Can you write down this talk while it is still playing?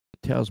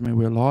tells me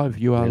we're live.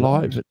 You are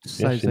live. It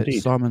says that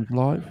indeed. Simon's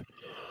live.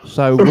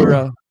 So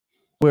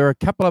we're a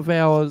couple of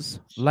hours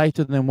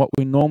later than what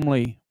we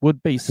normally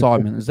would be,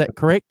 Simon. Is that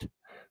correct?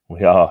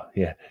 We are,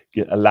 yeah.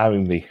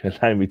 Allowing me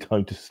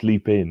time to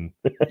sleep in.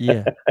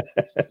 Yeah.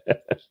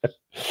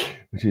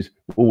 Which is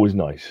always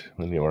nice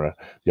when you're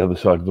the other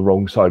side of the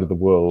wrong side of the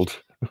world.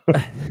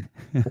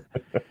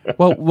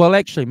 well,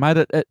 actually, mate,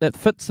 it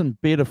fits in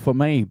better for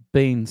me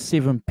being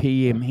 7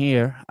 p.m.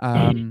 here.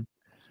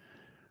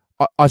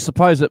 I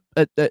suppose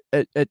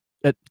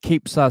it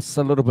keeps us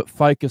a little bit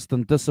focused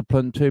and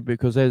disciplined too,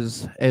 because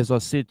as I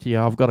said to you,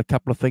 I've got a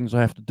couple of things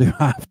I have to do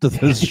after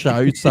this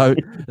show. So,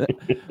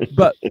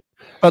 but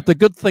the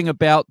good thing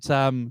about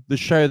the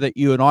show that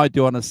you and I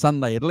do on a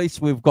Sunday, at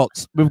least we've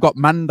got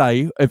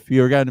Monday. If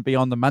you're going to be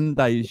on the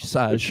Monday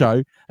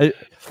show,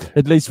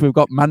 at least we've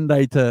got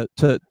Monday to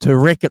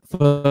wreck it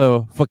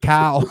for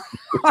Carl.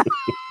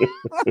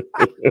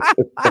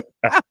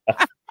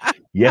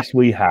 Yes,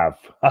 we have.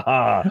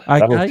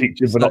 That'll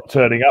teach you for not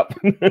turning up.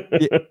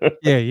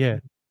 yeah.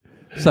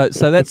 So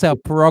that's our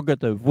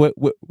prerogative.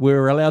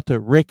 We're allowed to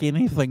wreck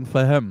anything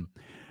for him.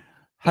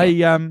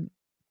 Hey, I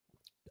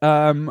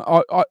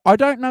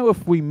don't know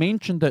if we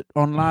mentioned it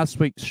on last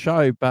week's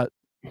show, but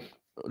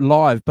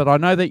I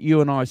know that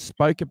you and I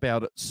spoke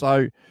about it.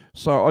 So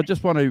I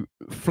just want to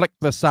flick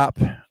this up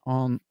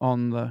on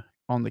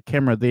the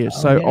camera there.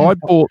 I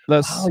bought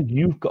this. Oh,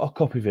 you've got a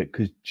copy of it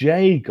because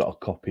Jay got a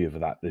copy of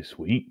that this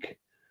week.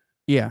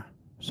 Yeah.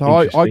 So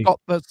I got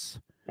this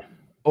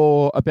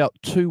about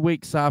 2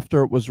 weeks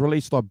after it was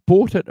released. I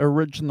bought it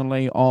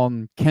originally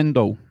on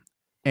Kindle,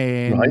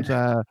 and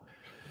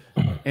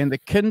and the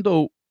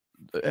Kindle,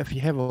 if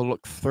you have a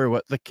look through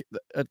it,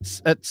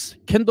 it's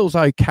Kindle's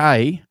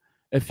okay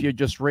if you're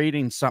just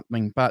reading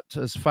something, but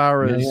as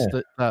far as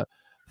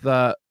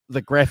the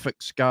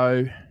graphics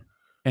go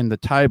and the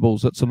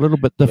tables, it's a little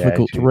bit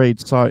difficult to read.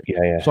 So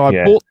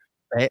I bought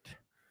that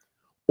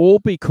all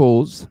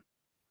because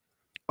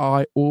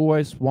I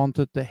always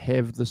wanted to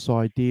have this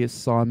idea,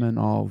 Simon,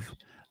 of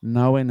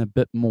knowing a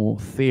bit more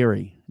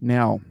theory.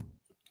 Now,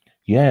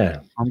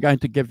 I'm going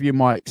to give you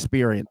my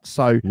experience.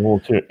 So,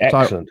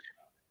 excellent.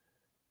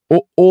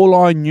 All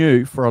I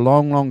knew for a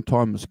long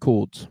time was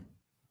chords.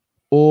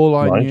 All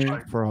I knew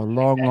for a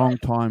long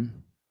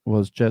time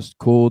was just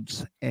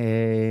chords,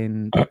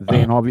 and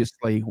then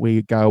obviously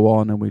we go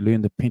on and we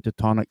learn the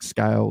pentatonic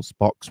scales,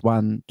 box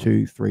 1,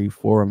 2, 3,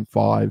 4, and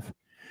 5.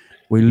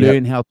 We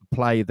learn how to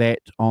play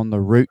that on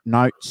the root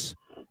notes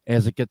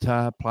as a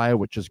guitar player,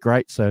 which is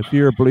great. So if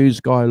you're a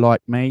blues guy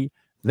like me,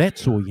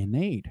 that's all you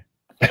need.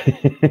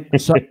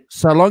 so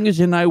long as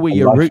you know where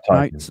your root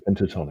notes,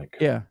 pentatonic.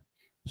 Yeah.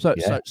 So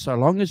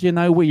long as you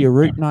know where your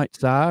root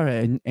notes are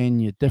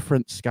and your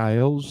different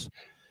scales.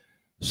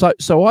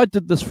 So I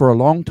did this for a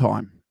long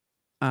time,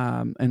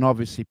 and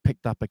obviously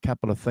picked up a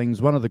couple of things.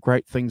 One of the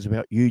great things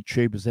about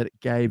YouTube is that it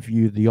gave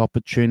you the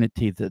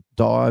opportunity to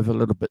dive a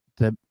little bit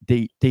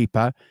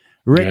deeper.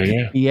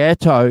 Rick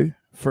Beato,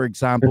 for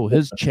example,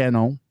 his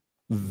channel,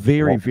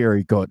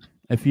 very good.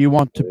 If you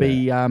want to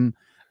be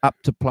up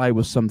to play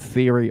with some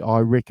theory, I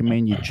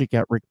recommend you check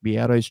out Rick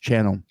Beato's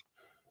channel.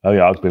 Oh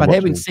yeah, I've been. But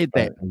having said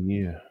that,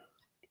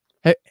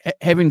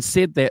 having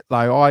said that,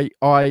 though,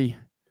 I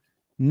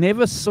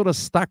never sort of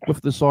stuck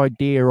with this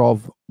idea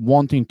of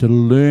wanting to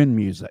learn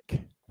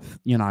music.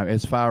 You know,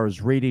 as far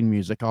as reading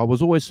music, I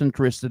was always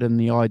interested in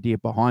the idea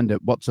behind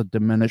it. What's a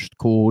diminished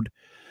chord?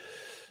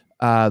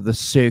 The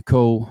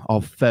circle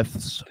of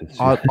fifths.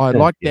 I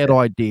like that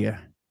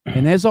idea.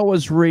 And as I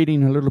was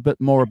reading a little bit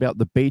more about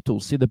the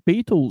Beatles, see, the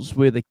Beatles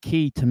were the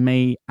key to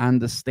me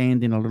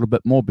understanding a little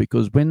bit more,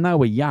 because when they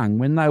were young,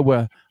 when they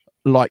were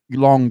like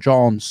Long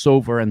John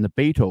Silver and the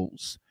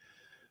Beatles,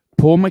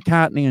 Paul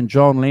McCartney and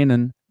John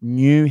Lennon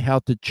knew how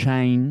to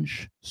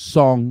change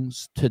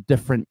songs to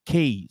different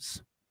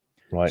keys.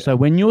 Right. So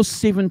when you're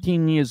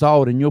 17 years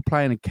old and you're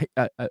playing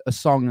a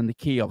song in the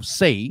key of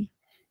C,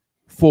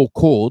 4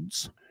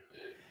 chords,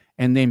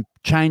 and then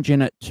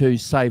changing it to,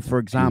 say, for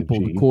example,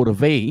 the chord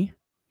of E,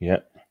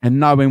 and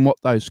knowing what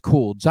those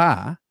chords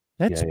are,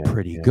 that's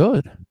pretty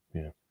good.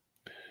 Yeah.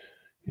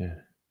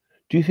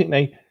 Do you think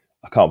they?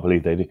 I can't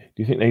believe they did. Do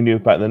you think they knew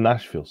about the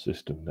Nashville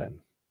system then?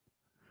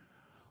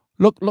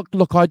 Look!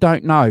 I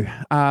don't know.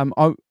 I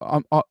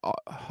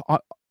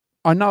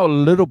know a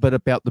little bit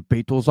about the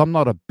Beatles. I'm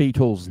not a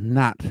Beatles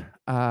nut,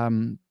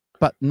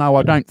 but no,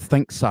 I don't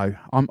think so.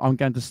 I'm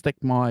going to stick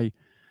my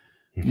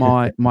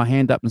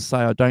hand up and say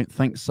I don't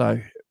think so.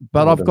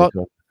 But I've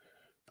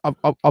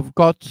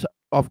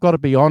got to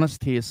be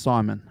honest here,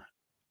 Simon.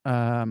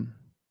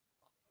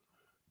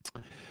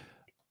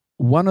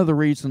 One of the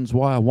reasons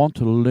why I want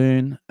to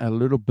learn a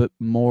little bit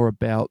more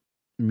about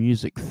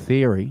music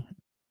theory,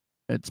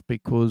 it's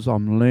because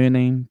I'm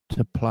learning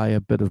to play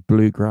a bit of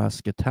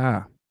bluegrass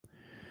guitar.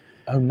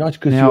 Oh, nice,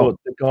 because you're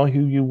the guy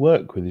who you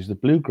work with is the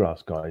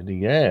bluegrass guy.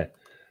 Yeah.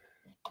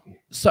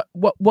 So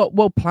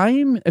well,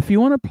 playing, if you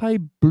want to play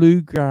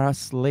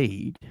bluegrass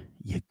lead,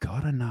 you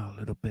got to know a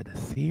little bit of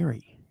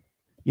theory.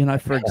 You know,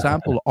 for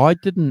example, I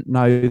didn't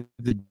know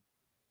the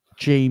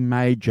G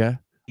major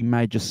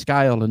major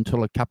scale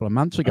until a couple of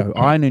months ago.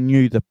 I only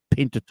knew the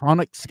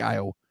pentatonic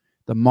scale,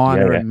 the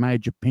minor and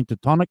major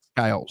pentatonic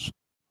scales.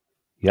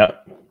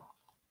 Yep.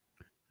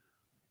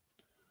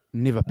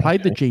 Never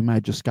played the G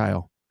major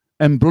scale.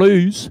 In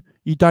blues,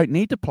 you don't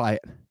need to play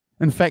it.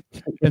 In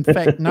fact,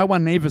 no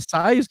one ever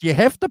says you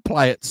have to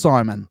play it,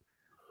 Simon.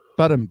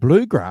 But in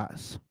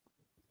bluegrass,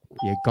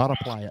 you gotta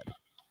play it.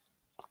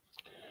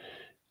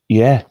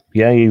 Yeah,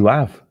 you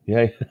have.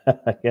 Yeah,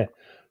 yeah.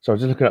 So I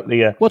was just looking up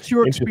the. What's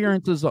your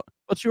experiences?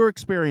 What's your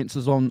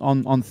experiences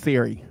on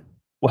theory?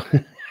 Well,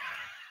 I'm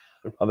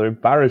rather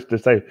embarrassed to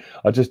say.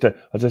 I just say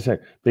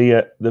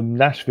the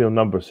Nashville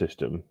number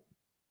system,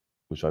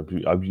 which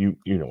you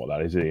know what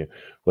that is,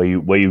 where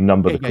you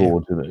number the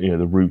chords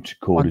and the root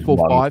chord is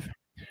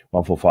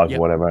 145 or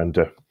whatever, and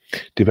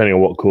depending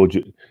on what chord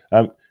you,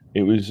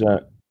 it was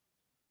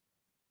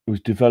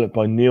developed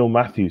by Neil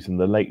Matthews in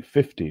the late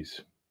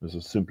 50s as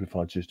a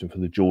simplified system for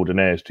the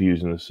Jordanaires to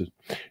use in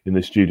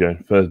the studio,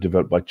 further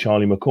developed by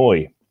Charlie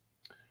McCoy,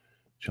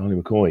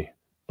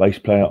 bass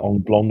player on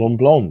Blonde on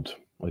Blonde,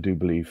 I do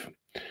believe.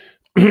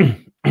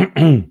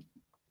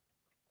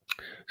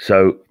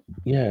 So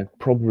yeah,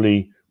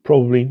 probably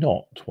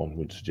not, one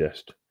would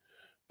suggest.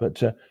 But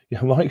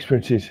yeah, my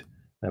experience is,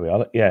 there we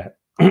are. Yeah,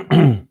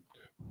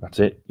 that's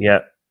it. Yeah.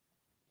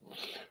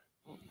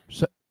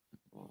 So,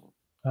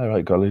 all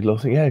right, got a little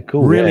thing. Yeah,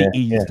 cool. Really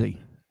easy.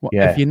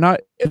 Yeah. Well,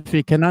 if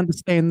you can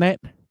understand that,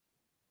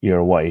 you're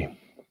away.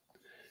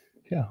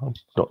 Yeah, I'm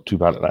not too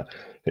bad at that.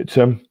 It's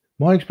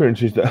my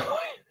experience is that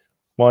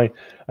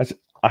as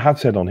I have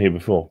said on here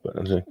before, but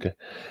okay,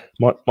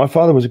 my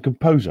father was a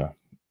composer,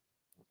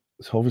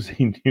 so obviously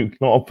he knew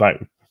a lot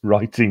about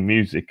writing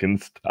music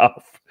and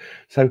stuff.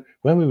 So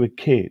when we were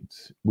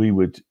kids, we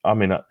would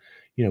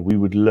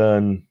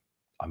learn,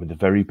 the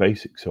very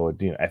basics. So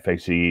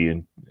FACE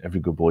and Every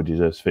Good Boy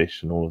Deserves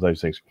Fish and all of those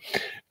things,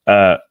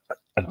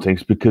 and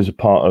things, because a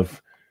part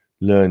of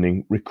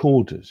learning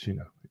recorders,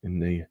 in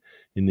the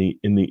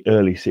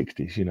early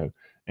 60s,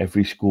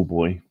 every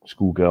schoolboy,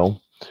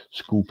 schoolgirl,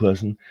 school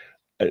person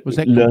was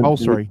that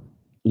compulsory?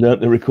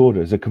 Learned the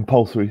recorder as a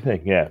compulsory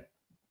thing. Yeah.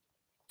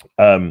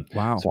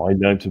 Wow. So I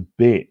learned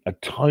a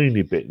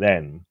tiny bit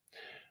then,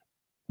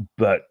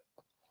 but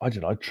I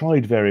don't know. I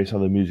tried various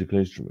other musical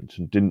instruments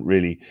and didn't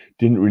really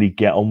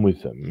get on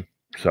with them.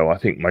 So I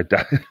think my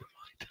dad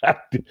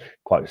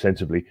quite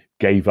sensibly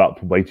gave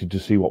up and waited to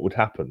see what would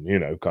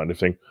happen, kind of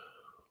thing.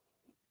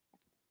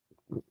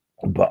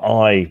 But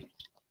I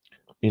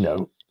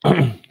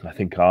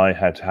think I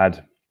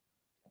had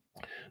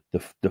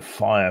the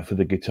fire for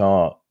the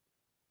guitar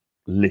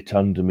lit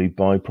under me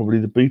by probably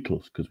the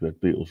Beatles, because we had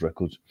Beatles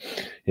records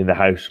in the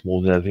house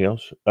more than anything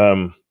else.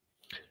 The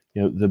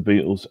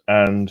Beatles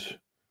and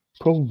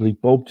probably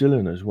Bob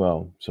Dylan as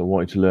well. So I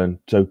wanted to learn.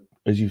 So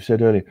as you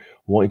said earlier, I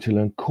wanted to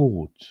learn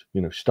chords.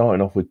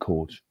 Starting off with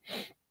chords,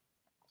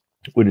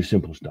 with the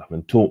simple stuff,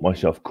 and taught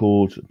myself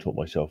chords and taught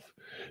myself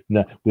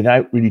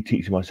without really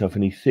teaching myself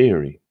any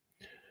theory.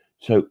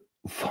 So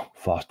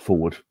fast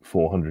forward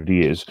 400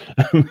 years,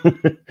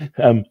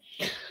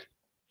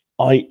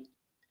 I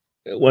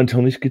went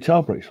on this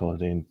Guitar Breaks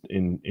holiday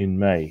in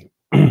May,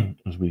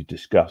 as we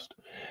discussed,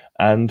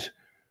 and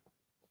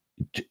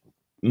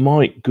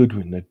Mike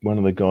Goodwin, one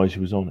of the guys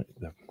who was on it,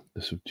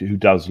 who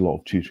does a lot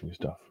of tutoring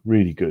stuff,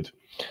 really good,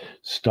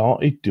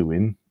 started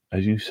doing,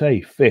 as you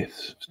say,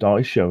 fifths.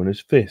 Started showing us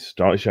fifths.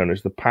 Started showing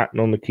us the pattern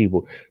on the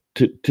keyboard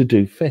to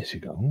do fifths. You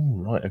go, oh,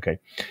 right, okay.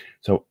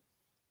 So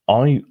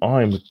I'm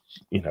I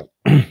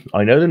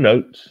know the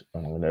notes,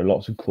 and I know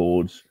lots of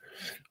chords,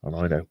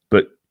 and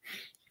but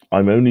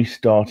I'm only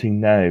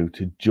starting now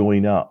to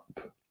join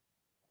up,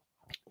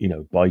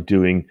 by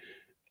doing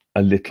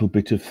a little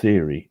bit of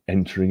theory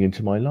entering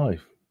into my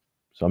life.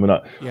 So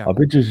I'll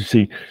be interested to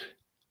see,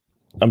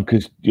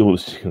 because you're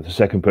the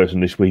second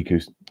person this week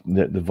who's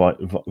the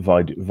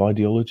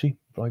Videology.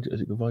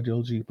 Is it the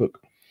Videology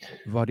book?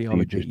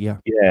 Videology, yeah.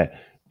 Yeah,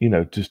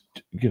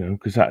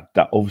 because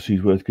that obviously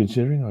is worth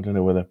considering. I don't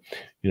know whether,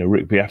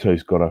 Rick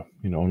Beato's got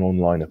an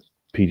online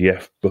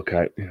PDF book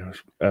out.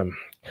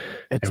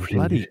 It's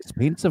bloody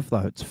expensive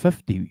though. It's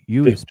 $50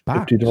 US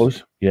bucks.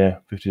 $50. Yeah,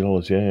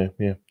 $50.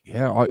 Yeah.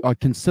 Yeah, I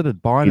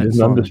considered buying it.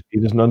 He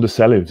doesn't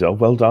undersell himself.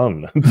 Well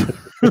done.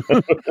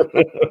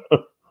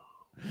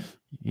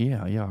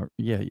 Yeah.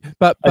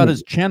 But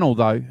his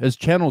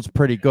channel's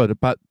pretty good.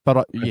 But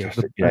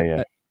yeah.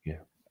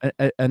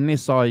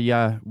 Unless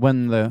I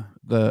win the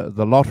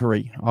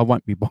lottery, I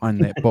won't be buying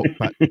that book.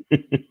 But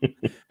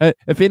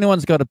if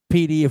anyone's got a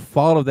PDF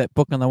file of that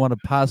book and they want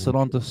to pass it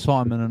on to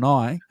Simon and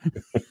I,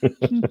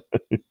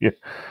 yeah.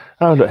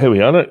 Oh, look, here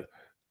we are. Look.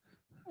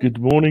 Good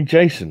morning,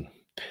 Jason.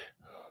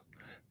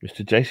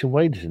 Mr. Jason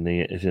Wade is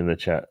in the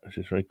chat, which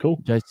is very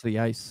cool. Jason the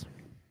Ace.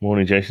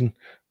 Morning, Jason.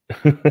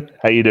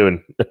 How you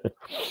doing?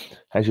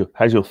 How's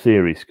your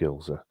theory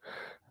skills,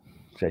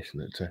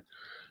 Jason?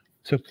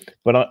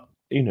 But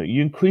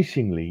you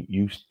increasingly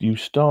you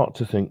start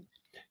to think,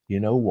 you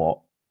know what,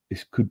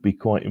 this could be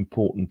quite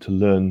important to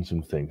learn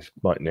some things,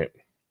 mightn't it?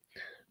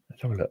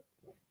 Let's have a look.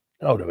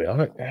 Oh, there we are.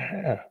 Look.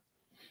 Yeah.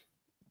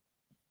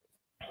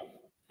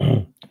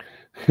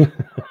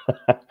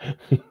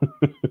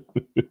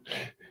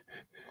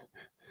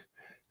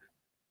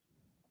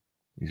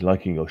 He's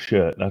liking your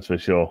shirt, that's for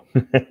sure.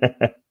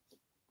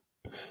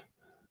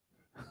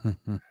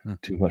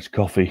 Too much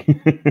coffee.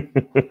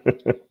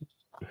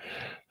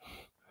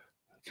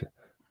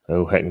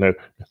 Oh, heck no.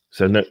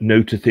 So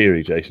no to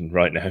theory, Jason,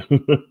 right now.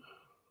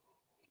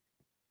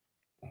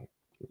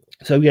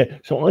 So, yeah,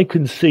 so I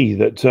can see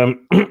that,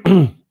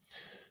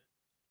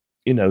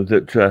 you know,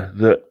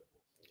 that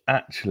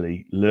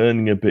actually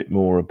learning a bit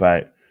more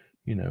about,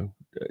 you know,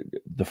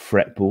 the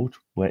fretboard,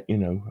 where, you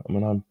know, I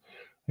mean, I'm,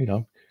 you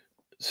know,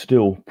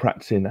 still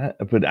practicing that,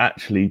 but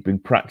actually been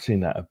practicing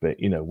that a bit,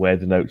 you know, where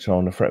the notes are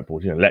on the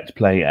fretboard, you know, let's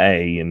play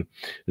A and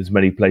as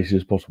many places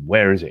as possible.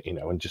 Where is it, you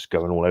know, and just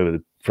going all over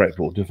the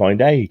fretboard to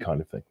find A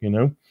kind of thing, you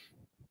know.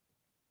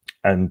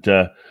 And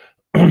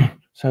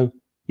so,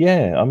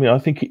 yeah, I mean, I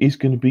think it is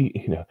going to be,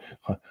 you know,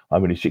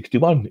 I'm only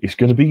 61. It's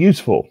going to be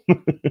useful.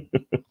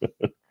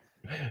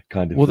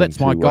 Kind of. Well, that's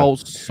my goal,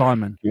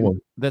 Simon. Yeah.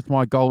 That's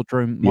my goal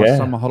during my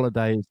summer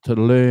holiday, is to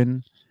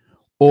learn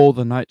all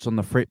the notes on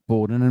the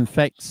fretboard. And in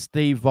fact,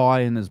 Steve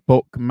Vai in his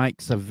book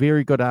makes a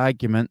very good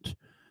argument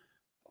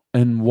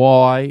in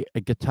why a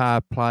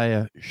guitar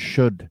player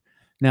should.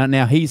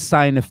 Now he's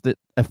saying if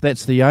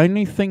that's the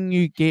only thing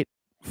you get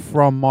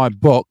from my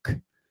book,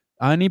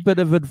 only bit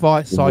of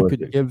advice I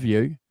could give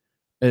you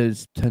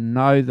is to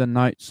know the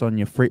notes on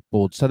your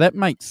fretboard. So that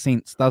makes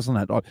sense, doesn't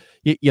it?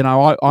 You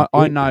know,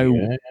 I know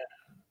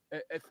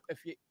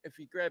if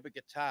you grab a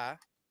guitar,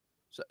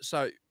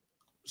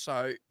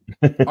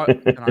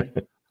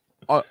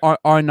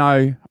 I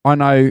know,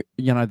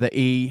 you know, the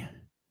E,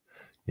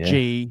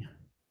 G,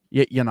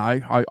 you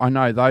know, I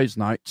know those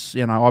notes,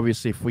 you know,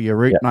 obviously for your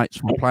root notes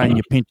for playing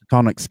your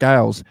pentatonic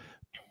scales,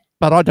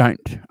 but I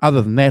don't,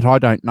 other than that, I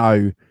don't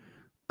know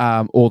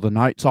all the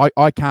notes.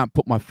 I can't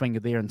put my finger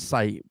there and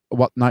say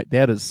what note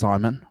that is,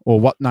 Simon, or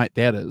what note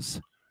that is.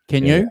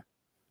 Can you?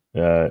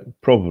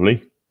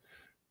 Probably.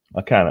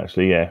 I can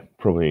actually,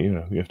 probably. You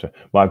know, you have to.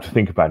 Well, I have to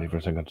think about it for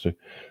a second. So,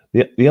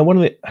 one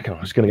of the. Okay,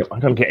 I'm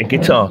gonna get a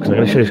guitar because I'm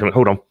going to show you something.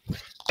 Hold on.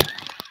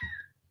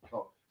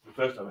 Oh, the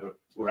first time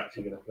we're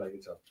actually going to play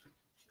guitar.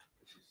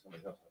 This is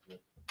something else.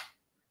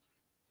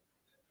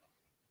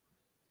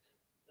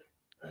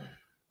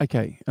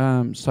 Okay.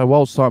 So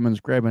while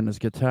Simon's grabbing his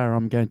guitar,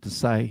 I'm going to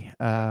say,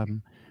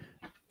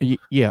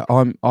 yeah,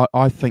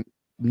 I think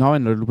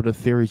knowing a little bit of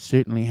theory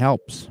certainly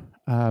helps.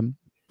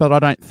 But I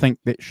don't think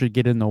that should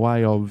get in the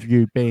way of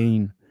you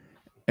being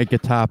a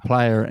guitar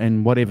player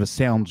and whatever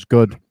sounds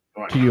good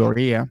to your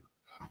ear.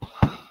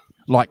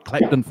 Like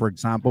Clapton, for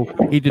example,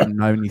 he didn't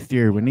know any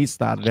theory when he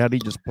started out. He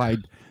just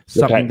played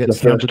something that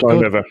sounded good. The first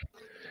time ever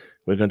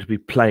we're going to be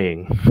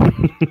playing.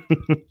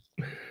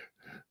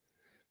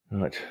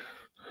 Right.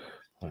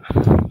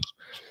 Here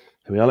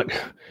we are. Look,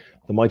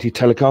 the mighty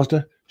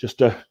Telecaster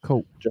just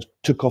cool. Just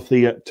took off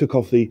the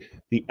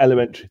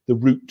elementary, the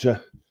root.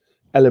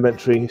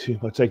 Elementary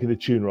by taking the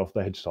tuner off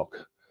the headstock.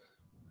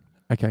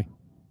 Okay.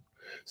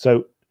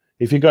 So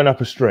if you're going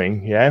up a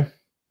string,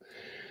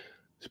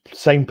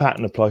 same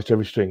pattern applies to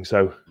every string.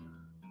 So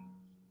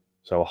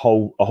a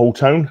whole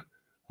tone,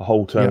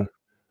 whole tone,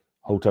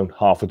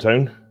 half a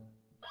tone,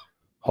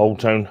 whole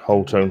tone,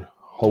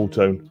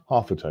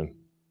 half a tone.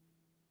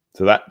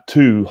 So that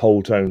 2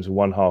 whole tones,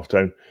 1 half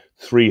tone,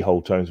 3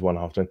 whole tones, 1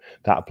 half tone,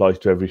 that applies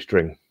to every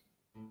string.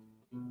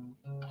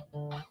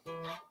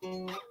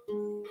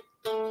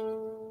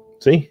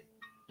 See?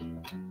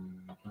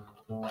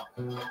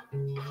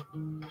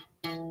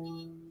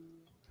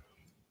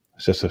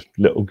 It's just a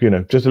little, you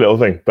know, just a little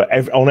thing. But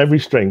on every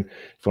string,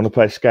 if you want to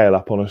play a scale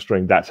up on a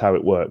string, that's how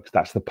it works.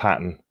 That's the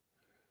pattern.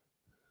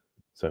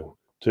 So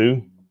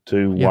 2,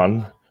 2,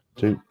 1,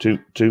 2, 2,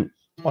 2,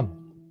 1.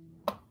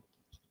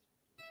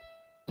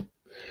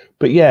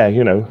 But yeah,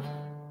 you know,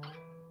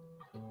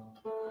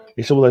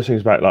 it's all those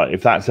things about, like,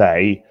 if that's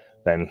A,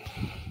 then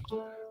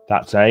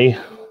that's A.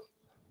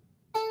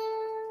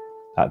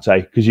 That's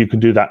A, because you can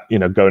do that, you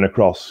know, going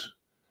across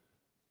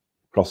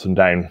and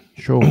down,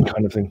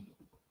 kind of thing.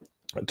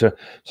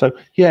 So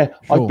yeah,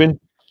 I've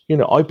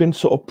been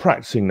sort of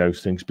practicing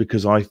those things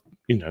because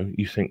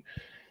you think,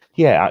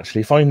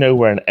 actually, if I know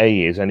where an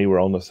A is anywhere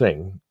on the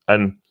thing,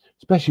 and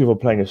especially if I'm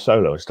playing a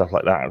solo and stuff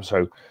like that,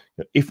 so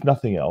if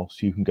nothing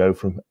else, you can go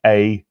from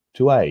A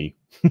to A,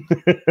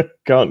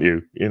 can't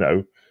you? You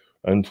know,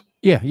 and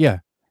yeah.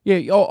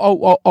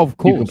 Oh, of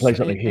course. You can play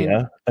something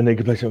here, and then you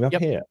can play something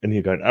up here, and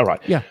you're going, all right,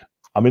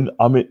 I'm in.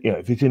 You know,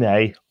 if it's in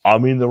A,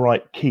 I'm in the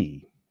right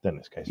key. Then in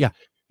this case,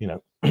 you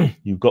know,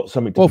 you've got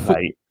something to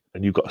play,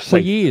 and you've got to say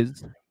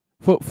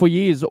for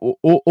years.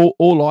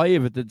 All I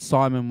ever did,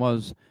 Simon,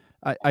 was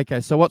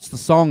okay. So what's the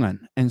song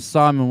in? And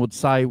Simon would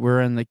say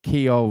we're in the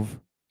key of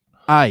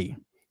A.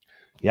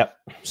 Yep.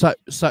 So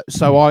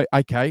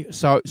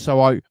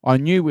I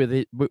knew where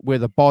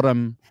the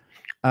bottom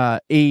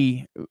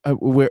E.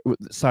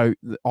 So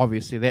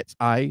obviously that's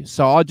A.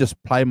 So I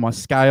just play my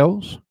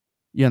scales,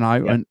 you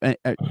know,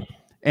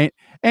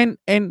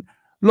 and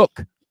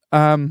look,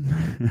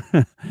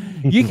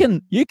 you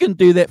can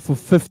do that for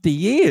 50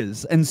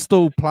 years and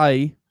still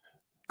play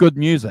good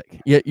music.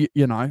 Yeah,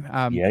 you know,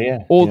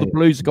 all the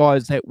blues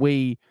guys that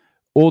we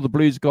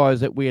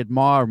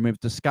admire and we've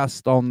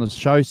discussed on the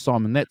show,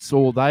 Simon, that's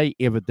all they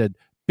ever did.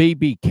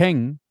 B.B.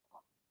 King,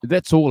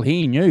 that's all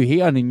he knew.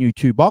 He only knew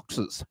two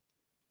boxes.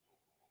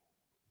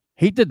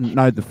 He didn't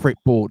know the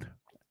fretboard,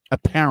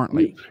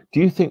 apparently.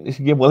 Do you think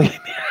this? Yeah, well,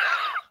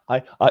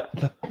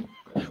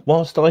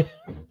 whilst I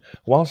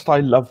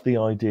love the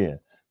idea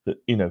that,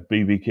 you know,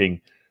 B.B. King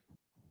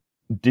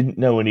didn't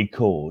know any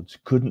chords,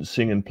 couldn't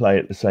sing and play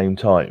at the same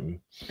time.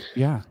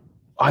 Yeah.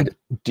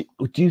 Do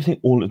you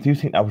think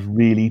that was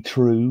really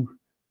true?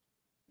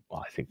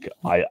 I think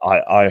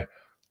I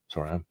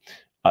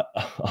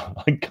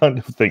kind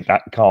of think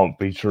that can't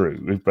be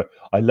true, but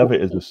I love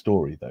it as a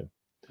story, though.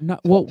 No,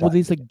 well,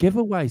 there's a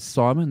giveaway,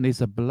 Simon. There's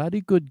a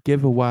bloody good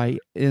giveaway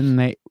in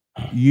that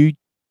U2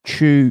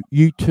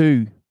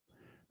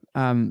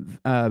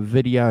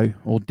 video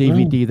or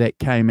DVD that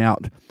came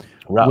out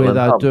where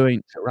they're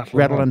doing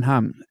Rattle and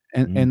Hum,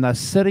 and they're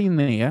sitting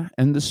there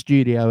in the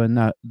studio and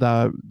they're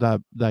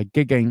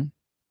gigging,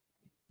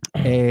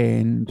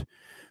 and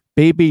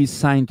BB's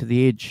saying to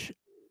the Edge,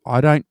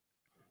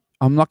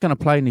 I'm not going to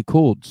play any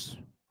chords.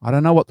 I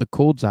don't know what the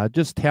chords are.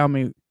 Just tell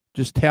me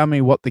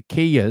what the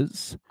key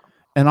is,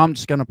 and I'm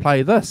just going to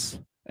play this.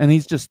 And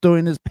he's just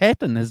doing his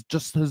pattern, is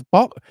just his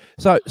box.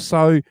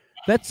 So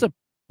that's a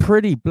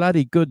pretty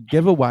bloody good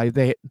giveaway.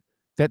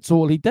 That's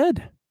all he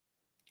did.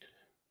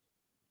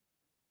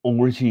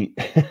 Or is he?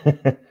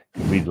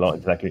 We'd like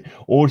exactly.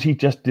 Or is he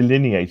just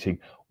delineating?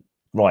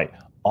 Right,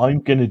 I'm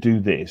going to do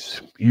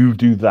this. You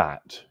do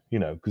that. You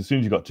know, because as soon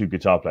as you've got two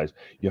guitar players,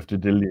 you have to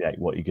delineate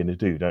what you're going to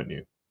do, don't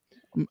you?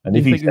 And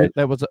if he said,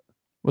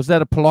 was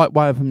that a polite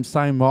way of him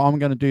saying, "Well, I'm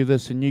going to do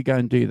this, and you go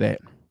and do that"?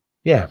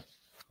 Yeah.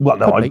 Well,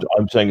 no,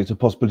 I'm saying it's a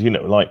possibility. You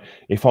know, like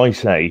if I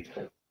say,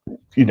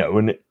 you know,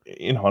 and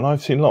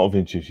I've seen a lot of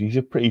interviews. He's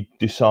a pretty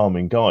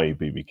disarming guy,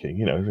 B.B. King.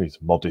 You know, he's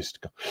a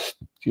modest guy.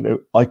 You know,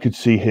 I could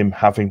see him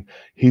having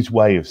his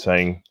way of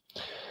saying,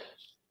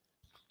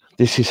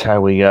 "This is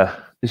how we,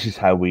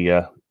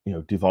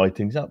 divide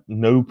things up.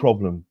 No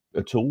problem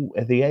at all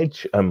at the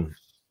Edge.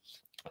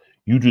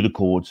 You do the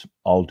chords,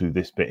 I'll do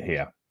this bit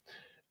here,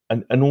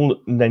 and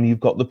then you've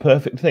got the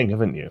perfect thing,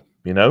 haven't you?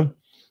 You know."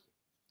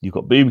 You've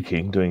got B.B.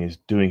 King doing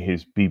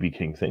his B.B.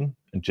 King thing,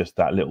 and just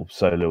that little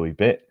solo-y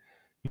bit,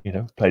 you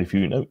know, played a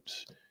few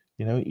notes.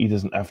 You know, he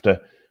doesn't have to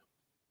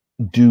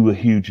do a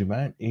huge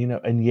amount, you know,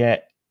 and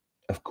yet,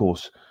 of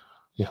course,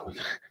 the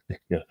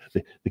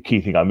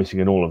key thing I'm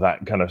missing in all of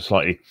that kind of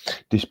slightly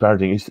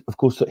disparaging is, of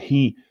course, that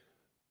he,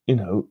 you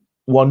know,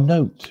 one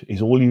note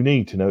is all you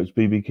need to know it's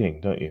B.B. King,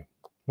 don't you?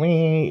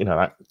 You know,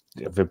 that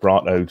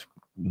vibrato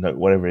note,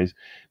 whatever it is,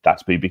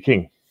 that's B.B.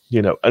 King,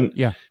 you know, and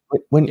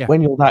when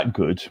you're that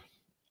good,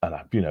 and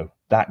you know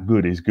that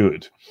good is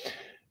good,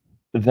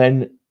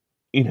 then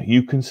you know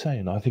you can say,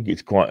 and I think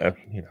it's quite a,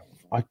 you know,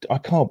 I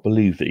can't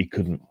believe that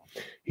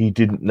he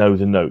didn't know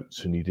the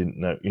notes, and he didn't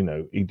know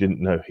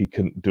he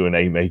couldn't do an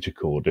A major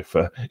chord if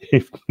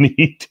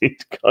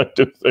needed, kind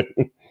of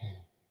thing.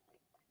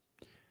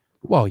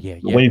 Well, yeah.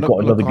 When you've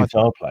got another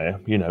guitar player,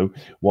 you know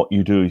what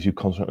you do is you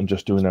concentrate on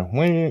just doing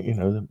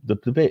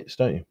the bits,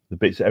 don't you? The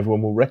bits that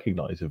everyone will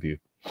recognise of you.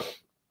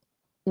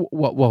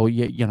 Well,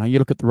 yeah, you know, you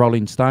look at the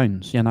Rolling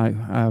Stones, you know,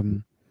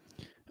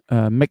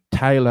 Mick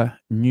Taylor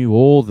knew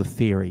all the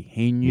theory.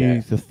 He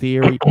knew the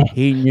theory.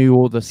 He knew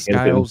all the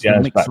scales, the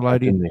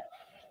mixolydian.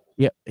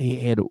 Yeah, he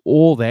had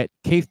all that.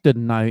 Keith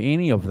didn't know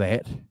any of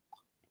that.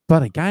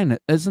 But again,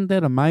 isn't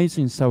that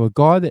amazing? So a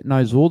guy that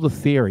knows all the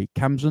theory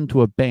comes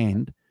into a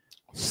band,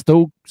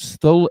 still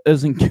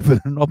isn't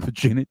given an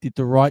opportunity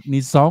to write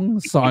any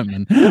songs,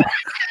 Simon.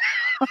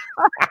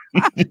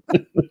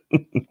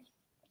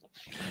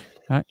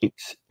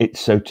 It's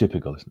so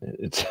typical, isn't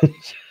it?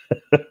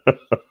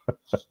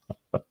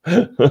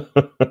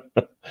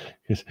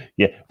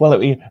 Yeah. Well, I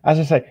mean, as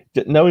I say,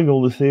 knowing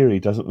all the theory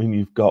doesn't mean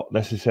you've got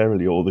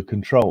necessarily all the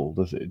control,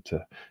 does it?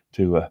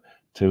 To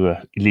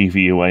leave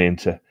you away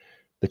into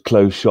the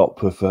closed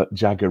shop of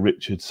Jagger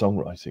Richards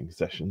songwriting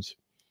sessions,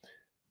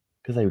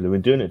 because they would have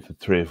been doing it for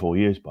 3 or 4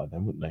 years by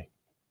then, wouldn't they?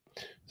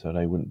 So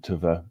they wouldn't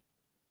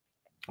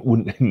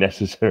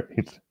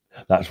necessarily.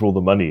 That's where all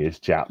the money is,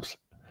 chaps.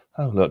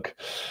 Oh, look.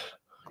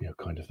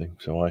 Kind of thing.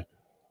 So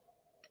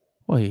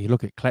well, you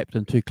look at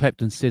Clapton too.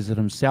 Clapton says it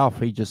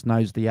himself. He just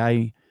knows the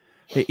A.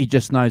 He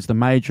just knows the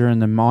major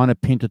and the minor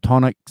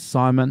pentatonic,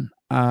 Simon,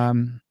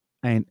 and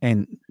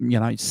you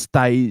know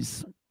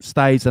stays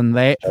in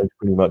that.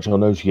 Pretty much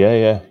on those.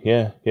 Yeah.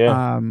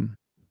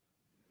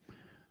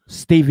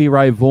 Stevie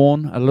Ray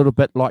Vaughan, a little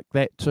bit like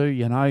that too.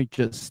 You know,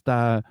 just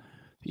the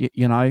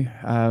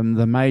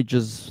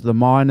majors, the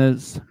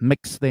minors,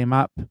 mix them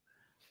up.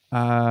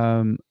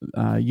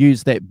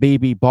 Use that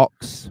BB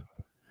box.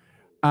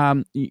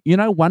 You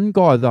know, one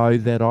guy though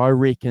that I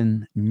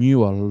reckon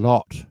knew a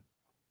lot,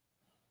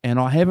 and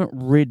I haven't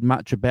read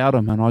much about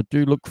him, and I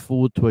do look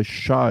forward to a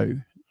show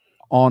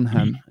on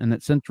him, and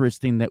it's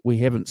interesting that we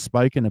haven't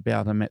spoken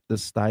about him at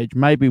this stage.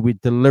 Maybe we're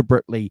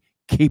deliberately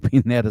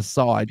keeping that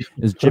aside,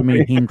 is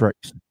Jimi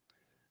Hendrix.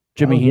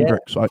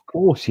 Hendrix. Of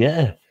course,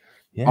 yeah.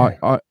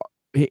 Yeah.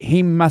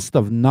 He must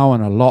have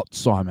known a lot,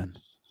 Simon.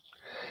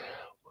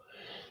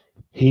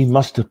 He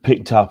must have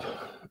picked up.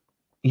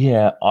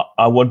 Yeah,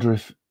 I wonder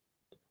if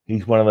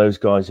he's one of those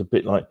guys, a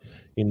bit like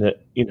in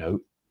that,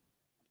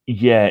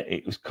 yeah,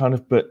 it was kind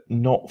of, but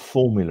not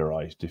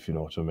formularized, if you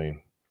know what I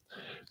mean.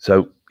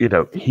 So,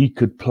 he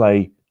could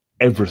play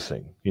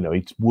everything.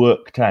 He's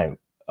worked out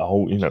a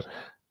whole,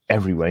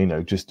 every way,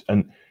 just,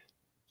 and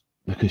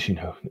because,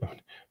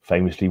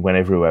 famously went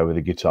everywhere with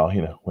a guitar,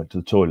 went to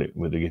the toilet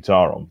with the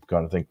guitar on,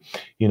 kind of thing,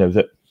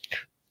 that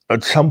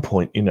at some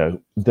point,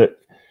 that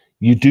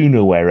you do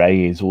know where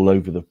A is all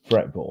over the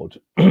fretboard.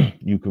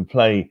 You can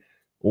play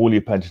all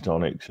your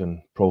pentatonics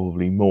and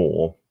probably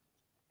more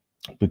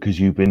because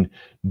you've been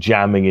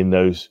jamming in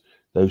those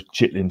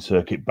Chitlin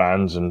circuit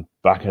bands and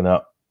backing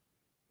up.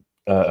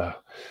 Who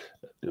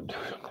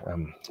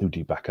do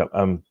you back up?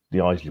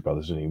 The Isley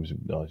Brothers, and he was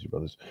the Isley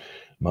Brothers,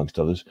 amongst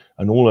others,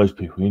 and all those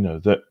people,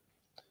 that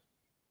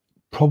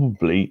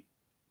probably,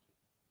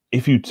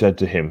 if you'd said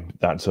to him,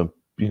 that's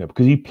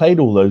because he played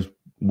all those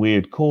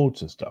weird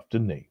chords and stuff,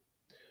 didn't he?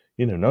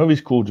 None of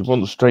his chords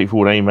wasn't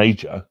straightforward A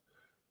major.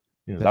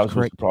 That was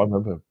correct. I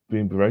remember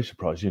being very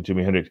surprised.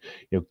 Jimi Hendrix,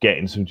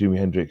 getting some Jimi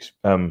Hendrix,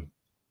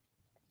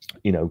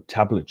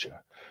 tablature,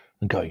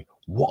 and going,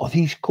 "What are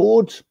these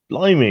chords?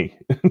 Blimey,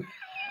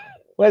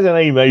 where's an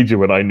A major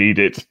when I need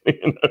it?"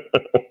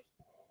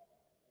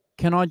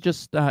 Can I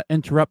just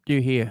interrupt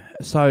you here?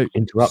 So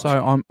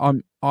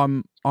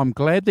I'm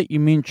glad that you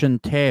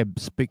mentioned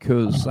tabs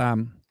because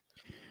and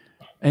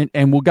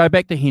we'll go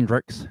back to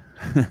Hendrix.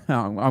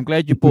 I'm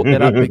glad you brought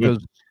that up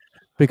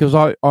because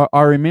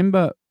I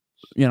remember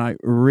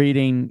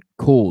reading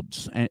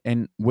chords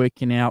and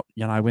working out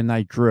when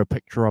they drew a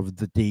picture of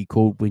the D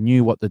chord, we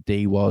knew what the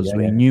D was,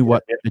 we knew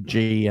what the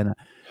G and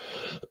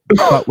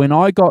but when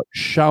I got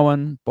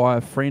shown by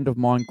a friend of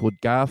mine called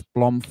Garth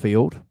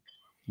Blomfield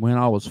when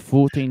I was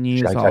 14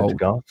 years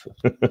old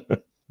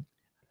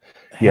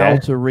how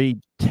to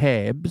read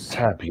tabs.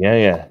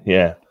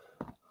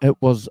 It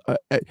was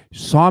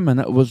Simon,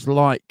 it was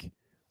like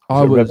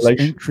I was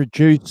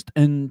introduced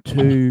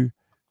into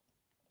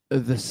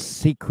the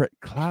secret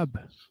club.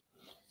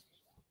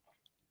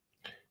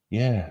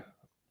 Yeah.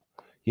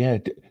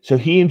 So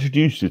he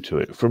introduced you to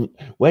it. From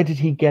where did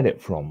he get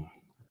it from?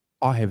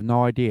 I have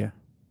no idea.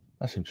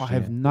 That's interesting.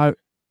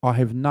 I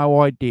have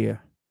no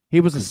idea. He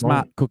was a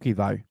smart cookie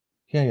though.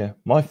 Yeah.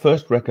 My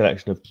first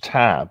recollection of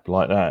tab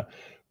like that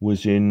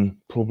was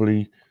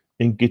probably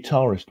in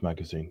Guitarist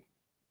magazine.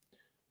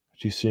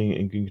 Actually seeing it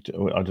in,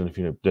 I don't know if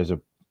you know, there's a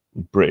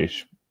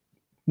British,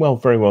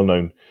 very well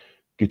known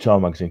guitar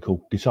magazine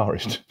called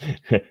Guitarist,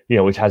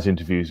 which has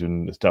interviews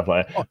and stuff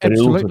like that. Oh,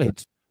 absolutely,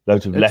 it's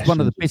one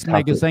of the best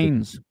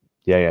magazines.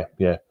 Yeah.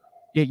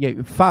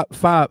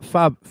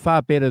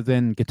 Far better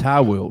than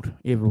Guitar World.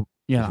 Ever,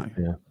 Yeah,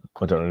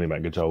 I don't know anything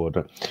about Guitar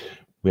World.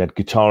 We had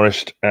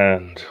Guitarist,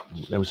 and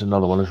there was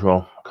another one as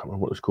well. I can't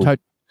remember what it was called.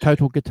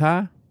 Total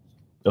Guitar.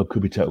 Oh,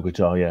 could be Total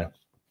Guitar. Yeah.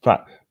 In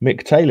fact,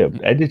 Mick Taylor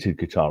edited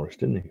Guitarist,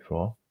 didn't he, for a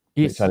while?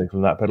 Yes. Mick Taylor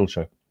from That Pedal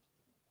Show.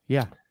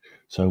 Yeah.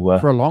 So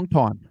for a long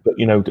time. But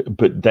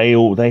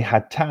they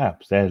had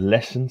tabs. They had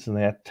lessons and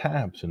they had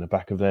tabs in the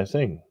back of their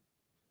thing.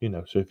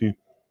 So if you.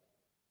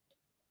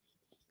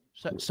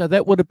 So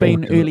that would have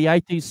been early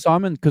 80s,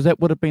 Simon, because that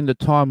would have been the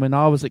time when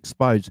I was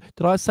exposed.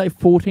 Did I say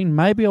 14?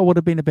 Maybe I would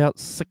have been about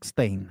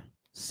 16,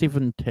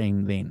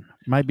 17 then.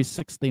 Maybe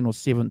 16 or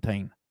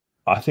 17.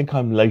 I think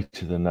I'm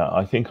later than that.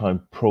 I think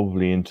I'm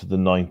probably into the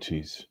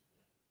 90s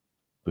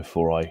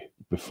before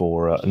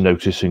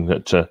noticing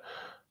that. So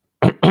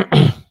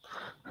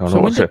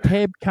when did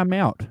tab come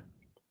out?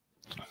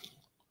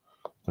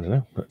 I don't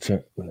know, but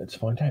let's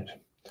find out.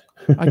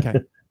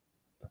 Okay.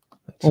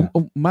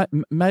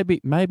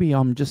 Maybe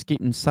I'm just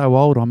getting so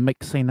old. I'm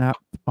mixing up.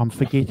 I'm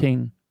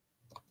forgetting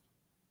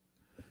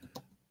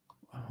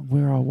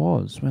where I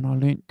was when I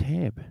learnt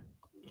tab.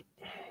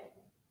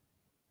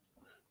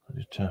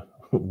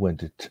 When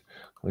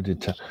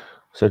did tab?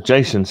 So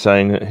Jason's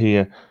saying that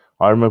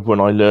I remember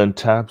when I learned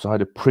tabs, I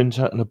had a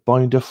printer and a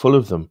binder full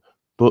of them,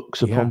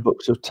 books upon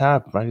books of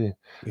tab. Maybe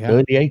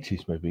early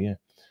 80s, maybe.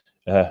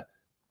 Yeah.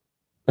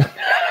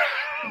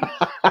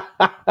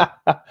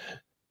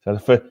 So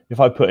if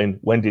I put in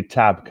when did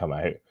tab come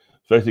out,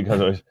 first thing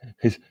comes out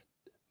is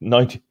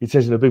 90. It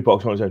says in a big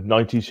box on its own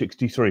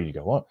 1963. You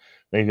go, what?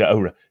 Then you go,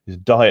 oh, it's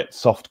Diet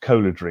Soft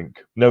Cola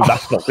drink. No,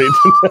 that's not it.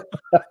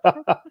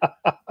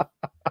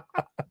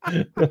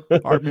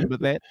 I remember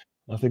that.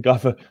 I think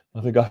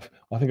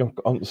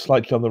I'm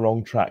slightly on the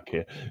wrong track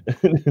here.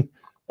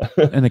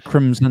 In a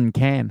crimson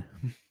can.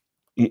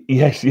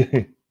 Yes,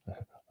 yeah.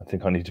 I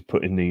think I need to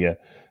put in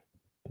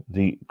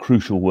the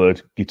crucial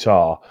word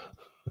guitar.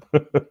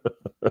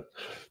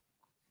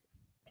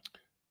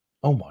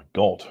 Oh my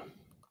God!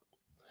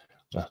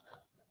 I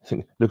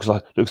think looks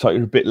like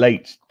you're a bit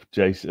late,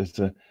 Jace. As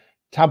to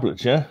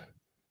tablature,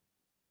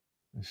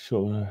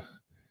 sure.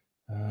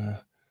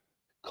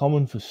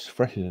 Common for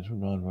fretted.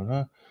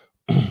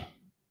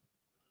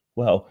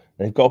 Well,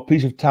 they've got a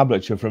piece of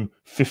tablature from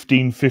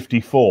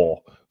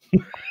 1554.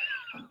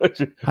 Hey,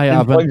 It's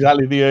Arvin. not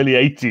exactly the early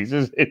 80s,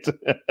 is it?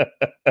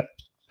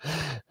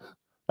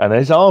 And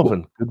there's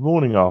Arvin. Good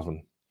morning,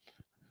 Arvin.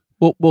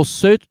 Well,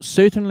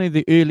 certainly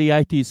the early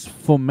 80s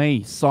for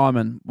me,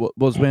 Simon,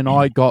 was when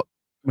I got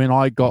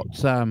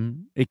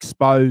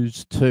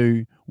exposed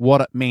to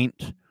what it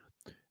meant.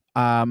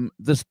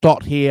 This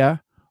dot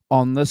here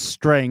on this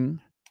string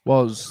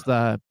was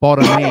the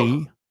bottom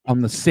E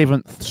on the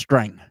 7th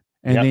string,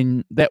 and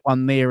then that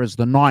one there is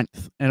the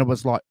 9th, and it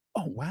was like,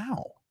 oh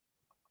wow.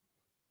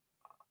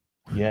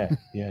 Yeah.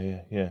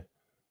 Okay,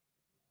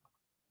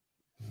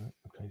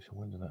 so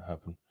when did that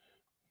happen?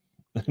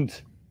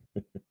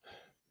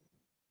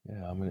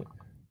 Yeah, I mean,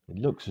 it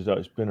looks as though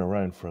it's been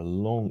around for a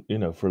long,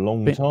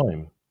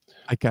 time.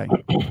 Okay.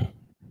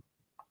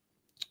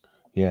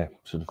 Yeah,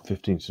 sort of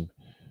 15th.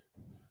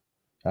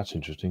 That's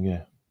interesting.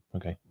 Yeah.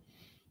 Okay.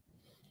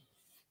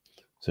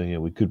 So yeah,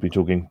 we could be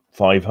talking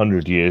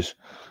 500 years.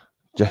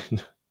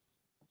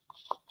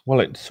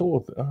 Well, it's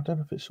sort of. I don't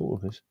know if it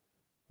sort of is.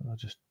 I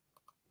just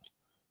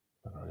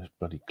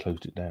bloody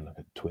closed it down like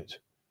a twit.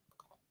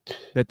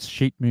 That's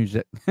sheet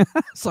music.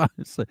 so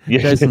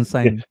Yes. Jason's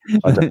saying,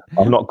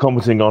 I'm not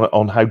commenting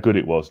on how good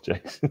it was,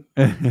 Jason.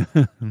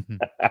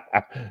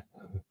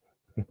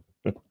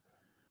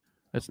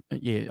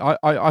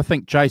 I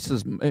think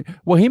Jason's.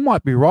 Well, he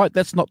might be right.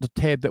 That's not the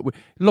tab that we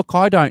look.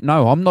 I don't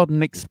know. I'm not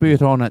an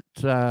expert on it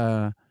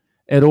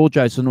at all,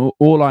 Jason.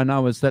 All I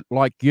know is that,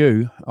 like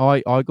you,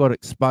 I got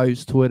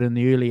exposed to it in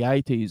the early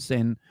 80s,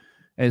 and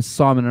as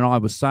Simon and I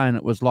were saying,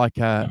 it was like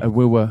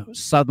we were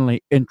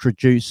suddenly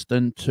introduced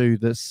into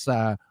this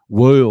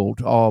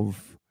world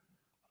of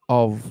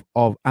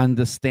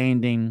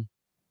understanding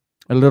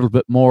a little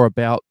bit more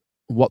about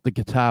what the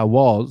guitar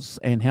was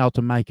and how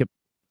to make it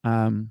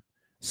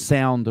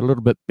sound a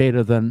little bit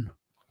better than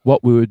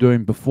what we were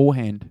doing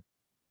beforehand.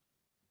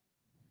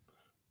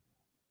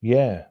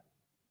 Yeah.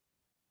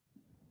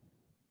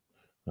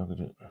 No, I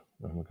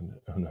wouldn't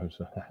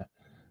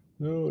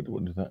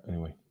do that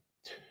anyway.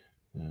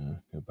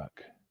 Go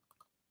back.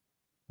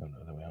 Oh no,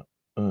 there we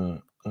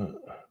are.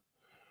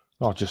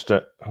 I'll just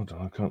hold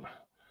on. I can't.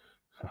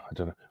 I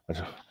don't know.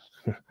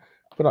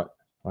 But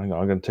I'm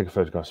going to take a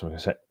photograph so I can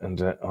set, and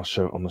I'll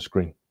show it on the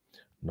screen.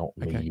 Not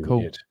me, Okay, you cool.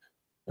 idiot.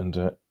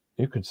 And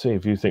you can see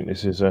if you think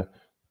this is a.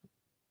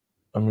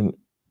 I mean,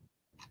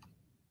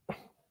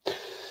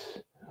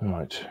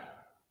 right.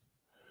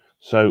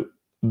 So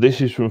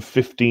this is from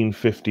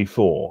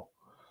 1554.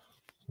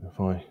 If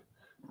I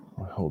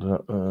hold it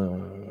up,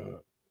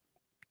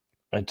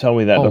 and tell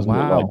me that doesn't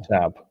look like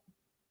tab.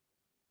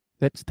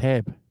 That's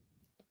tab.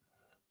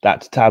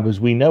 That's tab as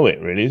we know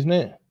it, really, isn't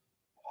it?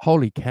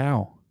 Holy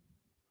cow!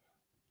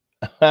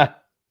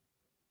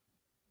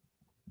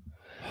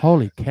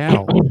 Holy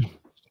cow!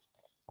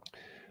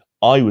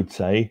 I would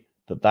say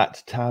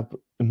that's tab,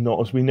 not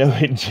as we know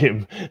it,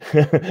 Jim.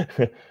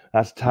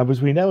 That's tab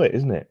as we know it,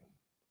 isn't it?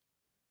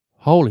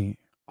 Holy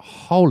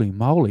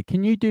moly!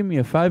 Can you do me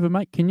a favor,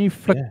 mate? Can you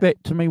flick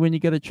that to me when you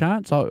get a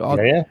chance?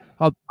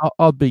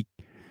 I'd be.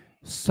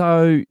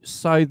 So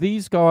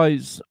these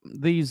guys,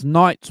 these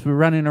knights were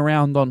running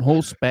around on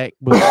horseback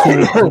with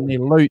swords and their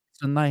lutes,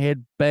 and they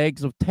had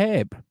bags of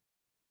tab,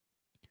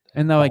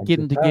 and they were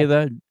getting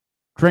together,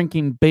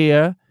 drinking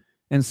beer,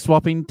 and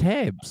swapping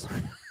tabs.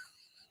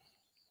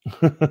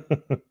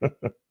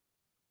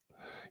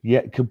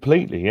 Yeah,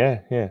 completely.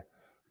 Yeah.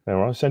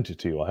 Now I sent it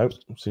to you. I hope.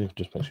 See,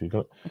 just make sure you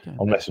got it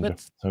on Messenger.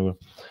 So,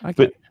 okay.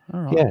 But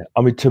all right. Yeah,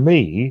 I mean, to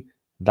me,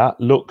 that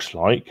looks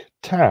like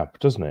tab,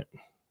 doesn't it?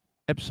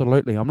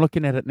 Absolutely. I'm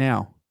looking at it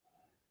now.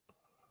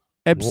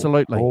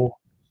 Absolutely.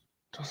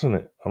 Doesn't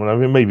it? I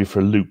mean, maybe for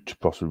a lute,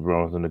 possibly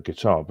rather than a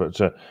guitar, but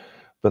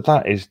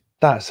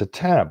that's a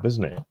tab,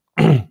 isn't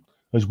it?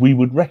 As we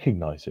would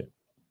recognize it.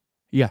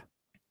 Yeah.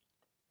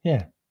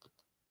 Yeah.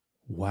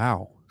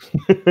 Wow.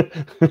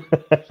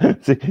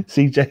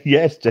 See,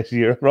 yes, Jesse,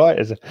 you're right.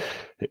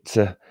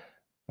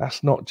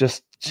 That's not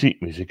just sheet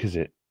music, is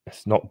it?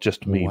 It's not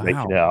just me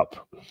making it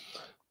up.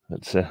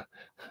 It's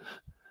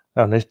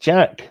and there's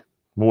Jack.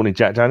 Morning,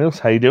 Jack Daniels.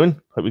 How you doing?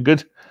 Hope you're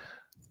good.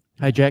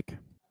 Hey, Jack.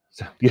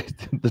 So, yeah,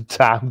 the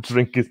tab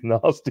drink is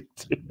nasty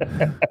too.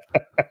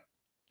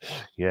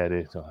 Yeah, it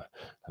is.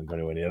 I'm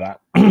going to near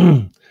that.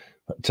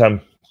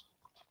 But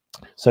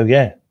so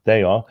yeah,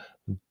 they are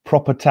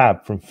proper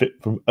tab from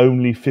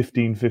only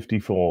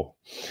 1554,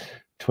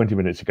 20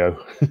 minutes ago.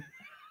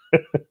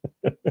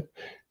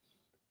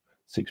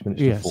 6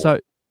 minutes. Yeah. Before.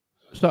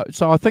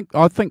 So I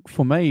think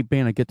for me,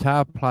 being a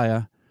guitar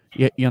player,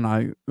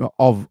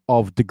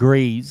 of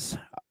degrees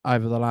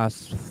over the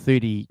last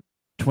 30,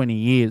 20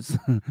 years,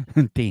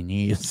 10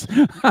 years.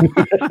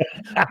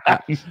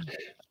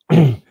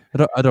 I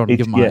don't want to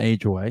give my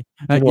age away.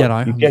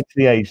 You get to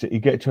the age that you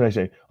get to an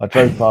age. I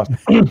drove past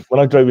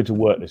when I drove into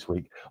work this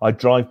week. I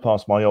drive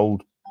past my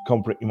old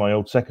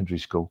secondary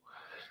school,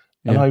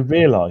 and I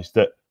realised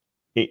that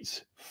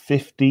it's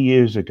 50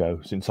 years ago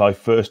since I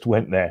first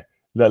went there.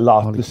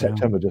 The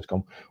September just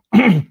gone.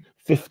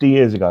 50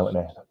 years ago I went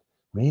there.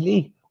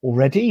 Really?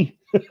 Already?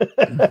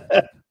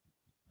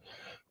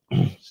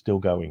 Still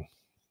going.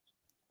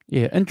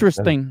 Yeah,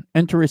 interesting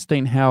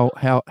how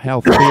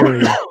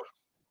theory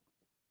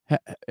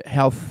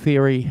how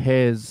theory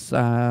has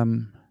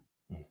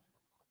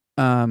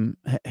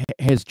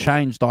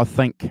changed, I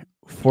think,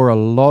 for a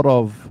lot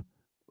of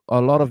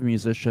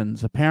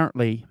musicians.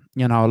 Apparently,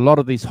 a lot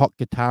of these hot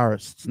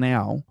guitarists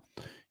now,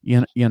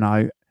 you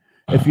know,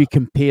 if you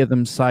compare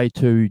them, say,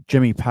 to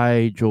Jimmy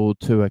Page or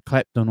to a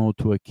Clapton or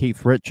to a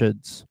Keith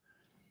Richards,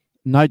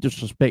 no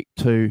disrespect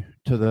to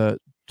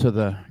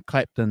the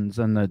Claptons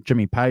and the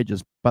Jimmy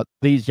Pages, but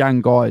these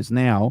young guys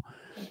now,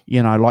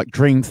 like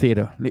Dream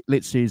Theater,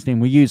 let's use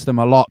them. We use them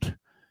a lot.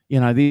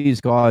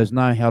 These guys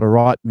know how to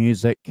write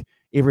music.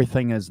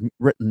 Everything is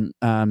written.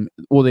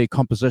 All their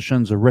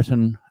compositions are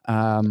written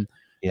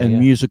in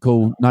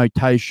musical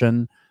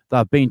notation.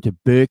 They've been to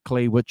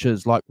Berklee, which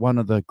is like one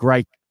of the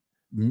great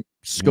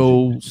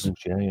schools.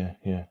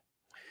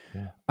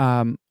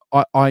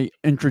 I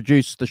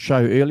introduced the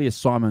show earlier,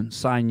 Simon,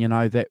 saying,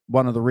 that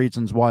one of the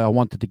reasons why I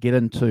wanted to get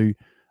into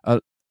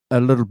a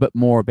little bit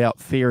more about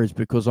theory is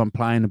because I'm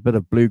playing a bit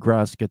of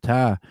bluegrass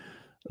guitar.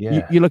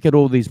 Yeah. You look at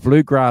all these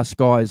bluegrass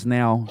guys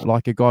now,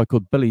 like a guy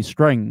called Billy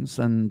Strings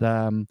and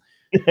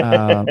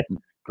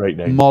great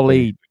name,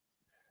 Molly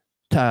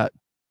Tuttle.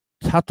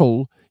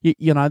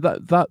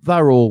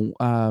 They're all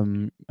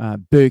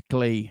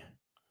Berklee.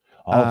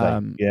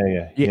 Are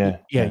they?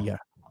 Yeah.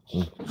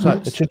 So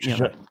it's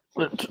interesting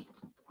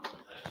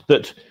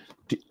that,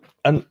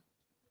 and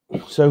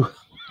so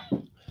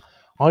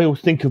I always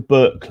think of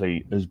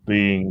Berklee as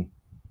being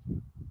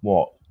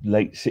what,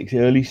 late 60s,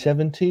 early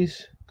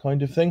 70s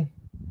kind of thing.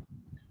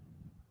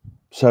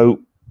 So,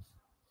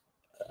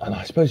 and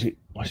I suppose it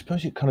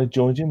kind of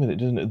joins in with it,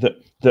 doesn't it?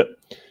 That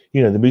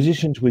the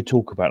musicians we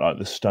talk about, like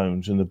the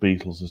Stones and the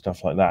Beatles and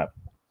stuff like that,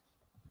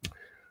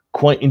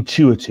 quite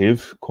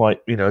intuitive,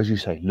 quite, as you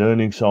say,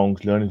 learning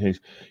songs, learning things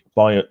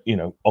by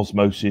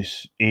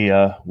osmosis,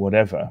 ear,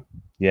 whatever.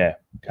 Yeah,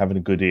 having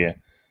a good ear.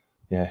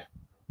 Yeah,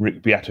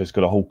 Rick Beato's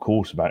got a whole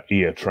course about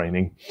ear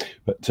training,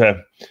 but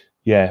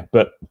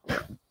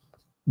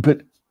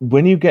but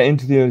when you get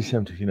into the early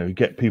 70s, you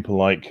get people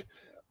like,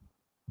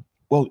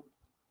 well,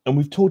 and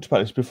we've talked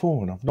about this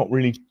before, and I've not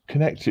really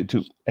connected it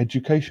to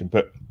education,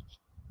 but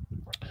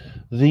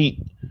the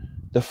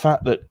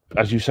fact that,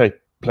 as you say,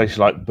 places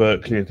like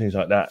Berklee and things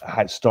like that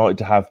had started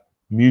to have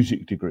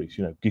music degrees,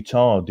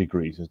 guitar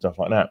degrees and stuff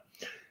like that.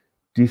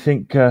 Do you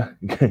think,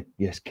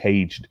 yes,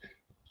 Caged,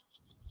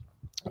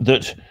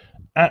 that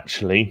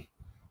actually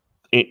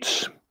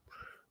it's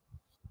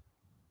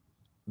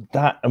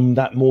that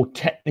more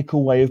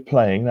technical way of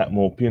playing, that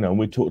more,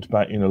 we talked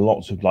about,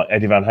 lots of, like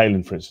Eddie Van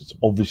Halen, for instance,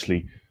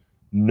 obviously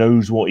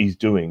knows what he's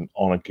doing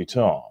on a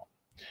guitar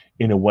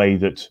in a way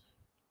that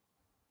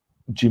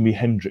Jimi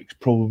Hendrix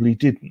probably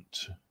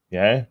didn't,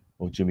 or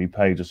Jimmy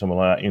Page or someone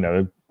like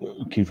that,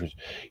 Keith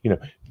Richards,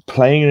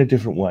 playing in a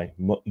different way,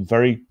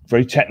 very,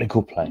 very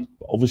technical playing.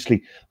 But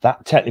obviously,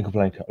 that technical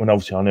playing,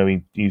 obviously I know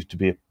he used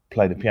to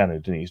play the piano,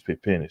 didn't he? He used to be a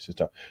pianist and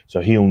stuff,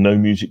 so he'll know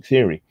music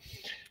theory.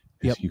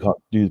 Yep. You can't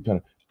do the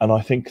piano, and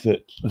I think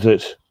that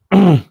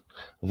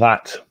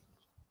that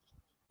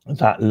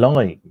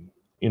line,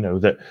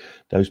 that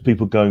those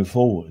people going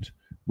forward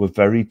were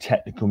very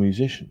technical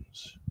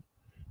musicians,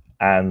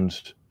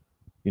 and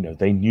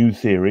they knew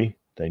theory,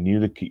 they knew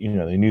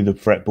they knew the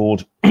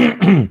fretboard,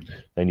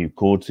 they knew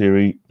chord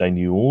theory, they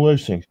knew all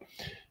those things,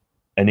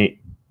 and it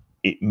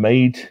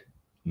made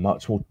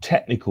much more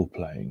technical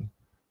playing,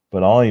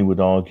 but I would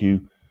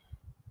argue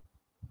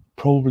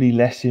probably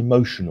less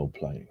emotional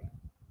playing.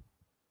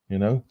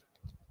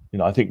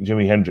 I think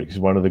Jimi Hendrix is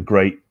one of the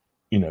great,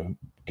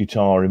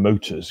 guitar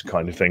emoters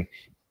kind of thing,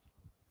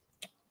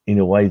 in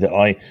a way that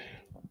I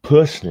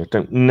personally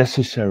don't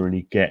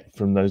necessarily get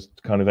from those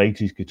kind of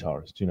 80s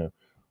guitarists.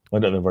 I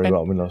don't know very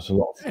well. I mean, there's a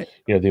lot of,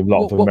 a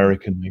lot of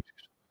American music.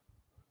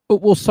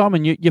 Well,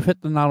 Simon, you've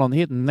hit the nail on the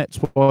head, and that's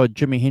why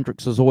Jimi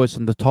Hendrix is always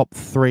in the top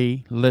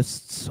 3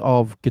 lists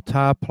of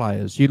guitar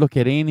players. You look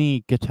at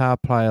any guitar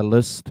player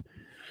list,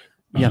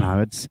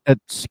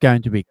 it's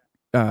going to be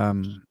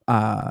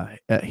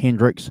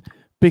Hendrix,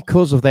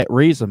 because of that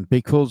reason,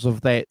 because of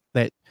that.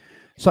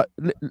 So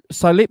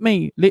let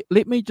me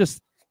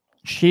just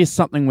share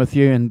something with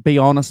you and be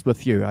honest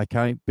with you,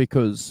 okay?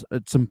 Because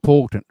it's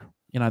important.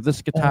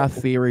 This guitar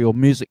theory or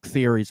music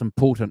theory is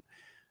important.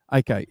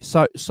 Okay,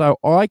 so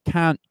I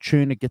can't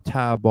tune a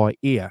guitar by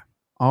ear.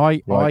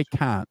 I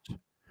can't.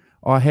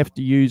 I have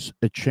to use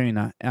a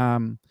tuner.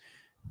 And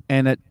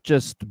it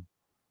just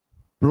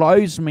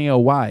blows me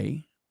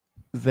away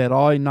that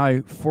I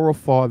know 4 or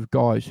 5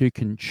 guys who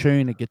can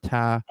tune a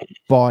guitar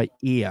by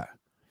ear.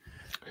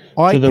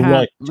 To the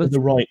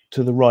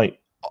right,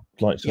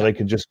 like, so they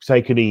can just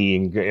take an E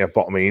and get a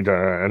bottom E,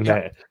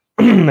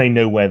 and they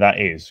know where that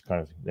is.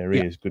 Kind of, their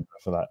ear is good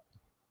enough for that.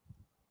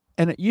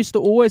 And it used to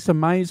always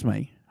amaze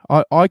me.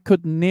 I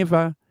could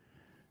never,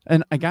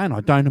 and again,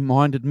 I don't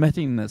mind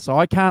admitting this,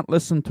 I can't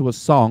listen to a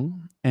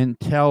song and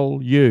tell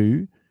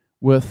you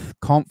with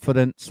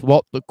confidence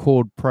what the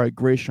chord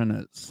progression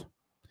is.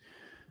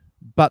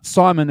 But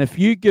Simon, if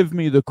you give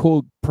me the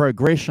chord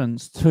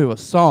progressions to a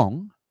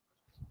song,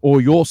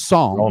 or your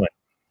song,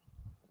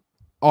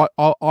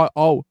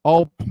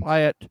 I'll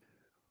play it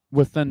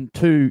within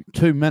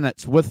two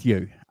minutes with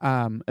you.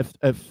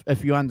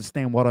 If you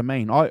understand what I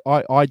mean. I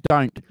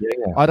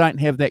don't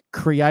have that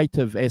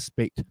creative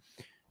aspect,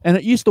 and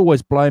it used to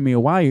always blow me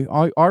away.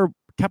 A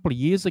couple of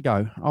years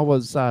ago, I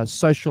was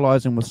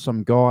socializing with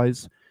some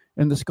guys,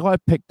 and this guy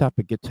picked up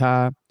a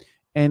guitar,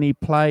 and he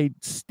played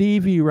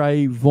Stevie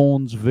Ray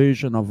Vaughan's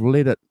version of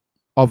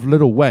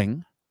Little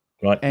Wing,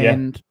 right?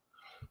 And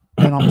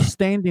I'm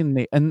standing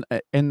there, and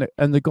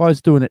the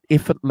guy's doing it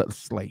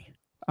effortlessly.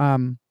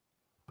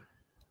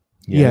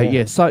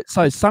 Yeah. So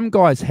some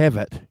guys have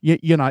it,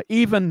 you know,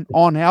 even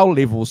on our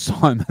level,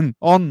 Simon,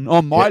 on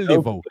my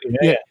level.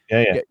 You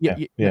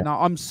know,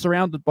 I'm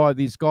surrounded by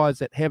these guys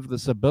that have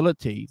this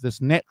ability,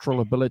 this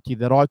natural ability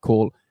that I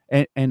call,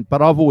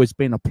 but I've always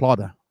been a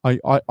plodder. I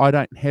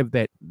don't have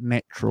that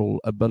natural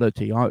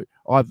ability.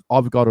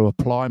 I've got to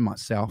apply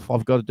myself.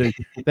 I've got to do.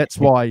 That's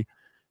why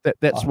I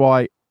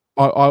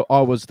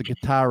was the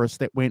guitarist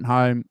that went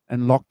home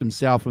and locked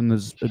himself in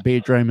his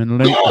bedroom and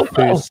learned the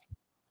first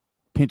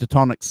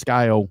pentatonic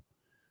scale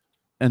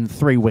in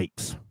 3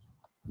 weeks,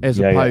 as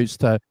opposed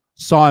to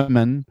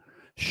Simon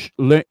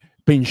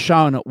being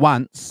shown it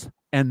once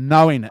and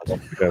knowing it.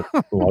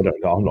 Well, I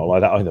don't know. I'm not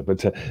like that either.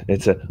 But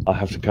I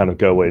have to kind of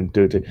go away and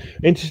do it.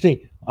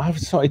 Interesting. I have a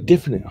slightly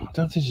different. I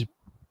don't think it's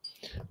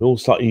all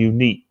slightly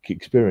unique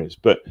experience.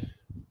 But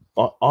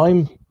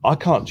I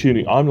can't tune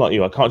it. I'm like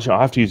you. I can't tune.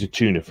 I have to use a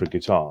tuner for a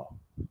guitar.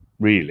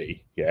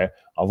 Really, yeah.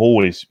 I've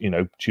always, you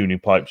know, tuning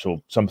pipes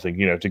or something,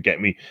 you know, to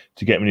get me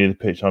near the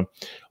pitch. I'm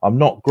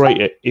not great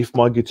at, if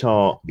my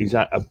guitar is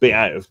a bit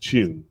out of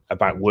tune,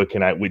 about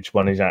working out which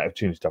one is out of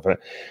tune and stuff.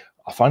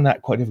 I find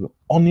that quite difficult.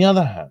 On the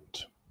other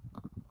hand,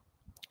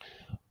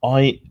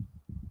 on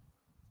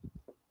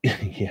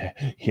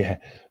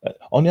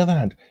the other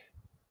hand,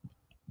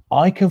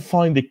 I can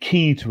find the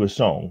key to a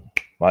song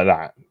like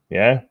that.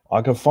 Yeah,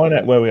 I can find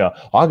out where we are.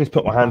 I can just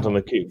put my hands on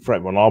the key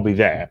fret and I'll be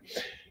there,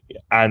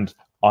 and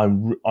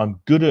I'm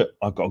good at.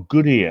 I've got a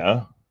good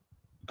ear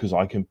because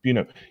I can, you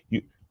know,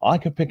 I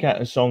can pick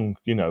out a song,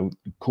 you know,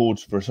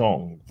 chords for a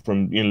song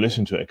from, you know,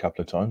 listen to it a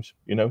couple of times,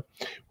 you know,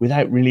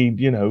 without really,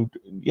 you know,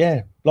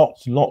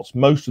 lots.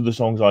 Most of the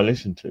songs I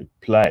listen to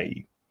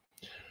play.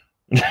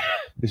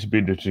 This would be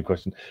an interesting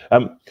question.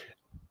 I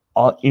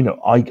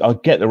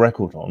get the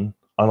record on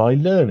and I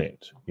learn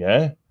it,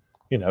 yeah,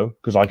 you know,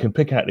 because I can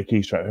pick out the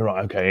key straight.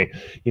 Right, okay,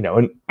 you know,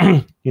 and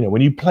you know,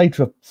 when you played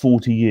for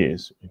 40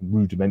 years,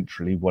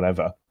 rudimentarily,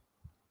 whatever,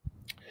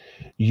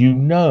 you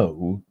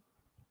know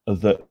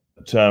that.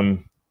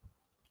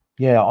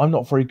 I'm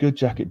not very good,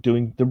 Jack, at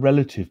doing the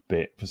relative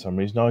bit for some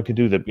reason. I can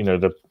do the, you know,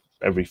 the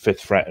every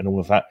fifth fret and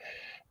all of that,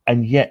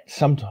 and yet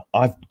sometimes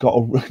I've got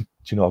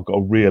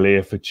a real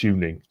ear for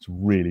tuning. It's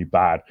really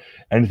bad.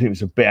 Anything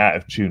that's a bit out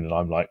of tune, and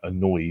I'm like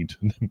annoyed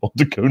and want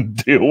to go and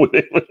deal with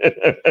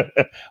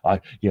it.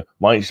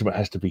 My instrument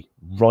has to be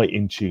right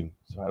in tune.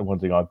 So that's one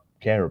thing I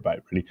care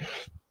about, really.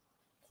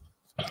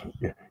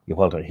 Yeah,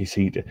 well done. You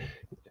see,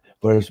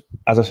 whereas,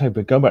 as I say,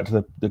 but going back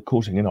to the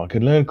chording, you know, I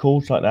can learn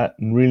chords like that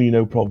and really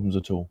no problems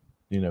at all.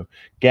 You know,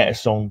 get a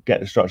song,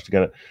 get the structure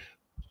together,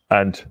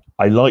 and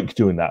I like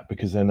doing that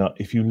because then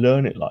if you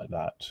learn it like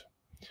that,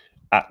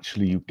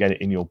 actually you get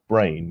it in your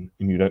brain,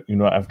 and you don't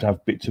have to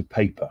have bits of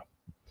paper,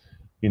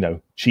 you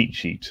know, cheat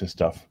sheets and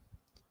stuff.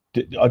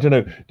 I don't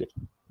know.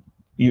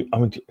 I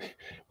mean,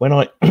 when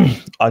I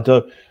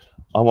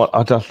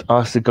just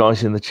ask the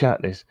guys in the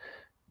chat this.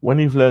 When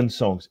you've learned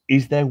songs,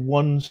 is there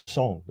one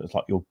song that's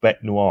like your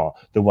bête noire,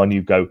 the one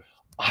you go,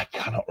 I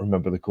cannot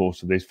remember the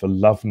course of this for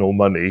love nor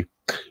money,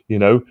 you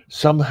know,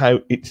 somehow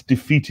it's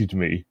defeated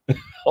me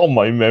on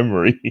my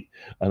memory,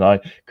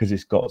 and because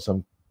it's got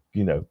some,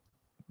 you know,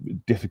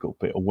 difficult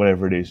bit or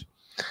whatever it is.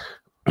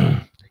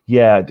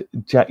 Yeah,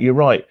 Jack, you're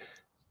right.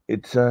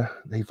 It's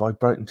they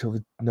vibrate until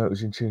the note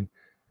is in tune.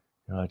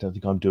 I don't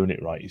think I'm doing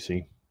it right, you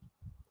see.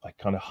 I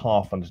kind of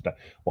half understand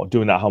what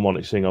doing that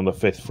harmonic thing on the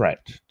fifth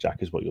fret, Jack,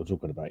 is what you're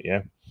talking about,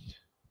 yeah?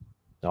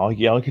 I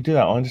could do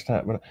that. I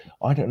understand, but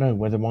I don't know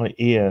whether my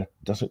ear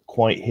doesn't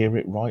quite hear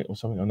it right or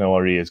something. I know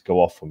our ears go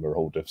off when we're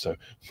older, so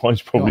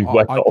mine's probably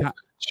way off.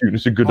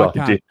 It's a good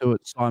idea. I can't do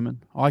it,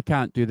 Simon. I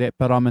can't do that,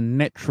 but I'm a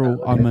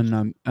natural. I'm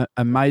in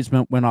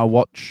amazement when I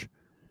watch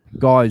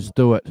guys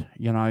do it.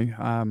 You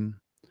know,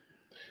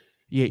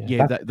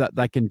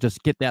 they can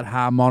just get that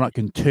harmonic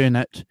and turn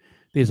it.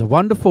 There's a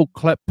wonderful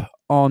clip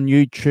on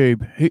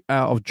YouTube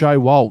of Joe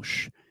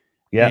Walsh,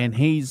 and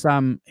he's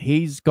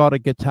got a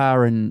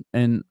guitar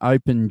in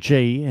open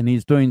G, and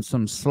he's doing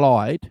some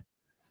slide,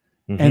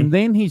 and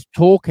then he's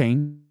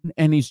talking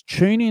and he's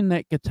tuning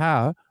that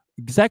guitar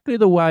exactly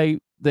the way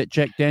that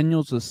Jack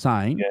Daniels is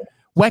saying,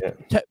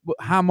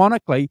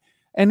 harmonically,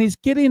 and he's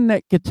getting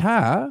that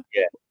guitar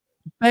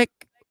back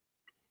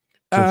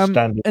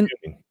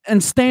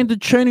in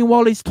standard tuning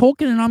while he's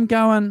talking, and I'm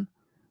going,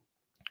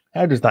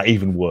 how does that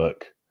even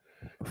work?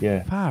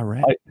 Yeah, far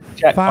out.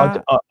 Jack, I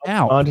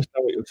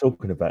understand what you're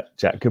talking about,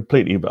 Jack,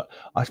 completely. But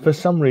for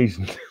some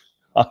reason,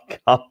 I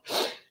can't.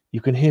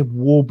 You can hear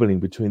warbling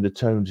between the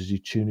tones as you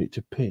tune it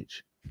to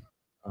pitch.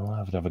 I'll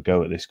have to have a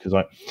go at this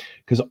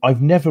because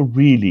I've never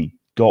really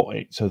got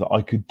it so that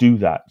I could do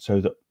that,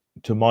 so that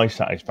to my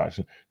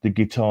satisfaction the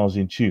guitar's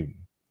in tune.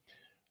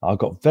 I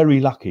got very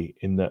lucky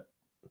in that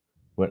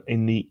when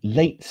in the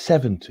late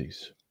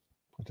 70s,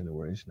 I don't know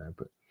where it is now,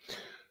 but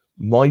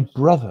my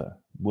brother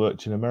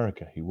worked in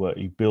America. He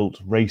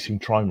built racing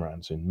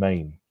trimarans in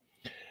Maine,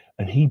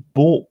 and he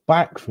bought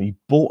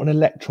an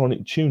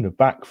electronic tuner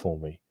back for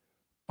me.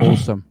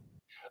 Awesome.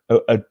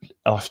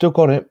 I still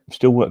got it,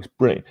 still works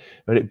brilliant.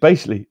 But it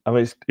basically, I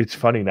mean, it's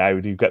funny now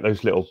when you get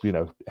those little,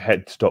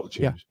 headstock tunes.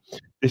 Yeah.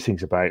 This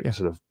thing's about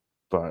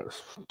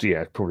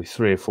probably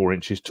 3 or 4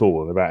 inches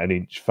tall and about 1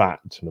 inch fat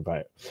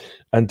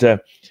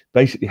and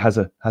basically has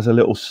a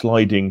little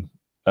sliding,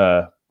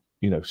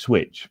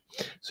 switch.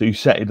 So you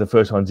set it the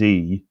first time to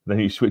E, then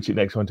you switch it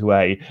next one to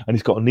A, and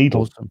it's got a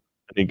needle, and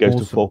it goes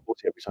to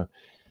 440 every time.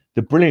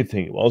 The brilliant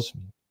thing was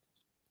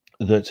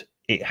that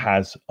it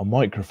has a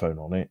microphone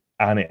on it.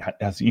 And it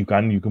has you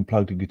can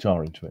plug the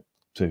guitar into it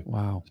too.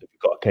 Wow! So if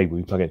you've got a cable,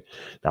 you plug it.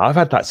 Now I've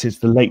had that since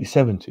the late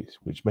 70s,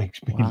 which makes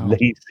me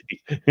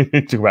lazy.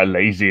 Talk about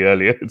lazy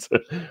earlier, and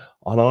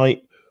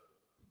I'm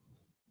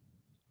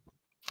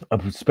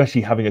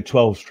especially having a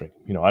 12-string.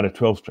 I had a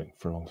 12-string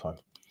for a long time,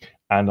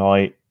 and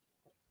I.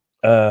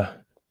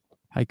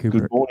 Hey, Kubrick.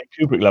 Good morning,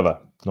 Kubrick lover.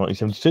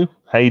 1972.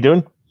 How you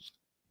doing?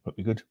 Hope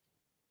you're good.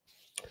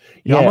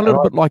 Yeah, I'm a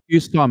little bit like you,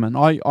 Simon.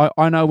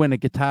 I know when a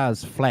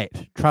guitar's flat.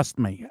 Trust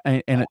me,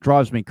 and it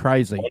drives me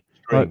crazy.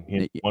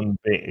 One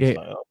bit is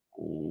like,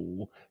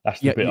 oh, that's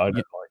the bit I don't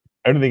like.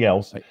 Anything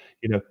else,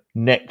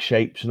 neck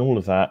shapes and all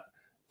of that,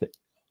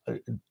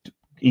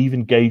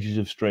 even gauges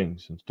of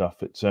strings and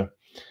stuff. It's well,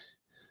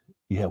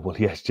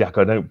 yes, Jack,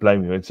 I don't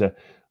blame you. It's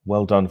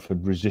well done for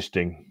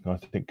resisting. I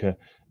think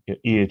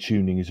ear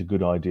tuning is a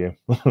good idea.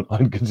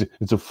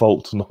 It's a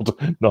fault,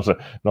 not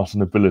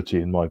an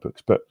ability in my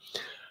books, but.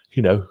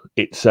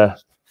 It's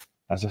as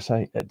I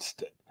say, it's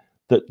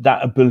that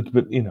ability,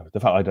 but the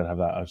fact I don't have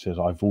that,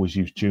 I've always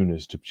used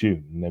tuners to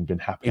tune and then been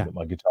happy that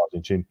my guitar's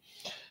in tune.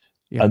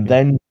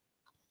 Then,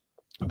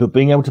 but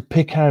being able to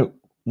pick out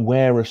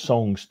where a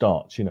song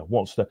starts,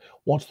 what's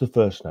the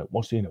first note,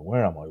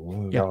 where am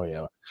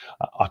I?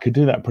 I could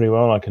do that pretty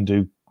well. I can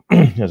do,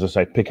 as I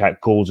say, pick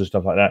out chords and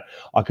stuff like that.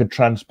 I can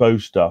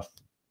transpose stuff,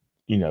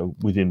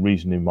 within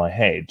reason in my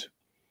head,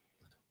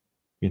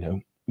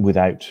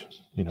 without,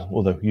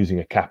 although using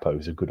a capo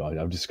is a good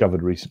idea. I've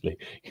discovered recently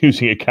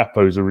using a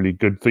capo is a really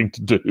good thing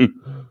to do.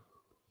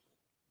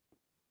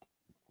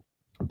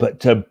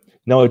 But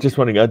no, I just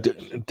want to go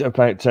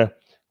about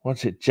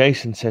what's it?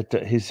 Jason said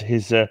that his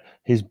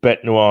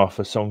bête noire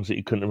for songs that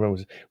you couldn't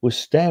remember was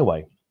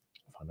Stairway.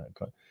 I find that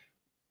quite.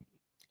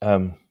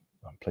 I've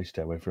played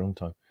Stairway for a long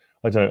time.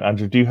 I don't know,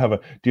 Andrew. Do you have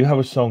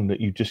a song that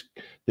you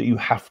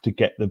have to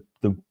get the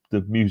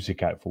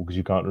music out for because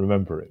you can't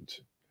remember it?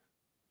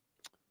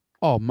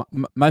 Oh,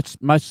 most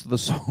of the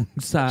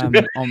songs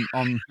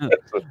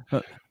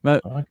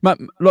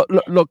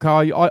look,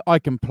 I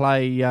can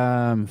play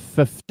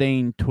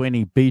 15,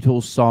 20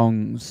 Beatles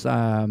songs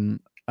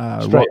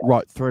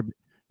right through,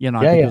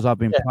 because I've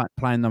been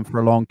playing them for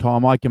a long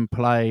time. I can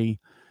play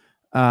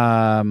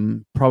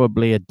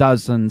probably a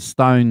dozen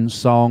Stones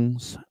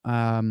songs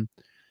and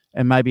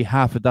maybe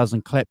half a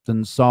dozen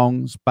Clapton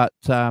songs, but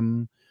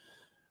I'm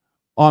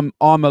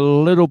a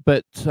little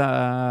bit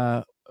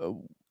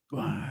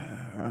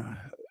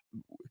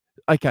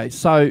okay,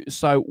 so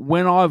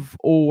when I've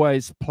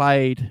always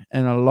played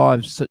in a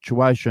live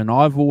situation,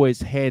 I've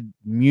always had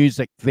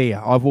music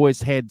there. I've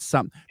always had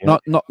something,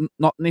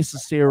 not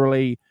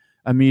necessarily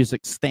a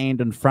music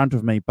stand in front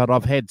of me, but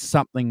I've had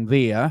something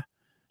there,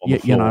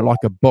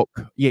 like a book,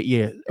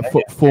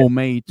 for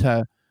me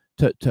to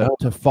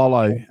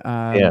follow.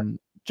 And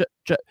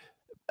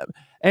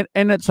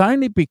it's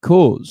only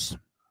because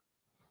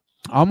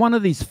I'm one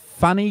of these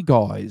funny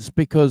guys,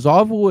 because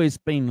I've always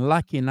been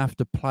lucky enough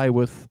to play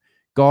with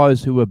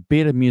guys who are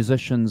better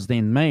musicians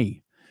than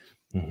me.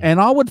 And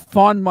I would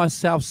find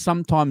myself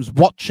sometimes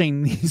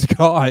watching these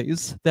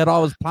guys that I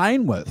was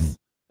playing with.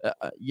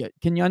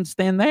 Can you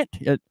understand that?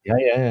 And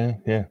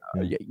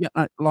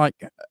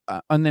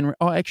then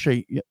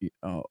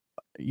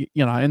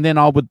and then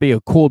I would be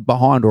a chord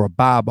behind or a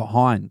bar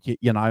behind,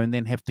 and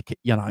then have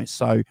to,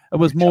 so it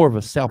was more of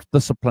a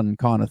self-discipline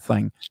kind of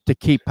thing to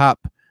keep up.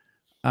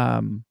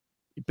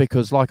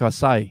 Because like I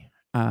say,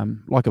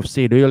 like I've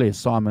said earlier,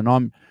 Simon,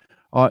 I'm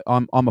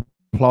a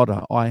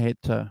plodder. I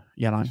had to,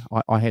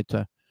 I had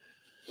to,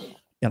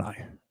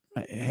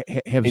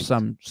 have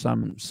some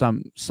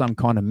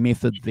kind of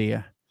method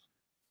there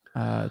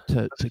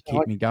to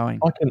keep me going.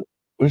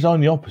 Whereas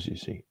I'm the opposite.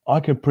 See, I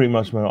can pretty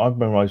much I've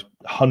memorized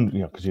hundreds,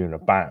 because you're in a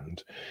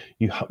band,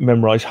 you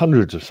memorize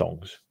hundreds of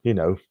songs,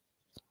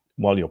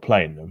 while you're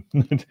playing them.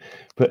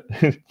 But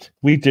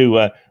we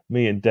do,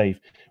 me and Dave,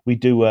 we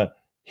do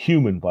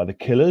Human by the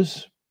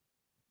Killers.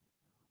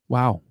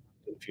 Wow.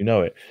 If you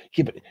know it.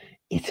 Yeah, but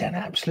it's an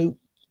absolute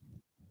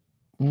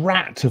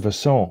rat of a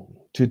song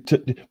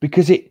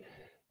because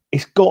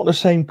it's got the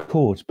same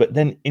chords, but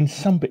then in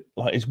some bit,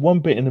 like it's one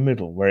bit in the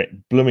middle where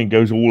it blooming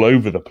goes all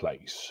over the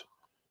place.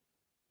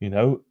 you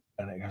know,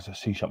 and it goes a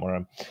C sharp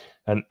minor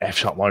and F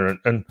sharp minor,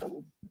 and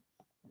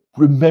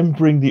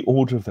remembering the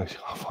order of those,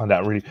 I find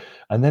that really,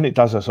 and then it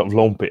does a sort of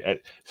long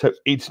bit. So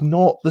it's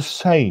not the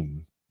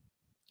same.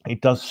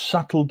 It does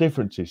subtle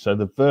differences. So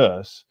the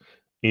verse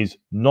is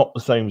not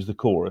the same as the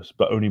chorus,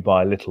 but only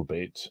by a little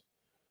bit.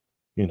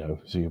 You know,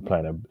 so you're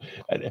playing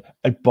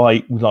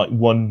by like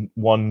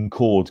one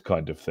chord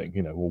kind of thing,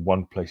 you know, or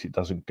one place it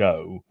doesn't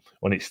go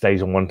when it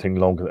stays on one thing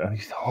longer.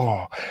 And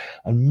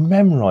and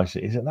memorize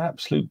it is an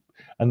absolute,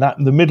 and that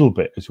the middle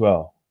bit as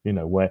well, you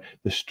know, where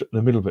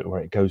the middle bit where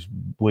it goes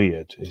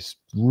weird is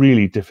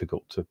really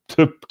difficult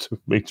to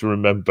me to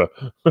remember.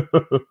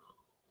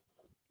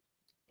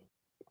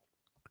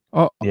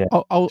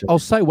 I'll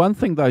say one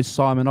thing though,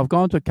 Simon. I've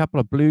gone to a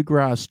couple of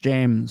bluegrass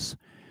jams.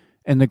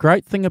 And the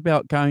great thing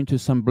about going to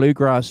some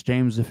bluegrass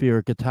jams, if you're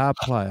a guitar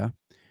player,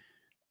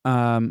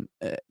 and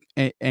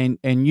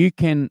you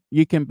can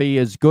be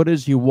as good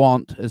as you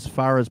want as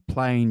far as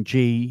playing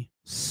G,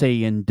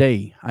 C, and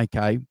D,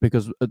 okay?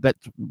 Because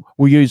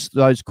we'll use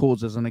those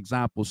chords as an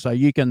example. So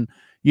you can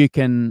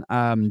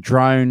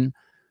drone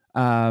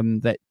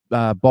that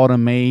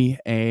bottom E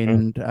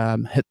and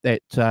hit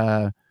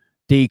that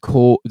D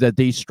chord, the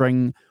D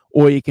string,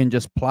 or you can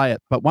just play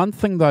it. But one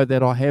thing though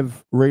that I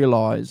have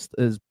realized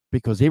is,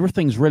 because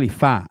everything's really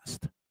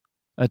fast.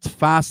 It's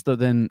faster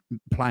than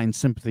playing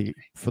Sympathy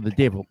for the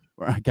Devil.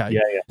 Okay. Yeah.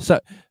 So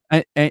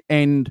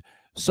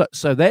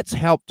so that's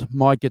helped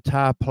my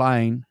guitar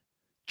playing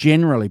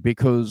generally,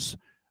 because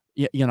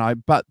you know,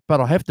 but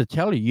I have to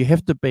tell you, you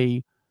have to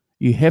be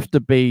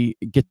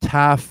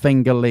guitar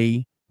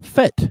fingerly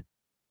fit.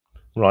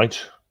 Right.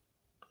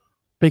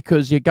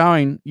 Because you're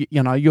going,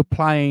 you know, you're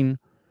playing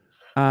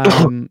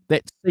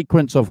that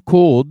sequence of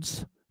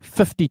chords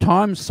 50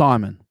 times,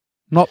 Simon.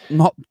 Not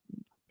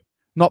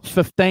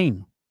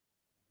 15.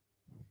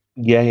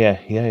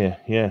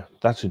 Yeah.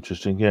 That's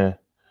interesting. Yeah.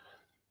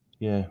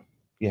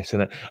 Yes,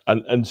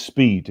 and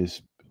speed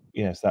is,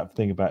 yes, that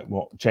thing about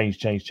what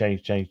change.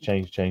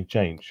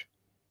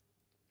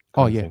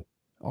 Oh yeah.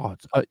 Oh,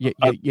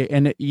 yeah,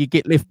 and you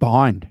get left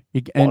behind,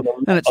 and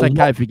it's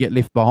okay if you get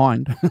left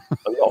behind.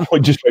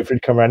 Just wait for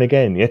it to come around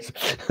again. Yes.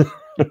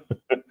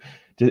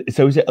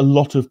 So is it a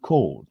lot of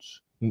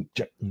chords?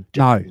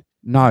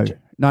 No.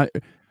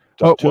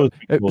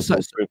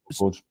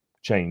 Chords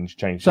change.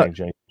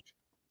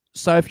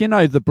 So if you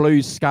know the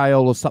blues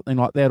scale or something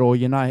like that, or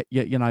you know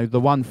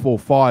the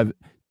 1-4-5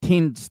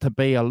 tends to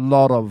be a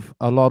lot of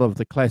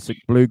the classic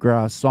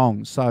bluegrass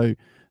songs. So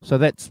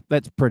that's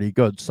pretty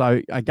good.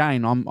 So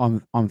again,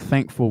 I'm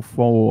thankful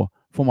for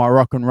my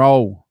rock and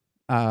roll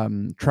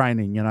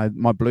training, you know,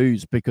 my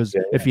blues, because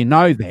if you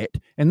know that,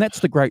 and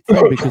that's the great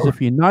thing, because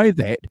if you know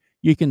that,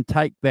 you can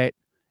take that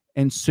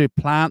and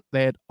supplant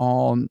that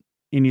on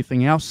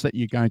anything else that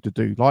you're going to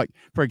do. Like,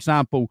 for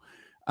example,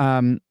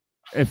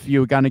 if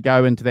you're going to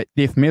go into that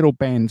death metal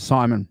band,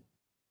 Simon,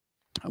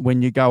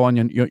 when you go on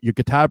your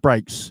guitar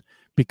breaks,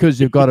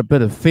 because you've got a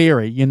bit of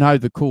theory, you know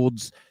the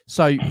chords.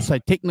 So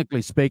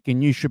technically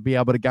speaking, you should be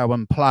able to go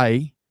and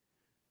play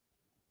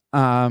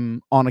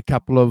on a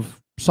couple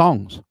of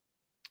songs.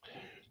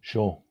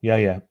 Sure.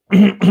 Yeah.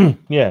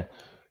 Yeah.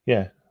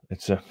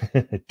 It's a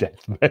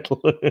death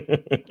metal.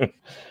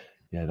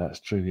 Yeah, that's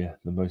true. Yeah,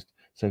 the most.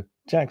 So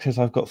Jack says,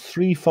 I've got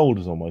 3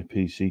 folders on my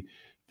PC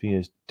for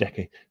years,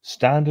 decade.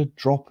 Standard,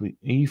 drop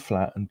E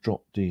flat, and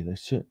drop D. They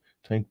sit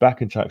taking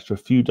backing tracks to a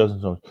few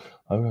dozen songs.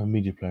 I run a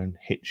media player and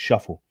hit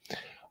shuffle.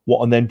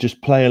 What, and then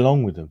just play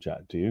along with them,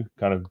 Jack? Do you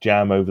kind of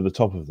jam over the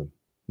top of them?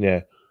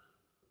 Yeah.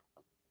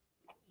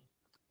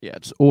 Yeah,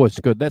 it's always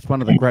good. That's one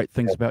of the great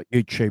things about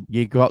YouTube.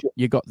 You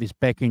got these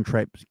backing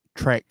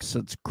tracks.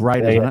 It's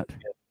great, isn't it? Yeah.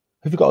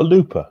 Have you got a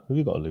looper?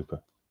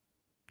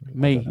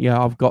 Me,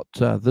 yeah, I've got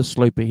this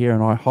looper here,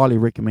 and I highly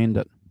recommend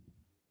it.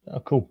 Oh,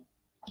 cool.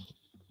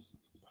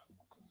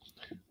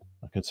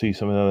 I can see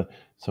some of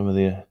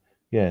the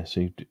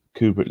see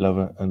Kubrick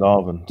Lover and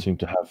Arvin seem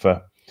to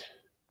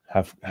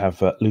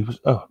have loopers.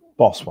 Oh,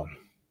 Boss one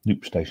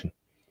loop station.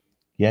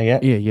 Yeah.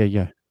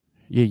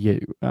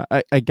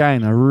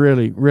 Again, a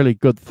really, really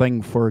good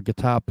thing for a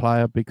guitar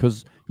player,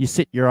 because you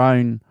set your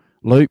own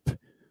loop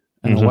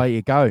and away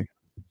you go.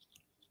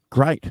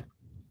 Great.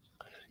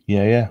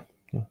 Yeah.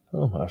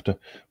 Oh, I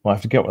might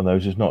have to get one of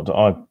those. It's not that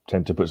I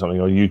tend to put something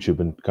on YouTube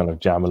and kind of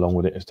jam along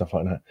with it and stuff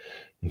like that.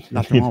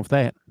 Nothing wrong with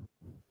that.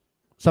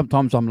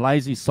 Sometimes I'm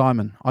lazy,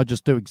 Simon. I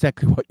just do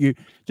exactly what you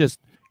just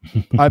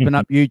open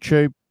up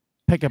YouTube,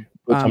 pick a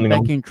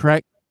backing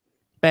track,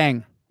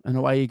 bang, and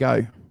away you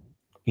go.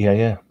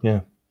 Yeah.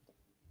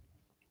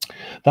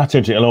 That's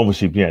interesting. And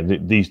obviously,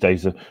 these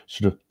days the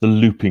sort of the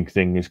looping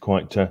thing is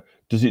quite. Can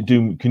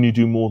you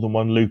do more than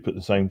one loop at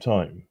the same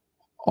time?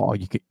 Oh,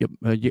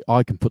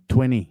 I can put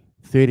 20,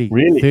 30,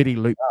 really? 30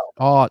 loops.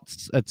 Wow. Oh,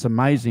 it's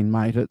amazing,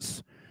 mate.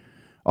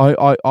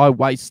 I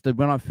wasted,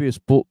 when I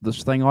first bought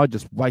this thing, I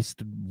just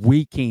wasted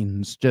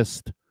weekends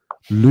just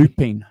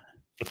looping.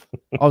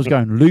 I was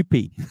going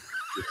loopy.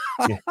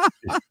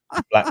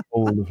 Black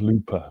hole of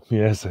looper.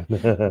 Yes.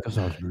 Because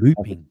I was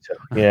looping.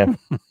 Yeah.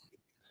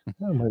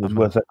 Oh, maybe it's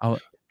worth it. I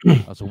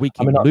was a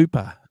weekend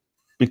looper.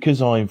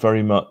 because I'm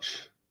very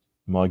much,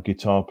 my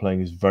guitar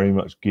playing is very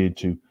much geared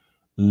to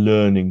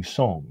learning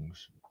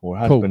songs, or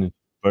has been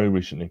very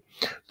recently,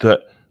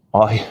 that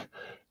I've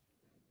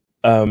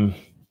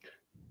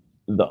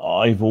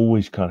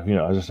always kind of,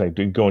 as I say,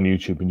 go on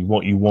YouTube, and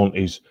what you want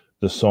is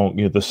the song,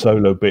 the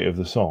solo bit of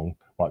the song,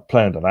 right?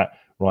 Play under that,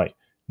 right?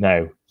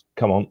 Now,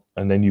 come on,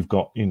 and then you've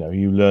got,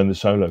 you learn the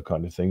solo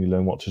kind of thing. You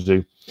learn what to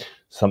do,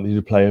 something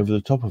to play over the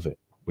top of it,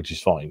 which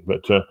is fine.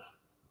 But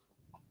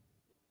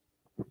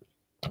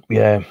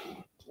yeah,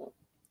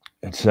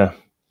 it's so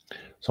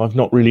I've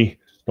not really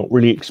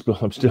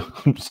explored. I'm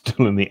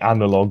still in the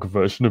analog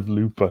version of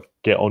Looper.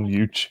 Get on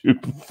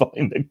YouTube,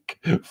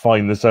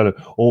 find the solo,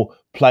 or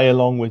play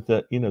along with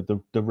the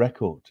the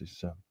record.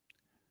 It's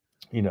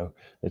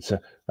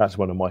that's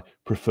one of my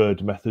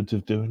preferred methods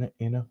of doing it.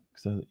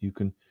 So that you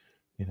can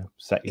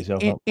set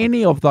yourself up.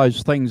 Any of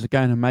those things are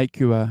going to make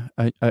you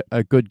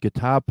a good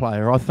guitar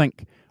player. I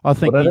think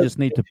you just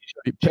need to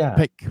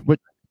pick.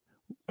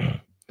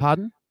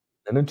 Pardon?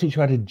 They don't teach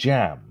you how to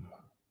jam.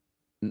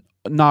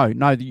 No,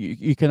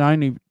 you can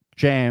only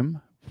jam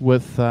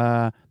with.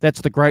 That's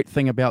the great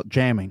thing about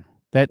jamming.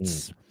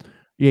 That's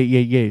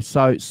yeah.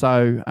 So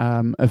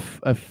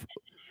if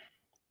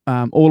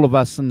all of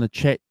us in the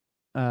chat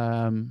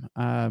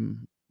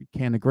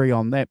can agree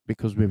on that,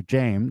 because we've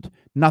jammed,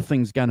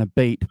 nothing's going to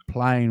beat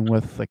playing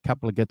with a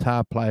couple of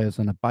guitar players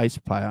and a bass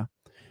player.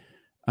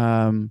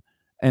 And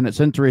it's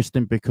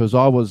interesting because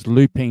I was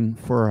looping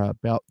for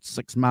about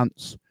 6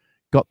 months,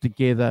 got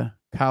together.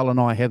 Carl and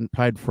I hadn't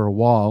played for a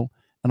while,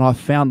 and I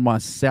found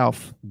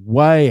myself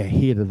way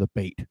ahead of the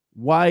beat,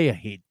 way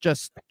ahead,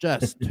 just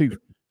too,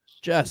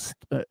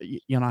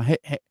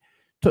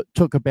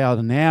 took about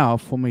an hour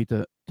for me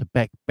to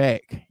back,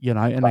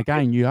 and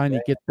again, you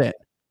only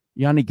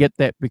get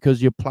that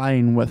because you're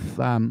playing with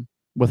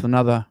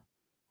another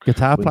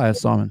guitar player,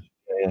 Simon.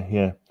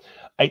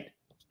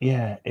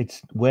 Yeah,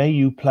 it's where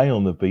you play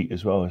on the beat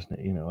as well, isn't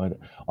it?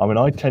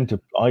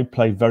 I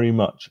play very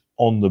much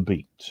on the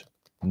beat,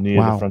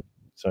 near the front.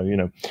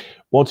 So,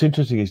 what's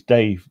interesting is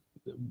Dave,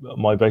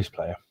 my bass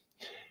player,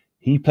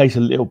 he plays a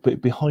little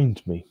bit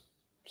behind me.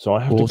 So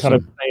I have to kind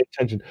of pay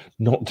attention,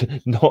 not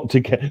to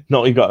get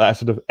you got that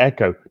sort of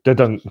echo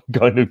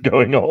kind of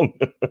going on.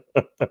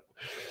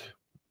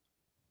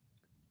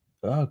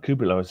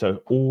 Kubrick Lover.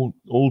 So all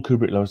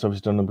Kubrick Lover stuff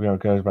is done on the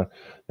Garage Band.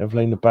 Never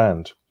played in the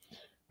band.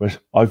 Whereas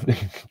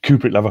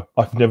Kubrick Lover,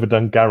 I've never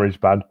done Garage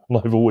Band,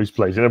 and I've always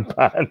played in a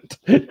band.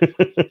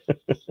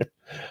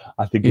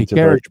 I think it's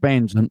Garage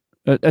Band's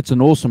it's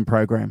an awesome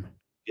program.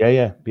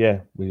 Yeah.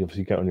 We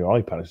obviously get on your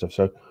iPad and stuff.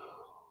 So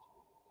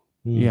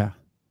yeah,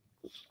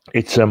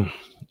 it's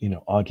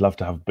I'd love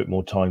to have a bit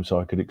more time so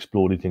I could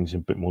explore the things in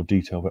a bit more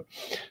detail.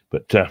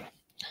 But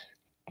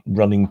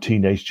running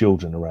teenage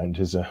children around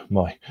is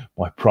my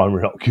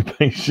primary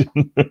occupation.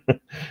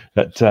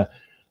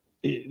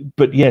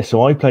 But yeah,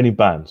 so I played in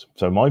bands.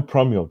 So my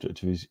primary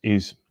objective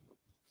is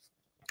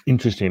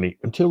interestingly,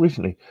 until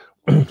recently,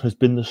 has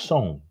been the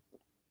song.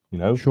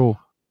 Sure.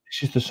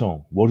 This is the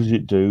song. What does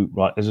it do?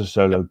 Right, there's a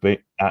solo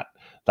bit.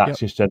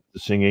 That's instead of the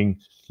singing.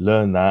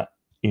 Learn that.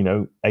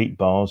 8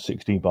 bars,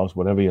 16 bars,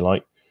 whatever you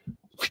like.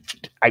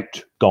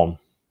 Out, gone.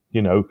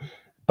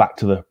 Back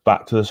to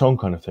the song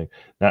kind of thing.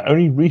 Now,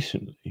 only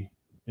recently,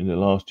 in the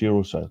last year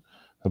or so,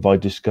 have I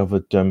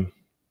discovered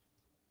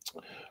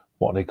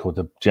what they call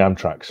the jam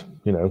tracks.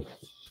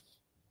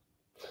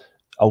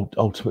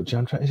 Ultimate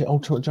Jam Tracks. Is it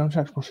Ultimate Jam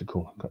Tracks? What's it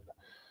called?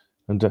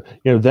 And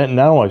then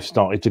now I've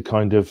started to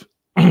kind of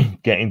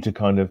get into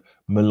kind of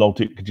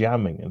melodic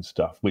jamming and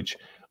stuff, which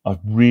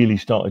I've really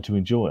started to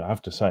enjoy. I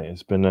have to say,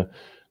 it's been a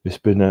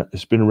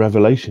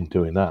revelation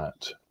doing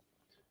that.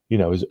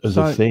 As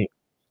a thing.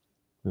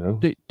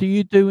 Do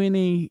you do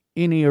any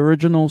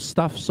original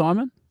stuff,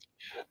 Simon?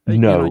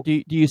 No.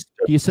 Do you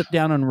sit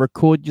down and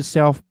record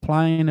yourself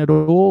playing it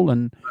all,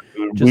 and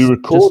we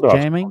record just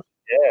jamming?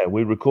 Yeah,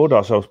 we record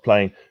ourselves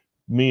playing.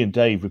 Me and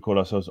Dave record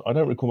ourselves. I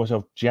don't record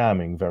myself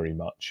jamming very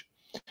much.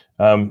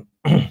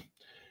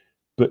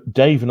 But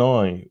Dave and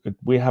I,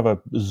 we have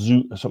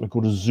something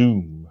called a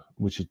Zoom,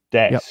 which is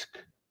desk,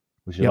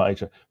 which is like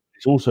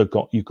it's also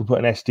got, you can put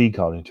an SD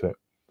card into it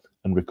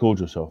and record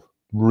yourself.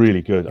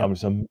 Really good.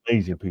 It's an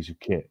amazing piece of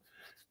kit,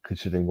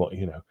 considering what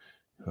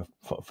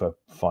for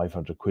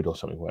 500 quid or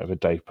something, whatever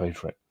Dave paid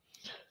for it.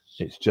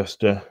 It's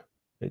just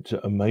it's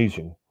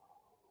amazing.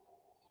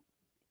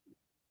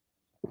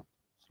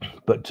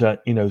 But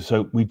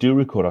so we do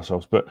record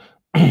ourselves, but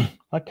I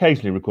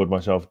occasionally record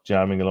myself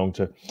jamming along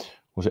to,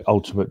 was it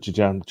Ultimate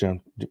Jam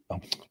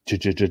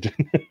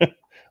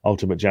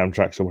Ultimate Jam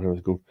Tracks or whatever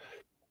it's called.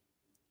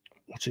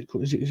 What's it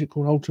called? Is it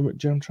called Ultimate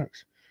Jam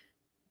Tracks?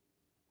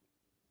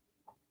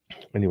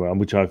 Anyway,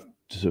 which I've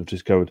sort of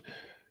discovered,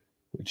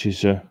 which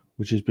has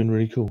been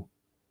really cool.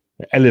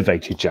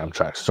 Elevated Jam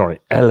Tracks.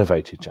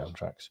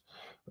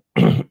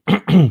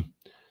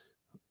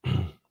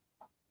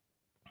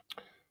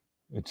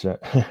 It's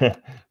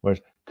whereas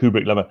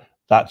Kubrick Lover,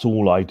 that's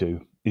all I do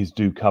is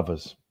do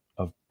covers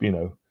of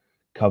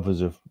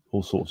covers of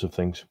all sorts of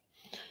things.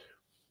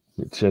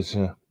 It says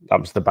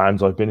that's the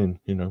bands I've been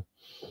in.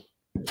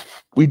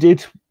 we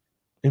did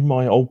in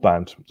my old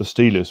band, the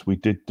Steelers. We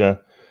did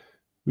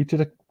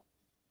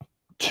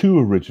 2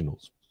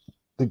 originals.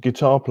 The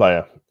guitar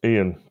player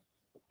Ian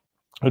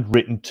had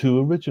written 2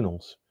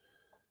 originals.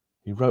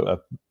 He wrote a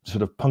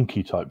sort of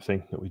punky type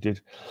thing that we did.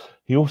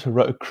 He also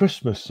wrote a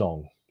Christmas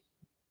song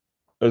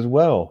as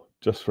well,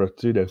 just for a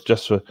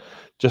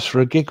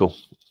giggle,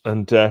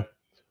 and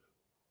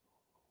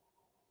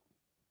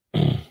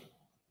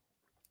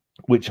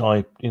which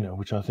I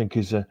think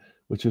is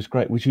which was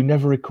great, which you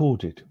never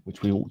recorded,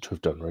 which we ought to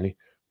have done, really.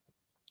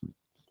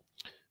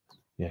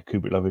 Yeah,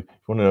 Kubrick Love. If you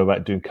want to know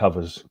about doing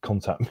covers,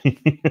 contact me,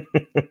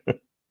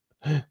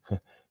 because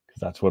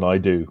that's what I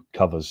do,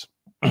 covers.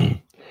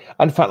 And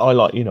in fact, I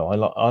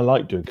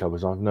like doing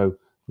covers. I've no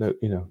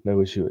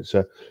issue. It's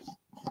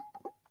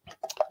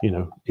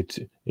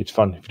it's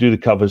fun if you do the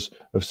covers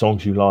of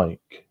songs you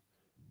like,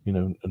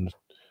 and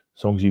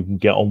songs you can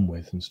get on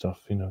with and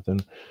stuff. Then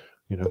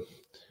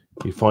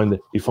you find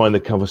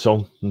the cover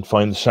song and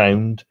find the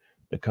sound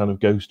that kind of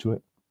goes to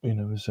it.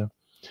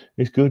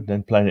 It's good.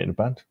 Then playing it in a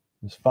band,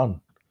 it's fun.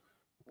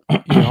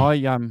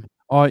 Yeah,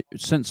 I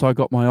since I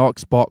got my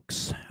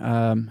Oxbox,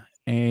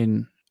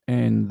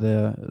 and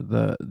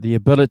the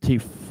ability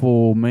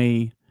for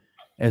me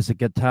as a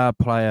guitar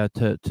player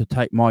to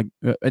take my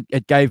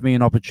it gave me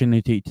an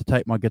opportunity to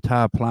take my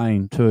guitar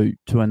playing to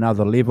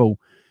another level.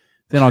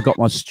 Then I got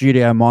my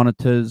studio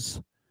monitors,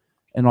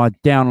 and I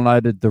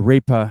downloaded the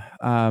Reaper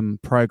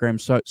program.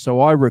 So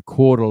I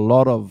record a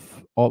lot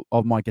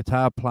of my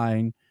guitar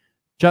playing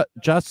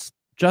just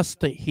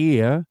to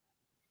hear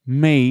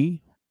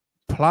me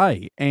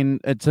play. And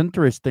it's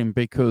interesting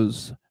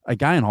because,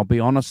 again, I'll be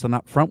honest and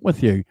upfront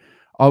with you.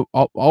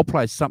 I'll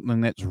play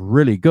something that's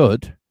really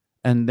good,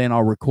 and then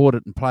I'll record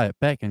it and play it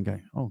back and go,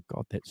 oh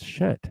God, that's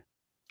shit.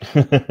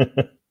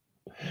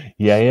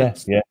 Yeah.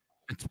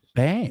 It's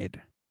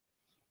bad.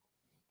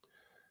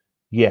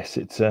 Yes,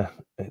 it's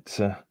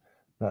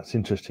that's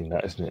interesting,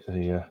 that, isn't it?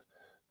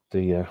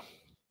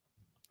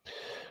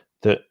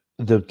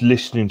 The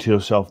listening to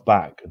yourself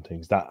back and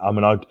things. That, I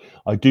mean,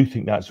 I do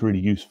think that's really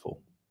useful.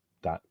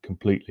 That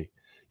completely.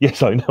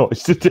 Yes, I know.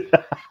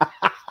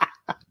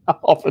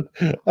 Often,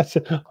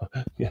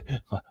 yeah,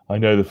 I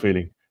know the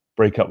feeling.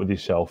 Break up with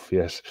yourself.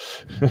 Yes.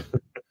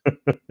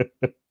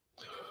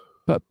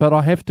 But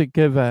I have to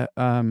give a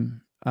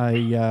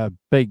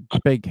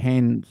big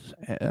hand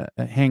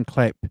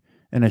clap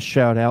and a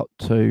shout out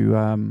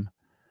to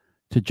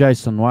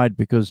Jason Wade,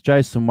 because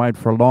Jason Wade,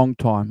 for a long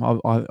time,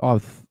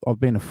 I've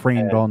been a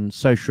friend on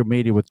social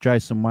media with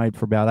Jason Wade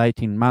for about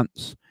 18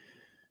 months,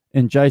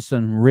 and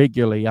Jason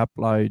regularly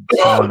uploads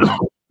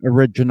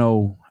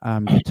original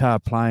guitar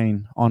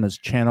playing on his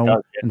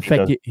channel. In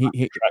fact,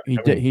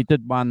 he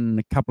did one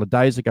a couple of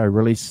days ago,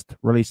 released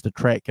a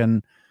track,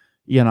 and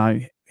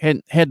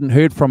hadn't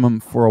heard from him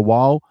for a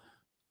while,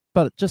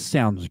 but it just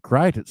sounds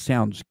great. It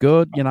sounds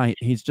good.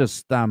 He's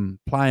just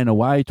playing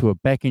away to a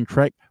backing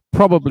track,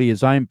 probably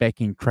his own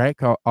backing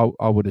track,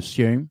 I would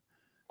assume.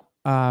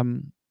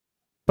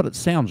 But it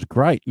sounds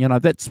great.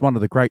 That's one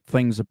of the great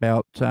things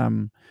about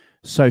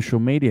social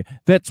media.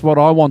 That's what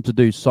I want to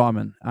do,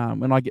 Simon.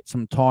 When I get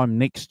some time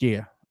next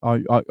year, I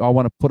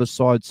want to put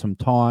aside some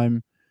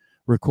time,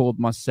 record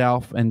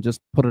myself, and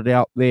just put it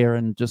out there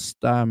and just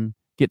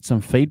get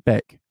some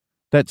feedback.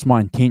 That's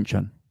my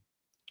intention.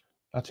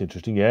 That's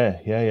interesting. Yeah.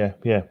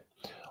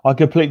 I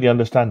completely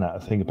understand that. I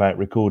think about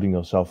recording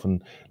yourself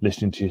and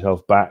listening to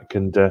yourself back,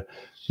 and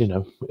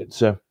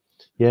it's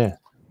yeah.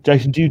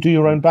 Jason, do you do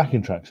your own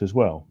backing tracks as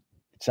well?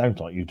 It sounds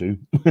like you do.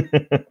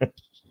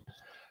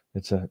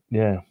 It's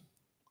yeah.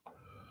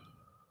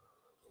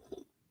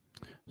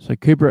 So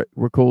Kubrick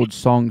records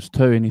songs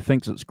too, and he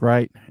thinks it's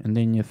great, and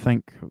then you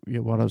think,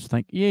 what I was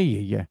thinking,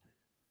 yeah.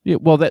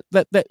 Well, that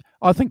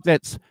I think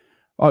that's,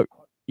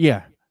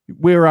 yeah,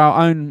 we're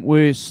our own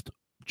worst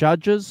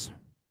judges,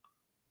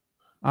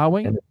 are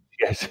we?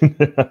 Yes,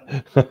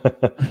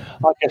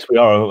 I guess we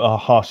are our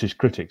harshest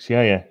critics.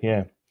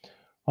 Yeah.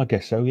 I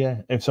guess so.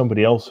 Yeah. If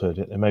somebody else heard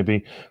it, then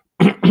maybe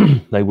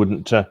they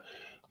wouldn't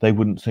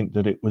think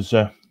that it was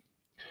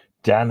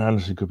Dan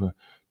Anderson Cooper.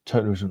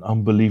 Totally was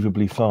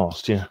unbelievably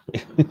fast. Yeah.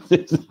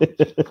 But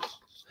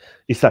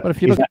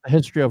if you look at the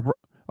history of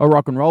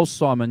rock and roll,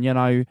 Simon,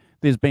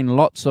 there's been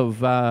lots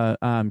of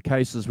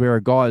cases where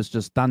a guy has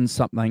just done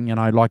something,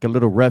 like a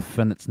little riff,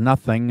 and it's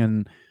nothing,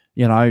 and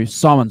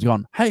Simon's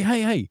gone,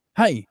 hey,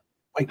 wait.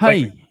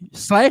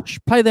 Slash,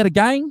 play that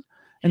again.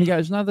 And he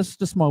goes, no, this is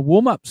just my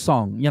warm-up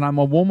song, my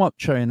warm-up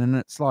tune. And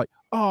it's like,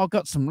 oh, I've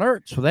got some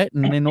lyrics for that.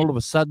 And then all of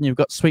a sudden you've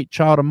got Sweet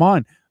Child of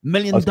Mine, $1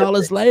 million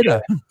later.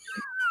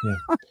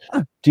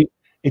 Yeah.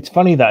 It's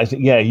funny that, isn't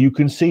it? Yeah, you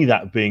can see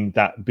that being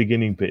that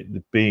beginning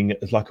bit being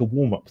as like a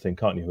warm-up thing,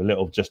 can't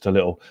you? Just a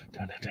little.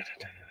 Oh,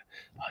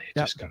 you're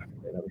just gonna.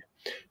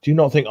 Do you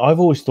not think? I've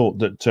always thought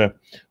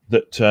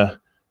that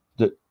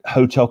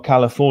Hotel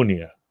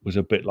California was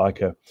a bit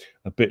like a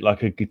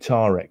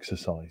guitar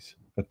exercise,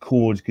 a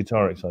chords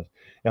guitar exercise.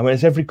 I mean,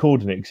 it's every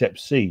chord in it except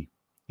C.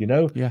 You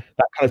know, Yeah.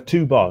 that kind of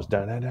 2 bars. You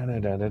know,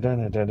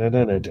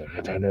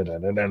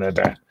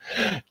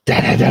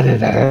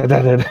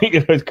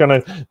 it's kind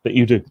of that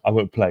you do. I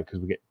won't play because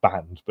we get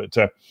banned, but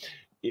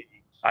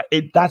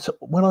that's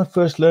when I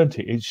first learned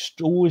it. It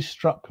always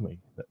struck me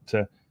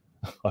that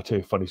I'll tell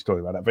you a funny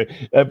story about that, but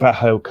about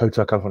how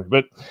Hotel California.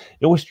 But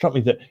it always struck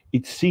me that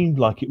it seemed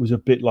like it was a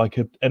bit like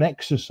an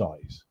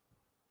exercise.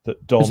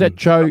 That Don is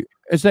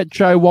that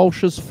Joe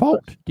Walsh's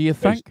fault? Do you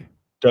think?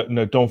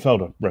 No, Don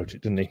Felder wrote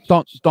it, didn't he?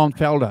 Don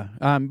Felder.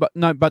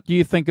 But do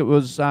you think it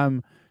was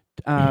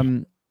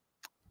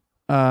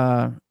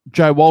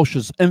Joe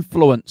Walsh's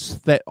influence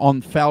that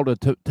on Felder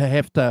to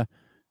have to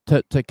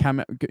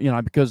come out, you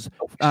know, because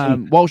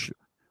Walsh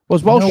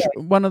was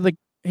one of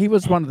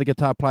the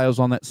guitar players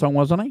on that song,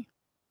 wasn't he?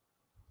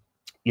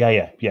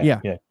 Yeah.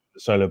 The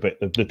solo bit,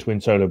 the twin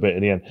solo bit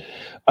at the end.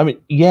 I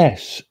mean,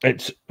 yes,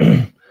 it's.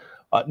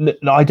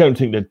 No, I don't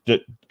think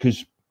that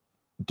because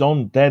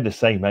Don, they're the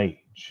same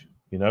age,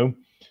 you know.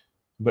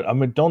 But I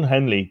mean, Don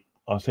Henley,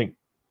 I think,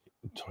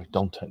 sorry,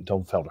 Don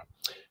Felder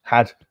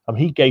had. I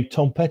mean, he gave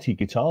Tom Petty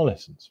guitar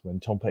lessons when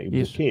Tom Petty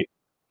was a kid,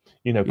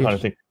 you know, kind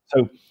of thing.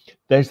 So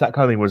there's that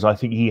kind of thing. Whereas I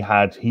think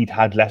he'd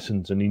had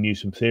lessons and he knew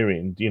some theory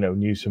and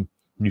knew some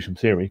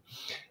theory,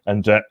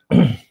 and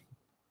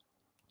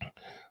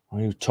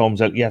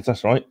Tom's yes,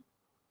 that's right.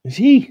 Is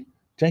he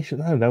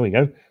Jason? Oh, there we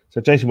go. So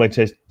Jason Wade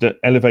says that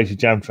Elevated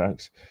Jam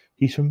Tracks.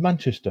 He's from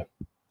Manchester.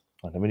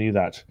 I never knew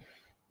that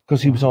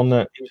because he was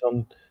on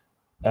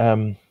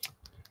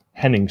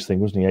Henning's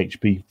thing, wasn't he?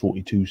 HP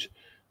 42's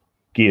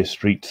Gear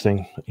Street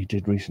thing that he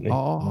did recently.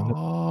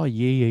 Oh,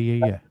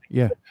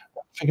 yeah.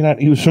 Figured out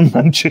he was from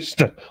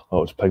Manchester. I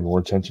was paying more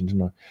attention,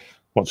 didn't I?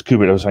 What's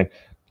Kubrick? I was saying,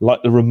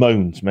 like the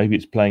Ramones, maybe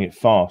it's playing it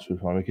fast,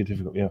 which might make it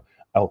difficult. You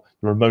know,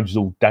 the Ramones is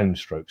all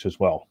downstrokes as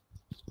well.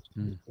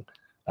 Mm.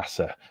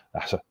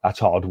 That's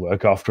hard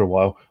work after a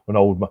while.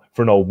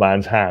 For an old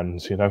man's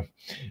hands, you know,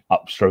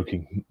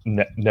 upstroking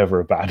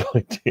never a bad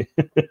idea.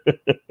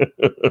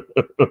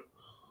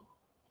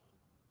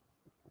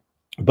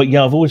 But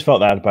yeah, I've always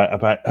felt that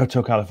about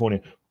Hotel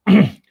California.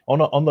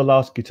 on the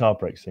last Guitar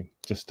Breaks thing,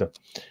 just to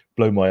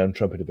blow my own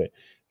trumpet a bit.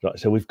 Right,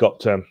 so we've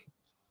got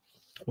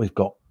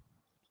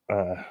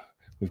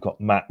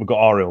Matt, we've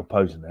got Ariel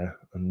posing there,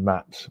 and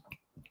Matt.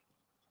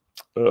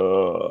 I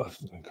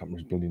can't remember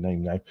his bloody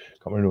name now.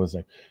 Can't remember his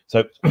name.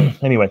 So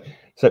anyway,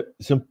 so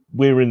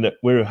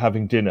we're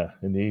having dinner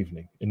in the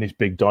evening in this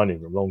big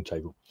dining room, long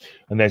table,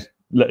 and there's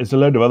a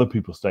load of other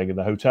people staying in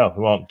the hotel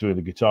who aren't doing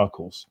the guitar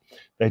course.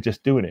 They're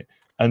just doing it,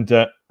 and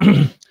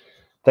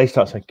they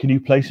start saying, "Can you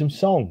play some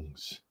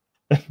songs?"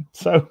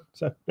 so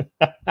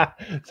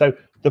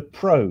the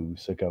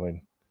pros are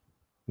going.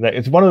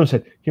 It's one of them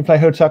said, "Can you play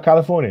Hotel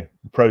California?"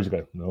 The pros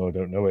go, "No, I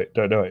don't know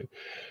it.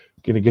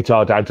 Get a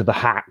guitar down to the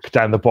hack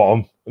down the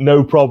bottom,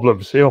 no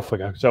problems. Off I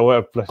go. So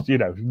I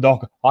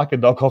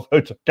can knock off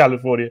Hotel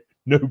California,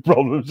 no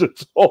problems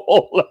at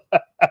all.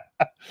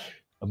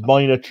 A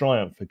minor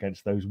triumph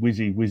against those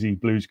whizzy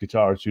blues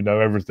guitarists who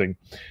know everything,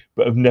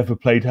 but have never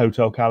played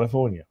Hotel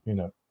California. You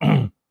know,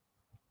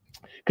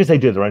 because they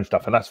do their own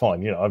stuff, and that's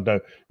fine. You know, I've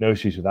no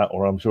issues with that.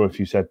 Or I'm sure if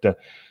you said,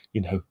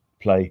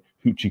 play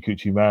Hoochie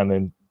Coochie Man,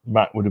 then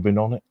Matt would have been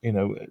on it. You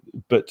know,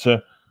 but.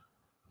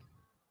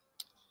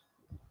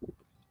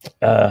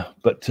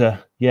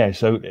 Yeah,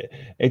 so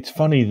it's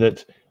funny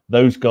that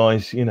those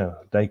guys, you know,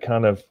 they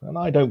kind of, and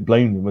I don't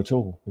blame them at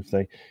all if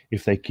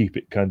they keep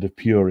it kind of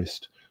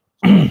purist,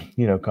 you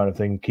know, kind of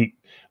thing,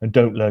 and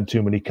don't learn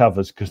too many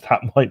covers, because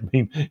that might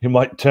mean it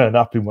might turn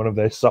up in one of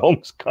their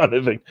songs, kind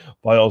of thing,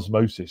 by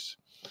osmosis,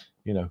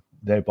 you know,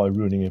 thereby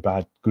ruining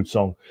a good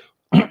song.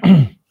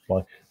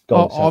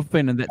 I've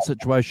been in that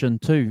situation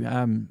too.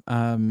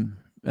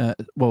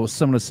 Well, a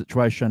similar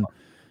situation.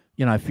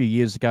 You know, a few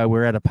years ago, we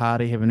were at a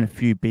party having a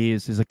few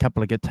beers. There's a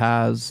couple of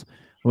guitars.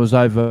 It was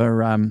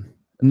over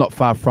not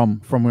far from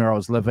where I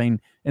was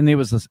living, and there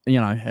was this, you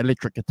know,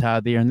 electric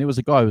guitar there. And there was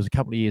a guy who was a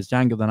couple of years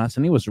younger than us,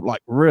 and he was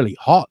like really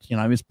hot. You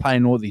know, he was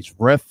playing all these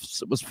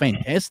riffs. It was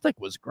fantastic.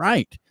 It was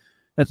great.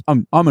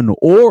 I'm in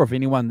awe of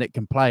anyone that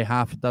can play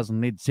half a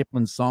dozen Led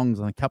Zeppelin songs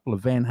and a couple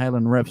of Van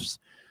Halen riffs.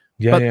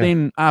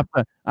 Then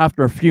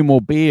after a few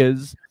more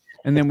beers,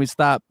 and then we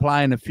start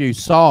playing a few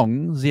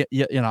songs, you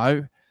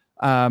know.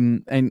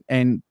 And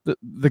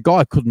the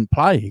guy couldn't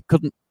play.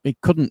 He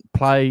couldn't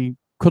play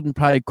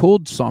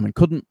chords, Simon.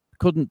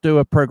 Couldn't do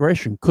a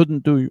progression.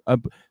 Couldn't do a.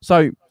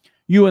 So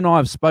you and I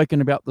have spoken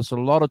about this a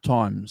lot of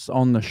times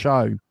on the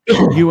show.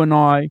 You and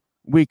I,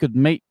 we could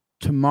meet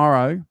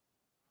tomorrow,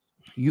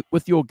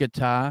 with your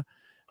guitar,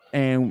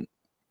 and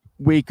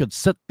we could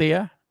sit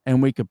there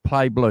and we could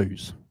play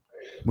blues.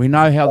 We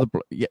know how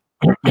you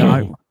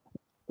know.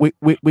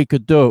 We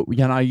could do it.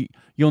 You know,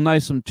 you'll know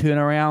some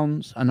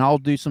turnarounds, and I'll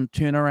do some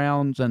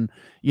turnarounds, and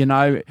you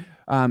know,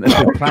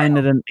 if we're playing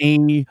it in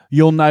E,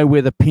 you'll know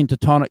where the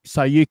pentatonic.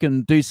 So you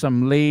can do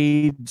some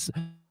leads.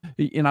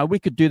 You know, we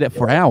could do that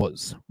for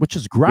hours, which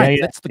is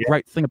great. That's the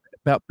great thing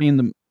about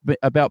being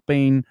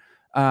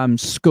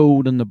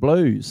schooled in the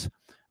blues.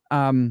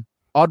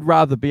 I'd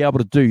rather be able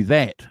to do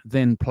that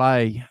than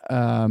play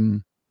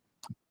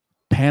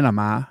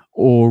Panama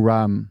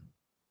or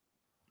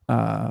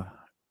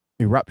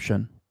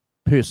Eruption,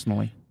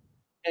 personally.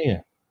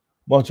 Yeah.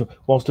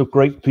 Whilst a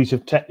great piece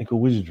of technical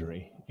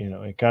wizardry, you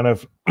know, it kind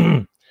of.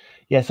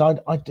 Yes,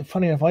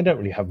 funny enough, I don't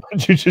really have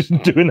much interest in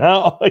doing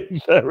that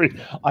either.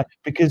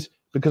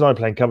 Because I'm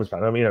playing covers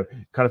band. I mean, you know,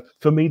 kind of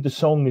for me, the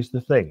song is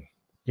the thing.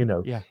 You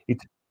know, Yeah.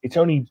 It's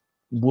only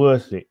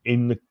worth it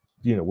in the,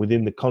 you know,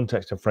 within the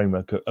context and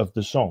framework of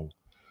the song.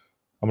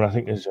 I mean, I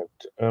think there's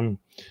a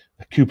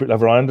Kubrick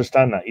lover. I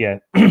understand that. Yeah,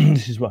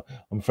 this is what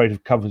I'm afraid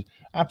of covers.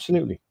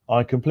 Absolutely,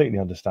 I completely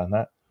understand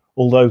that.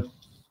 Although,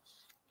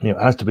 you know,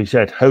 it has to be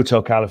said,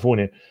 Hotel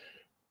California,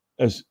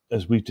 as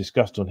we've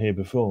discussed on here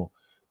before,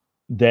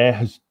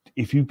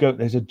 if you go,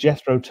 there's a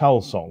Jethro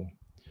Tull song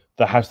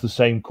that has the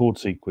same chord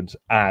sequence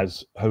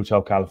as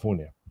Hotel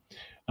California,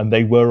 and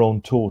they were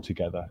on tour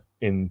together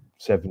in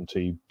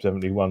 70,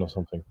 71 or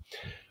something.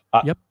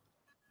 Yep.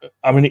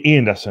 I mean,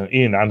 Ian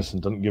Anderson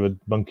doesn't give a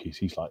monkeys.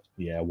 He's like,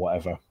 yeah,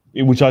 whatever,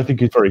 which I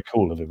think is very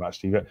cool of him,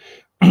 actually. But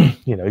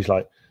you know, he's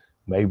like,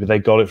 maybe they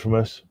got it from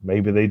us,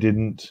 maybe they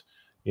didn't.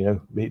 You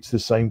know, it's the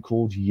same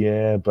chord,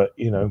 yeah, but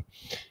you know,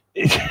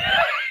 you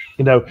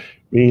know,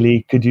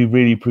 really, could you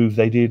really prove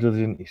they did or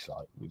didn't? It's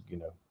like, you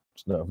know,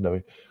 it's not of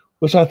knowing.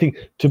 Which I think,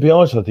 to be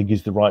honest, I think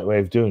is the right way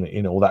of doing it.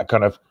 You know, all that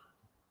kind of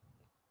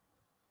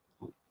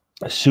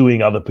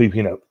suing other people.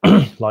 You know,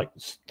 like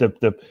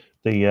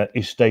the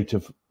estate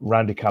of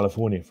Randy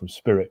California from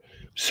Spirit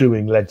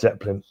suing Led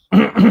Zeppelin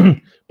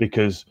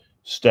because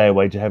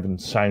Stairway to Heaven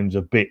sounds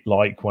a bit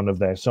like one of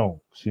their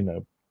songs. You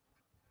know,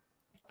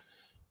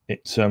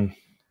 it's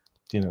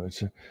you know,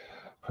 it's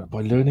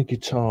by learning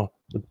guitar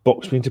would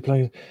box me into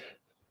playing.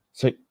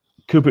 So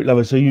Kubrick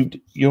lover, so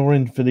you're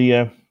in for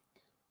the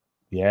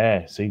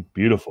yeah, see,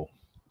 beautiful.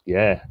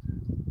 Yeah.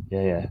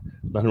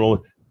 Nothing wrong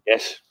with,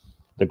 yes,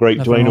 the great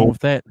Nothing Dwayne wrong with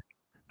that.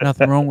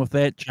 Nothing wrong with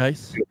that,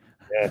 Chase.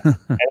 Yeah.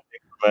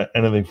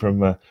 Anything from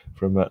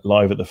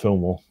Live at the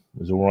Fillmore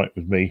was all right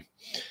with me.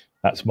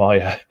 That's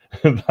my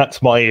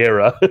that's my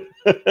era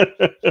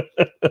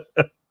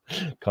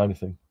kind of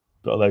thing.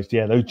 But those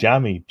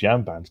jammy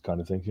jam bands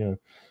kind of things, you know.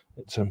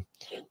 It's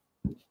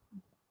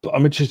but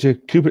I'm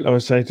interested. Kubrick, I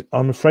was saying,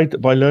 I'm afraid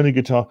that by learning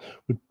guitar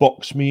would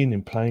box me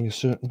in playing a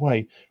certain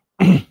way.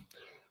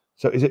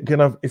 So is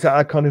that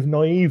a kind of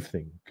naive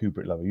thing,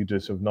 Kubrick lover? You do a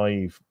sort of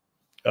naive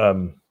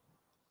kind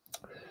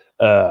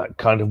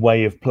of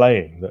way of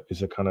playing that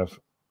is a kind of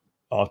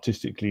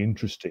artistically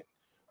interesting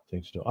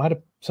thing to do. I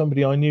had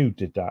somebody I knew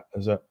did that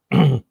as a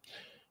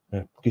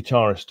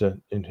guitarist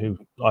in who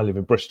I live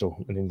in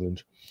Bristol in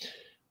England,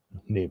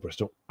 near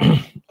Bristol,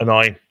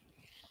 and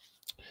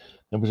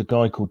there was a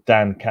guy called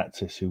Dan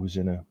Katzis who was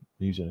in a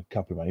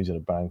couple of bands. He's in a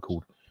band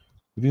called.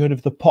 Have you heard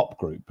of the Pop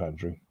Group,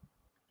 Andrew? Have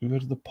you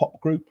heard of the Pop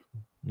Group?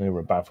 They were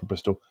a band from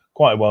Bristol,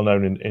 quite well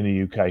known in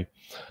the UK.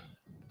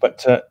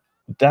 But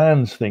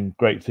Dan's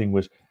great thing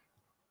was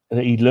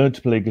that he learned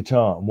to play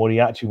guitar, and what he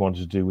actually wanted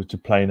to do was to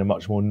play in a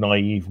much more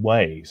naive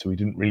way. So he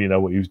didn't really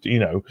know what he was, you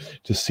know,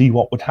 to see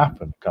what would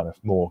happen, kind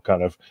of more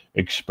kind of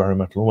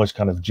experimental, almost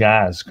kind of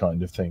jazz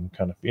kind of thing,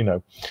 kind of, you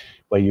know,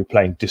 where you're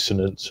playing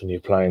dissonance and you're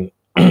playing,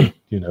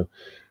 you know,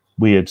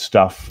 weird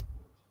stuff,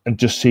 and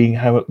just seeing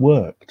how it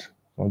worked.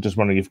 I'm just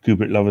wondering if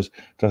Kubrick Lovers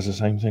does the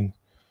same thing.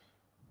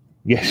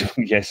 Yes,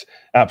 yes,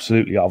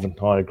 absolutely, Alvin.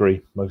 I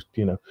agree. Most,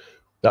 you know,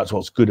 that's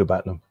what's good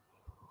about them.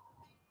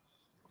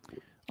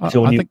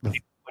 So when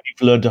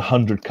you've learned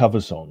 100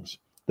 cover songs,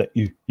 that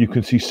you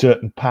can see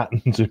certain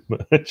patterns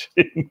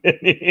emerging,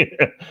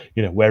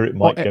 you know, where it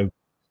might go.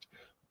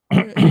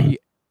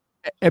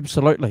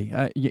 Absolutely,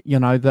 you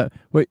know that,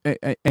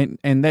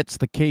 and that's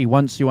the key.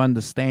 Once you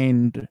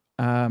understand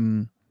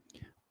some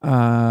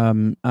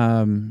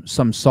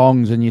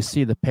songs and you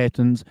see the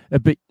patterns,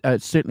 it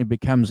certainly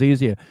becomes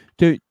easier.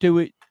 Do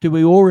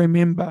we all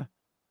remember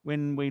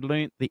when we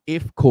learnt the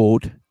F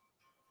chord,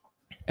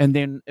 and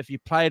then if you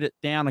played it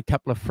down a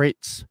couple of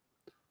frets,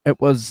 it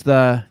was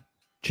the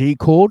G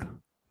chord?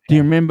 Do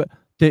you remember?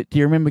 Do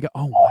you remember?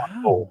 Oh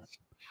wow!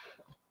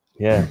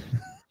 Yeah.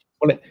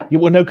 Well, you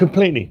will know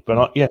completely,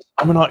 but yes,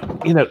 I mean,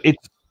 you know,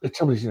 it's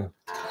somebody's, you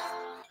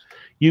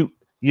know,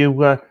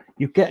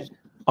 you get.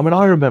 I mean,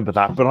 I remember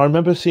that, but I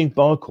remember seeing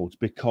bar chords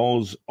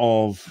because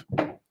of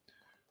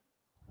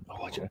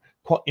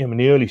quite in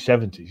the early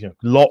 70s. You know,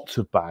 lots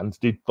of bands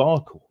did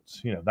bar chords.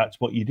 You know, that's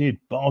what you did,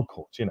 bar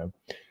chords. You know,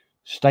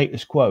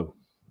 Status Quo,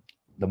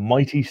 the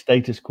mighty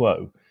Status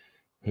Quo,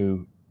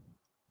 who,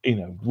 you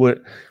know, were.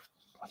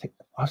 I think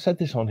I've said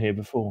this on here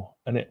before,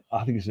 and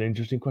I think it's an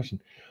interesting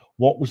question.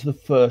 What was the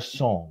first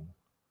song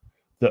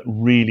that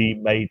really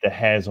made the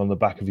hairs on the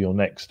back of your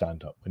neck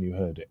stand up when you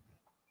heard it?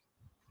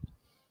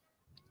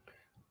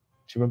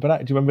 Do you remember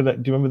that? Do you remember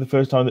that? Do you remember the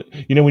first time that,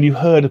 you know, when you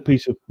heard a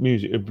piece of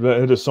music,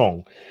 heard a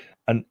song,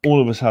 and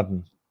all of a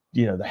sudden,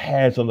 you know, the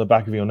hairs on the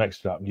back of your neck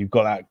stood up, and you've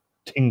got that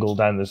tingle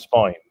down the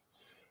spine,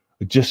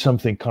 just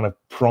something kind of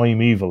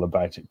primeval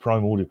about it,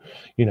 primal,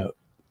 you know,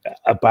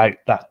 about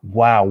that.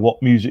 Wow,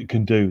 what music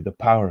can do, the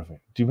power of it.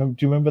 Do you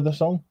remember the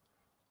song?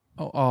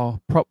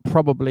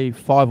 Probably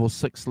 5 or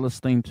 6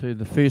 listening to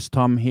the first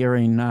time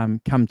hearing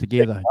Come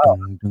Together. Wow.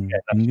 Yeah,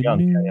 that's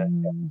young. Yeah.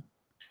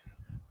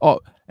 Oh,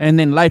 and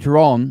then later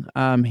on,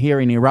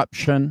 hearing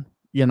Eruption.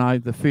 You know,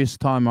 the first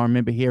time I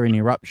remember hearing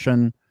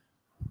Eruption.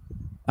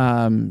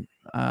 Yeah,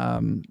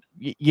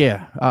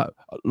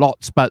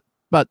 lots. But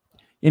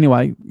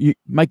anyway, you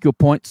make your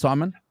point,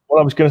 Simon. Well,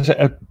 I was going to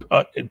say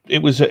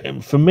it was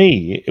for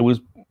me. It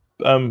was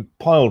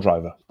Pile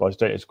Driver by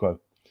Status Quo.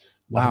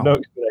 Wow. I have no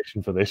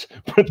explanation for this,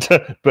 but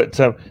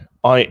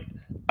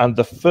and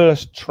the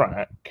first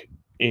track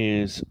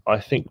is, I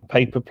think,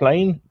 Paper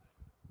Plane.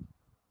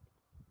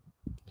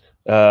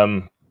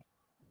 And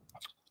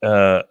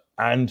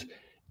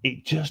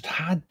it just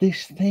had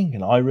this thing,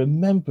 and I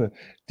remember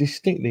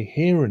distinctly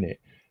hearing it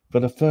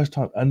for the first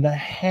time, and the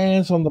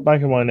hairs on the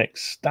back of my neck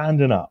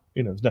standing up.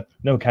 You know, there's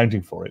no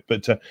accounting for it,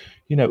 but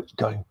you know,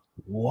 going,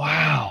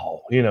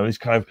 wow, you know, it's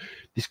like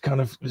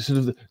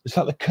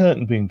the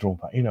curtain being drawn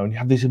back, you know, and you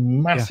have this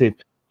massive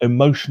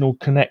emotional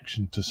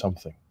connection to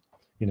something,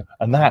 you know,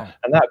 and that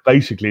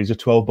basically is a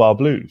 12-bar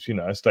blues, you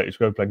know, a Status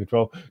Quo playing a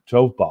 12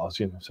 bars,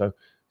 you know, so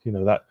you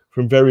know that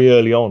from very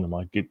early on, and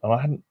I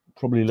hadn't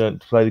probably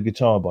learned to play the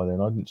guitar by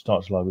then. I didn't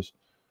start till I was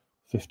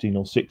 15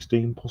 or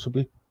 16,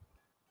 possibly.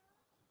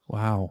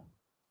 Wow.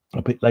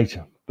 A bit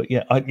later, but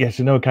yeah, yes,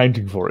 no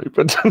accounting for it,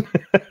 but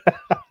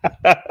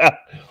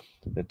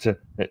let's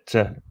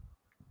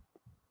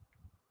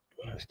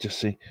just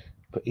see.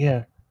 But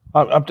yeah,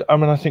 I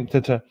mean, I think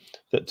that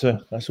that's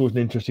always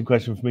an interesting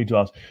question for me to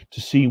ask,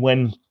 to see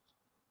whether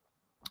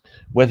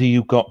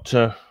you got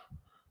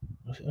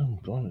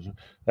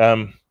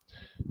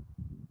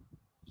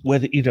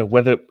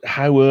whether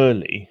how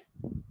early.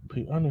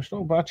 And it's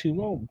not actually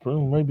wrong.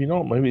 Maybe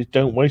not. Maybe it's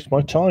don't waste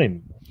my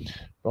time.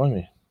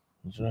 Blimey.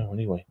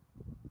 Anyway.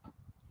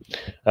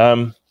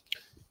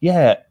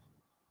 Yeah.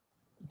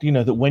 You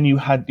know that when you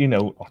had, you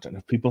know, I don't know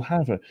if people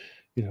have a,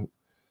 you know,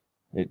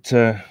 it's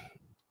yeah,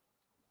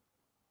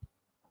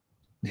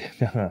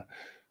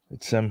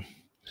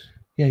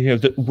 you know,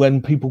 that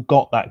when people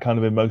got that kind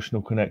of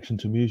emotional connection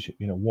to music,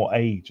 you know, what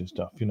age and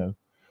stuff, you know.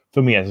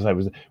 For me, as I say, it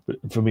was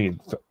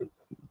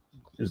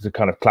the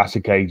kind of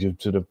classic age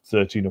of sort of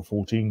 13 or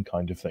 14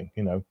 kind of thing,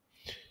 you know,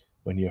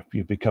 when you're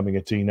becoming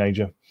a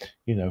teenager,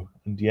 you know,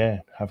 and yeah,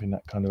 having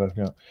that kind of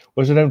opening up.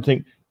 Whereas I don't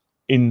think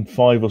in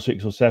 5 or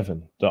 6 or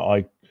 7 that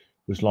I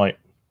was like,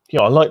 you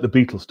know, I like the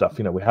Beatles stuff,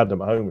 you know, we had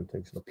them at home and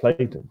things, and I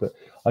played them, but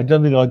I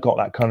don't think I got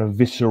that kind of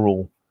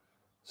visceral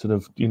sort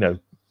of, you know,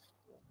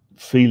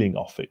 feeling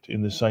off it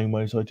in the same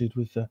way as I did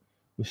with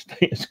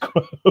Status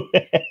Quo.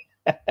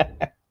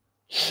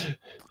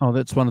 Oh,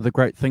 that's one of the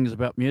great things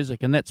about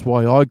music, and that's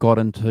why I got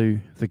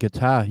into the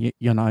guitar.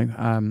 You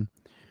know,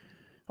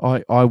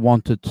 I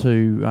wanted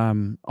to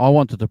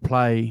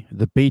play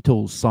the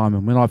Beatles,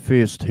 Simon. When I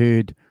first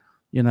heard,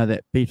 you know,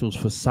 that Beatles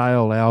for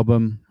Sale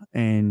album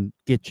and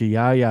Get Your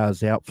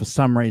Ya-Ya's out, for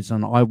some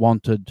reason I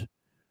wanted,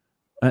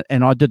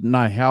 and I didn't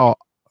know how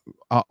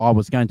I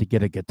was going to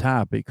get a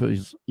guitar,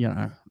 because, you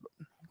know,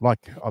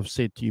 like I've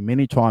said to you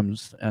many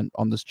times and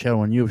on this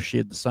channel, and you've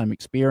shared the same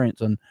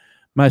experience, and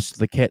most of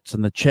the cats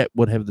in the chat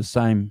would have the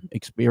same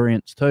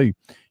experience too.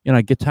 You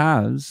know,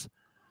 guitars,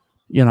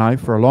 you know,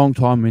 for a long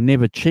time were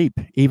never cheap.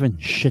 Even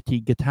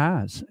shitty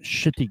guitars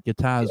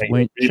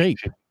weren't cheap.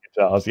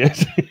 Guitars,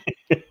 yes.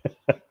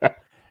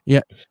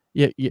 Yeah.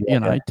 You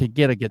know, to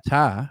get a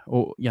guitar,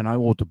 or, you know,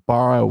 or to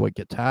borrow a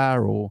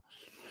guitar, or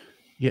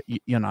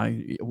you know,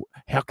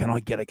 how can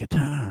I get a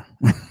guitar?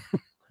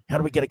 How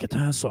do we get a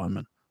guitar,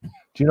 Simon?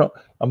 Do you know,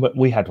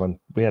 we had one.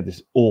 We had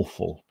this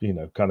awful, you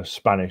know, kind of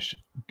Spanish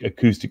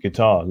acoustic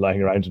guitar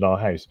laying around in our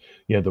house.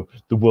 You know,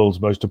 the world's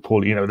most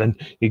appalling. You know, then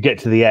you get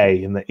to the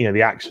A, and you know,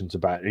 the accent's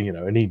about, you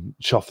know, and he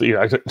shuffle. You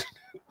know,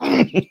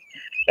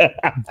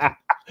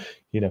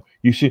 you know,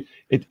 you should.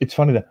 It's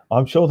funny that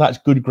I'm sure that's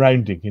good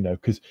grounding. You know,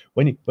 because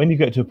when you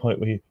get to a point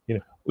where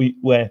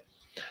where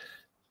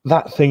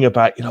that thing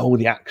about, you know,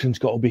 the action's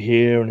got to be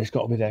here and it's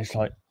got to be there. It's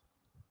like,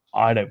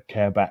 I don't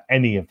care about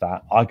any of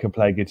that. I can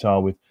play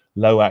guitar with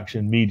low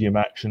action, medium,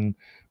 high,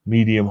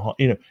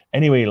 you know,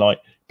 anyway, like,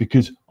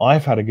 because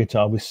I've had a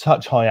guitar with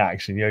such high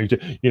action, you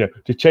know,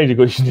 to change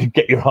the you need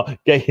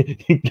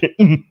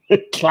to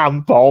get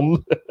clamp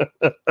on.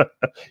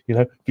 You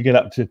know, if you get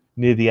up to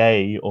near the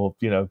A, or,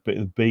 you know, bit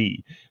of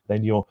B,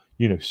 then you're,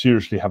 you know,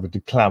 seriously having to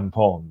clamp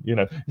on. You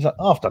know, it's like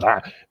after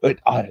that,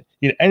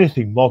 you know,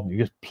 anything modern, you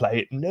just play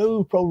it,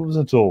 no problems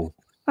at all,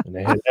 in a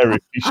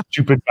hilariously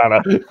stupid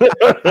manner.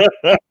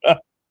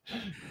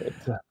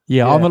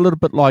 Yeah, I'm a little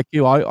bit like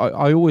you.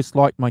 I always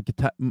like my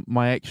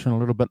action a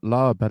little bit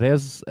lower, but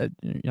as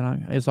you know,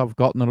 as I've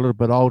gotten a little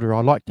bit older, I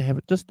like to have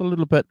it just a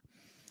little bit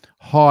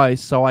high,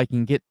 so I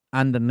can get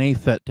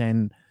underneath it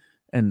and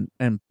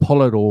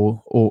pull it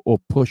or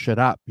push it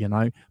up, you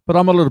know. But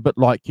I'm a little bit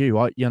like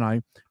you. You know,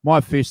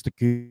 my first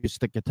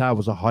acoustic guitar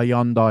was a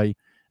Hyundai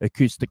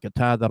acoustic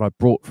guitar that I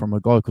brought from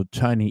a guy called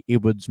Tony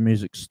Edwards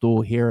Music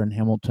Store here in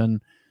Hamilton.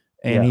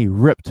 And he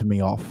ripped me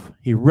off.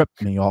 You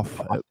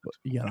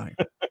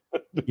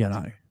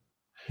know,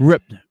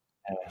 ripped,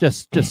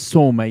 just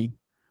saw me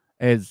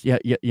as you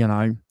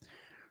know,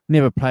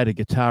 never played a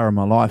guitar in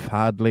my life,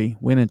 hardly.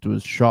 Went into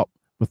his shop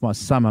with my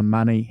summer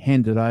money,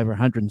 handed over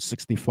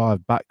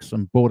 $165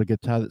 and bought a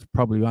guitar that's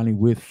probably only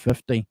worth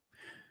 50.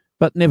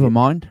 But never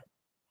mind.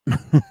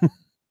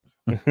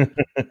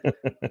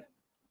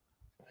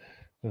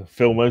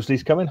 Phil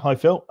Mosley's coming. Hi,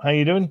 Phil. How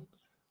you doing?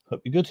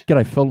 Hope you're good.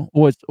 G'day, Phil.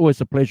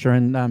 Always a pleasure.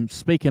 And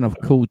speaking of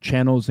cool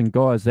channels and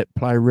guys that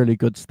play really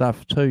good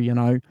stuff too, you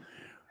know,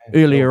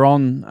 earlier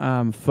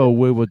on, Phil,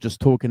 we were just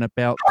talking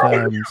about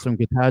some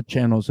guitar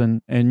channels,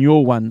 and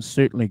your one's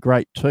certainly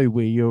great too,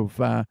 where you've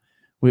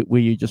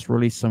where you just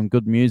release some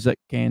good music,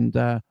 and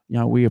you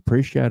know, we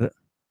appreciate it.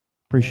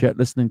 Appreciate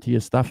listening to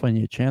your stuff on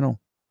your channel.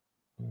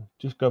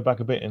 Just go back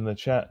a bit in the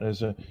chat.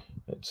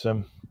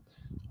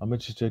 I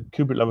mentioned to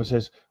Kubrick Lover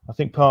says, I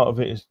think part of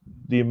it is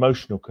the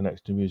emotional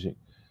connection to music.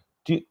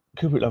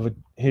 Kubrick Lover,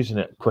 here's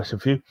a question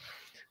for you,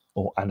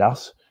 and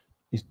us,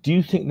 is do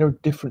you think there are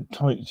different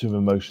types of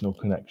emotional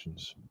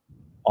connections?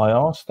 I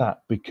ask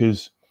that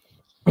because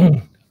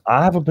I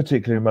have a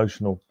particular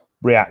emotional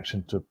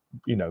reaction to,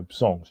 you know,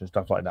 songs and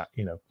stuff like that,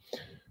 you know.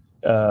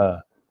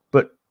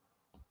 But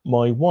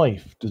my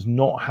wife does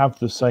not have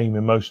the same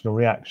emotional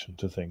reaction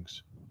to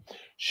things.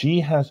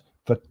 She has,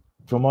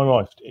 for my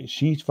wife,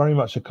 she's very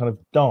much a kind of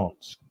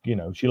dance, you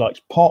know, she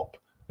likes pop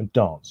and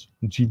dance,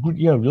 and she,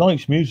 you know,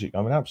 likes music.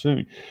 I mean,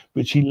 absolutely.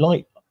 But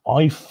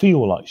I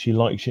feel like she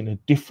likes it in a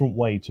different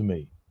way to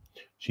me.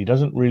 She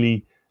doesn't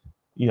really,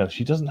 you know,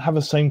 she doesn't have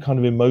the same kind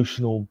of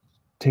emotional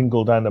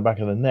tingle down the back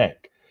of the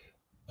neck.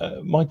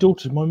 My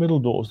middle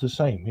daughter's the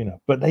same, you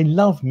know, but they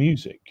love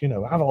music, you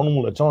know, have it on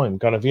all the time,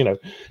 kind of, you know,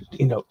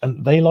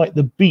 and they like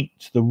the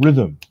beat, the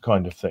rhythm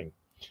kind of thing,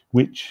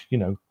 which, you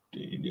know,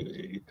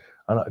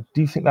 and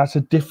do you think that's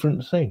a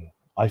different thing?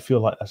 I feel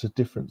like that's a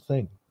different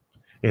thing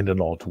in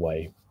an odd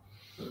way.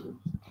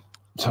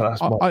 So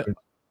that's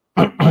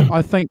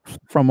I think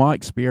from my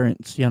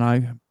experience, you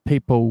know,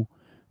 people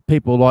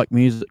like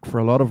music for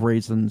a lot of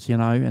reasons, you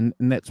know, and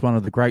that's one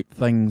of the great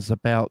things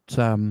about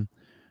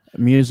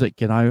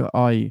music. You know,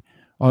 I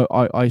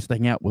used to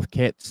hang out with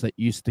cats that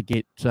used to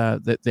get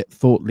that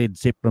thought Led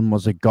Zeppelin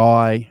was a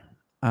guy,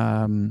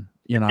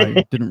 you know,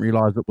 didn't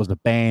realize it was a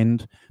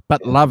band,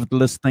 but loved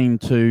listening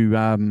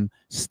to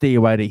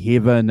Stairway to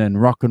Heaven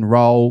and rock and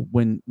roll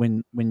when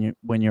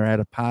you're at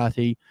a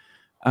party.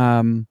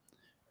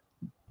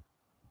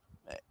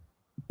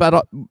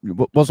 But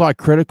was I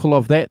critical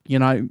of that? You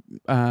know,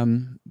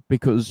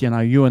 because, you know,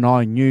 you and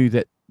I knew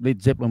that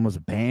Led Zeppelin was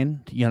a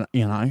band. You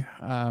know.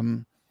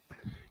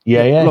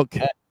 Look,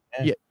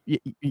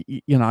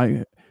 you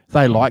know,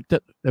 they liked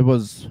it.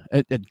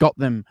 It got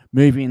them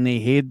moving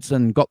their heads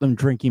and got them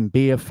drinking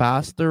beer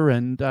faster,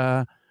 and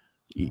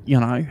you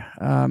know.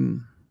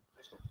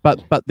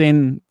 But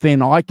then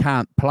I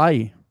can't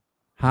play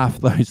half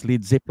those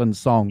Led Zeppelin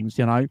songs.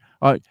 You know,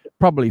 I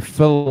probably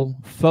Phil.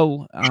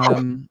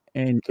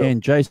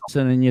 And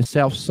Jason and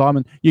yourself,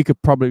 Simon, you could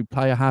probably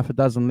play a half a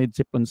dozen Led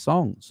Zeppelin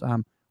songs.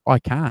 I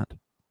can't.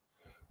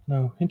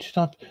 No,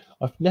 interesting.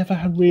 I've never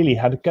really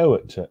had a go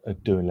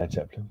at doing Led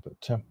Zeppelin, but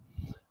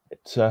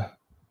it's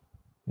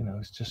you know,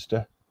 it's just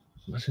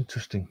that's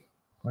interesting.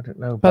 I don't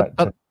know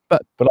about.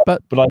 But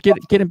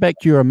getting back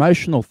to your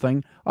emotional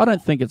thing, I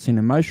don't think it's an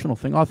emotional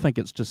thing. I think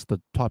it's just the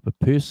type of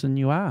person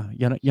you are.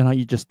 You know,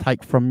 you just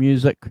take from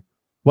music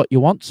what you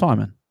want,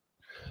 Simon.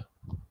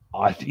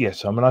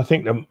 Yes, I mean, I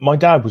think that my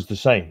dad was the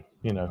same,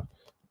 you know.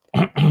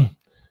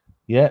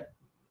 Yeah,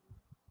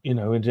 you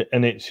know,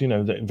 and it's, you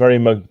know, that very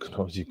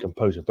obviously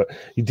composer, but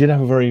he did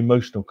have a very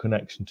emotional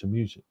connection to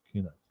music,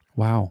 you know.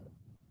 Wow.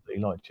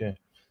 He liked, yeah.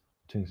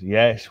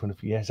 Yes,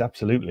 yes,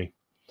 absolutely.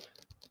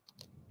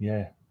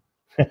 Yeah.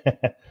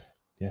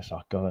 Yes,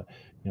 I got it.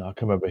 You know, I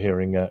can remember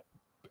hearing,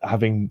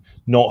 having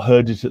not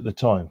heard it at the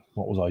time.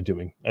 What was I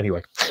doing?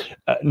 Anyway,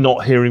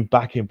 not hearing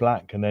Back in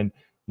Black, and then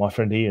my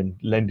friend Ian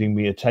lending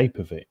me a tape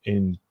of it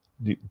in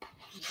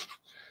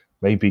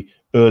maybe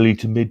early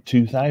to mid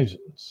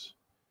 2000s,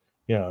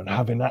 you know, and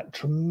having that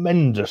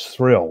tremendous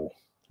thrill,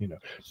 you know,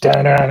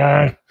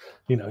 da-da-da,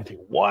 you know,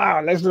 think,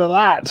 wow, listen to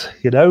that,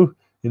 you know,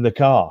 in the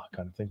car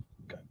kind of thing.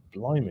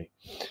 Blimey.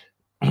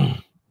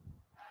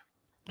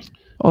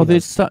 Oh,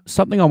 there's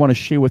something I want to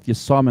share with you,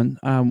 Simon.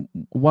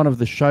 One of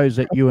the shows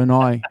that you and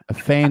I are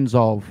fans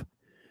of,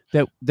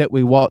 that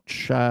we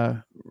watch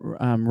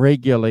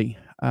regularly.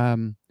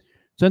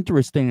 It's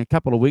interesting. A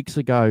couple of weeks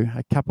ago,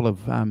 a couple of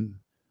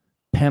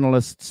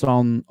panelists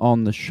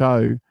on the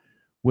show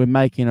were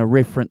making a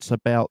reference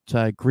about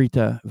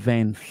Greta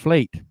Van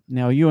Fleet.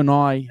 Now, you and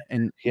I,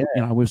 and you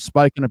know, we've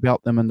spoken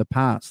about them in the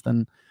past,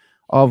 and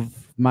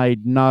I've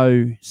made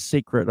no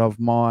secret of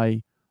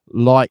my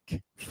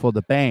like for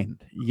the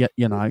band. You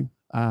know,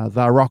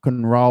 they're rock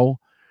and roll.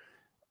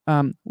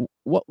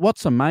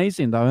 What's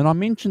amazing though, and I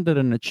mentioned it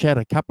in the chat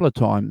a couple of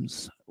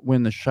times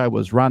when the show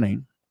was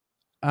running.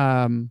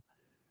 And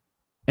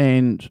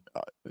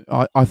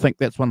I think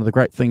that's one of the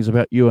great things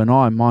about you and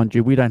I. Mind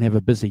you, we don't have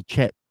a busy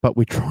chat, but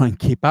we try and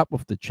keep up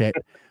with the chat.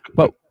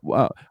 But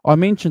I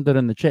mentioned it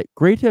in the chat.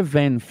 Greta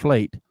Van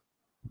Fleet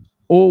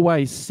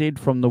always said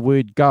from the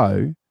word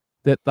go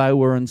that they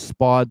were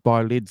inspired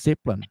by Led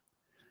Zeppelin.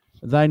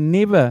 They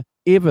never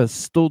ever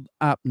stood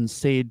up and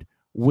said,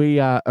 we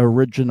are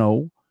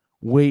original,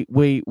 we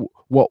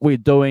what we're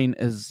doing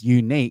is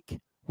unique.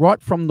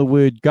 Right from the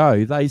word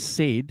go, they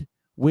said,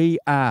 we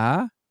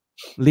are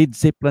Led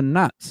Zeppelin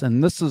nuts,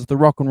 and this is the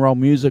rock and roll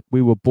music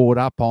we were brought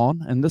up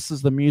on, and this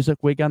is the music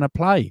we're going to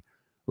play,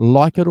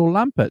 like it or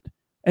lump it.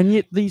 And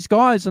yet these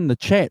guys in the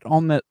chat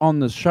on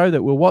the show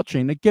that we're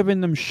watching are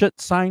giving them shit,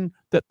 saying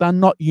that they're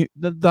not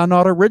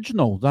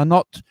original,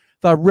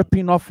 they're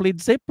ripping off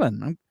Led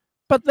Zeppelin.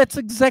 But that's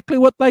exactly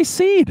what they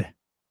said.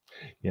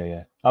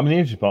 Yeah. I mean, the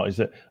interesting part is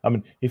that, I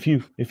mean, if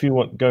you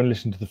want go and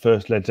listen to the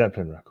first Led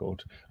Zeppelin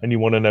record and you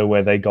want to know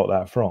where they got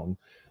that from,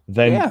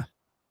 then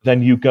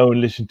you go and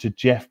listen to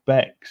Jeff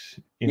Beck's,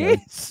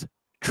 yes,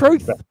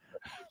 Truth.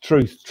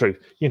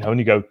 You know, and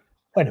you go,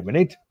 wait a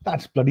minute,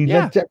 that's bloody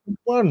Led Zeppelin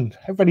 1.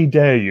 How very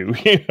dare you?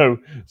 You know.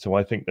 So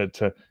I think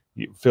that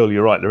Phil,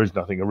 you're right. There is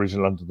nothing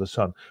original under the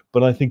sun.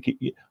 But I think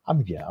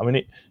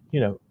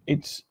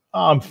it's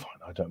I'm fine.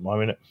 I don't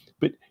mind it.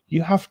 But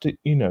you have to,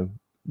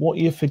 what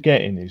you're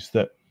forgetting is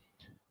that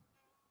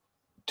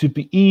to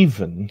be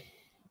even,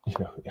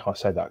 I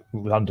say that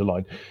with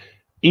underline,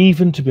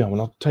 even to be,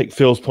 I'll take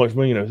Phil's point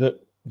from me, that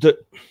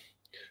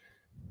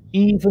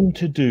even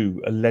to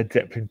do a Led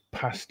Zeppelin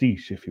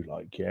pastiche, if you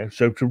like,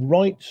 so to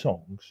write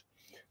songs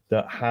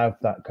that have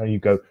that kind of, you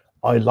go,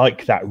 I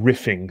like that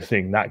riffing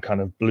thing, that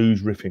kind of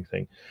blues riffing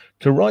thing,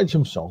 to write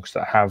some songs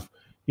that have,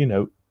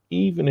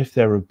 even if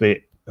they're a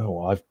bit,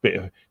 let's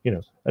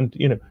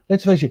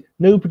face it,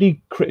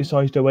 nobody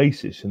criticized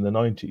Oasis in the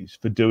 90s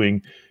for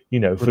doing,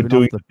 for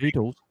doing the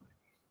Beatles.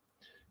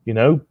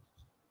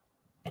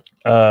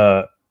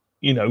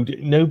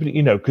 Nobody,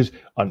 because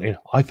I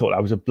thought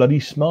that was a bloody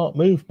smart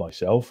move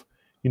myself.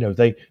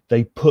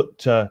 They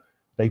put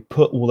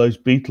all those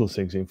Beatles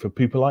things in for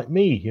people like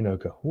me. Go,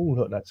 oh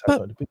look, that's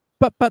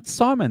but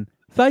Simon,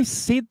 they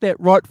said that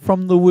right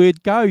from the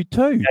word go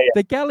too.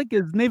 The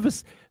Gallagher's never.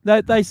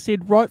 They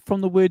said right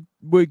from the word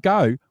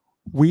go,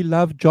 we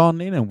love John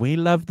Lennon, we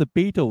love the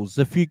Beatles.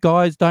 If you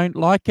guys don't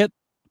like it,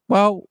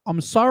 well, I'm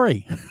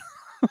sorry.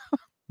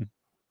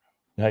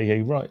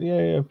 Yeah, right.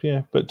 Yeah.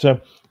 But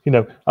I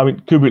mean,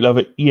 Kubrick love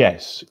it.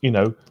 Yes,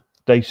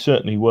 they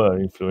certainly were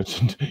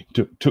influenced and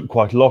took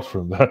quite a lot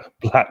from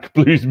black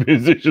blues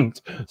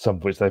musicians, some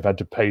of which they've had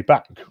to pay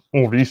back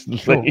more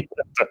recently.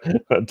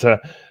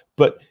 Sure.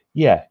 But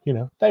yeah,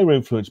 they were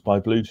influenced by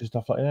blues and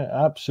stuff like that.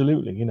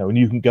 Absolutely, and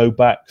you can go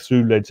back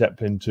through Led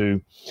Zeppelin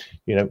to,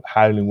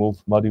 Howling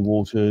Wolf, Muddy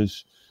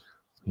Waters,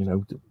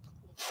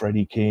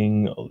 Freddie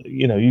King.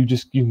 You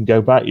can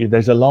go back.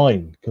 There's a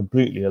line,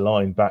 completely a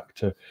line back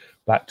to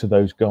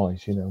those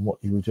guys. What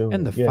you were doing,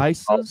 and the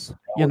faces.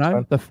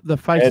 The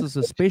faces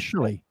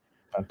especially.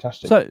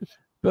 Fantastic. So,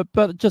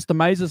 but it just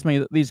amazes me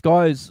that these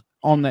guys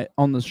on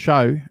the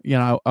show,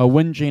 are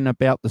whinging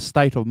about the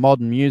state of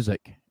modern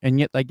music, and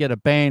yet they get a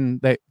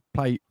band that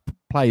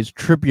plays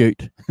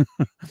tribute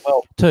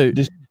to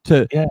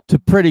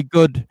pretty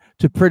good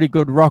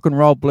rock and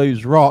roll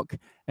blues rock,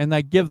 and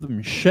they give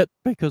them shit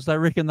because they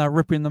reckon they're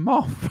ripping them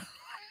off.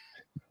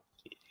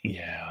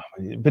 Yeah,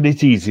 but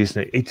it's easy,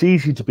 isn't it? It's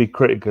easy to be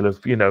critical of,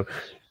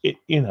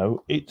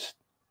 it's.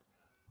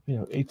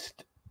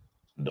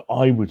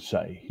 I would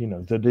say,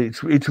 that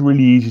it's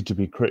really easy to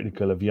be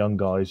critical of young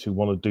guys who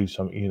want to do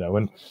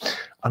something,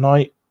 and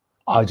I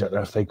don't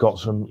know if they got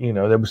some,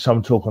 there was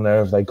some talk on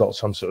there if they got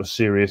some sort of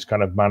serious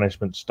kind of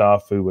management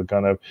staff who were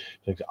kind of,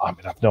 I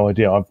have no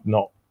idea. I've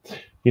not,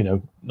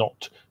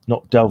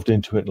 not delved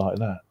into it like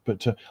that.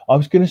 But I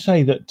was going to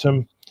say that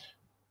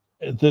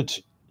that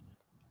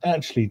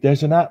actually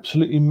there's an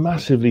absolutely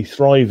massively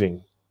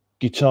thriving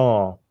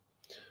guitar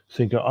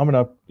thing. I'm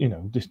gonna,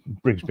 this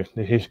brings me.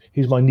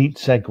 Here's my neat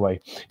segue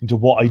into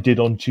what I did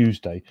on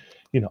Tuesday.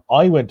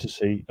 I went to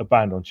see a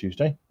band on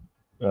Tuesday,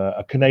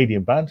 a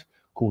Canadian band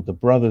called the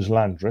Brothers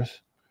Landreth,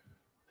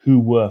 who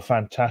were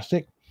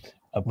fantastic.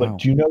 But wow.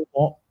 Do you know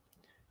what?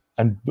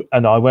 And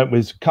I went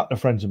with a couple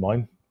of friends of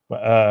mine,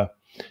 and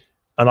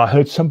I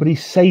heard somebody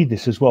say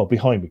this as well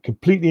behind me,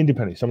 completely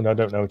independent, something I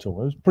don't know at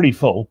all. It was pretty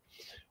full,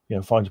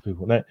 fine to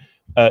people there.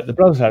 The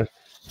Brothers Landreth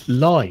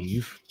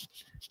live,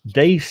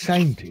 they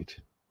sounded.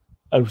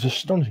 It was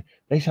astonishing.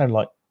 They sound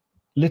like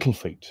Little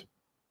Feat.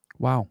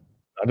 Wow.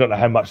 I don't know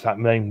how much that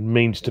name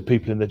means to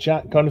people in the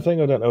chat, kind of thing.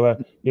 I don't know,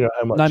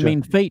 how much. I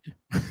mean feet.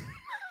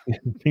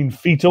 Mean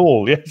feet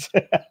all, yes.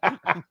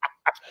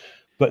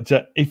 But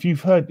if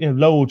you've heard,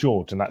 Lowell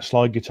George and that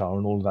slide guitar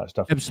and all of that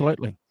stuff,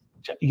 absolutely.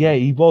 Yeah,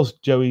 he was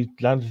Joey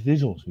Landreth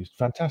Digital. He's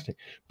fantastic.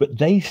 But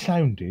they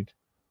sounded,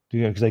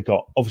 because they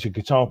got obviously a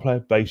guitar player,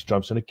 bass,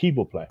 drums, and a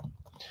keyboard player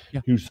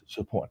who's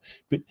support.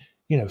 But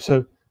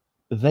so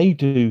they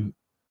do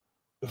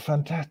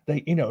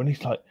fantastic. And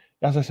it's like,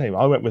 as I say,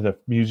 I went with a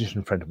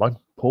musician friend of mine,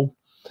 Paul,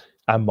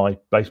 and my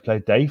bass player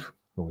Dave.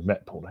 Well, we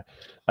met Paul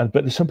there,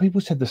 but some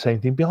people said the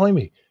same thing behind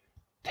me.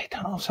 They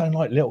don't all sound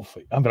like Little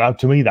Feat. I mean,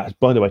 to me, that's,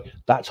 by the way,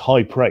 that's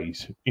high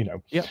praise.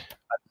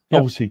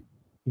 Obviously,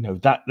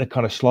 that the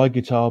kind of slide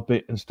guitar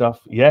bit and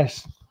stuff.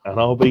 Yes, and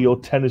I'll be your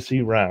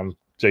Tennessee Ram,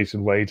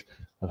 Jason Wade.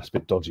 That's a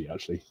bit dodgy,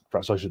 actually.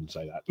 Perhaps I shouldn't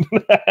say that.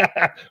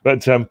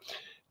 But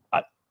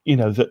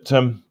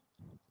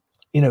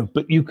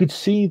but you could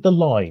see the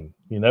line.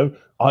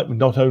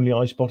 Not only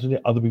I spotted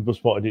it, other people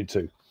spotted it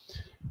too.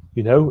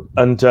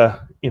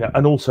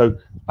 And also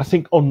I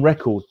think on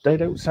record they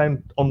don't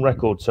sound on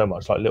record so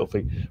much like Little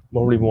Feat,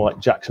 probably more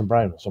like Jackson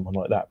Browne or someone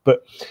like that.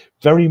 But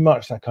very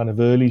much that kind of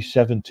early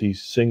 70s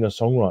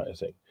singer-songwriter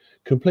thing,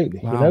 completely.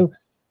 Wow.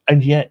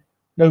 And yet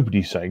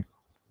nobody's saying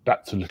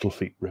that's a Little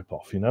Feat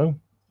rip-off. To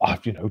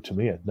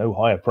me, no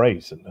higher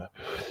praise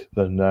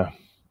than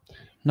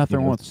nothing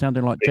wrong with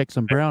sounding like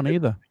Jackson Browne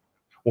either.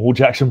 Or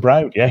Jackson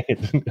Browne, yeah,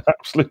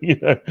 absolutely,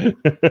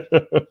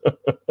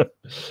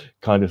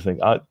 kind of thing.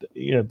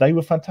 They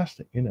were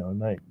fantastic,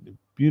 and they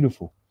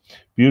beautiful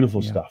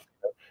stuff.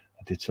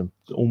 I did some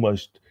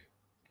almost,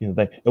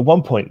 they at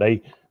one point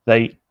they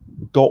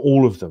got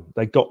all of them.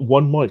 They got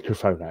one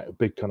microphone out, a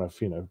big kind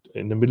of,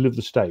 in the middle of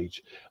the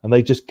stage, and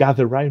they just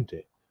gather around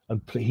it.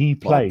 And he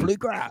played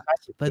bluegrass.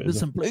 They did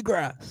some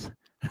bluegrass.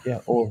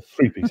 Yeah, or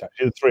three-piece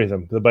actually. The three of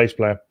them, the bass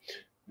player,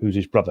 who's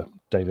his brother,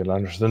 David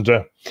Landers, and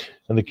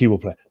the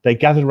keyboard player. They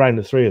gathered around,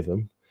 the three of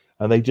them,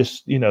 and they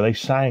just, they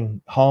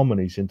sang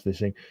harmonies into this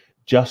thing,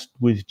 just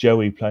with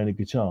Joey playing a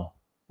guitar,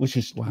 which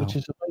is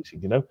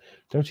amazing.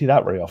 Don't see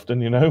that very often.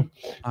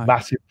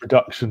 Massive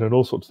production and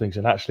all sorts of things,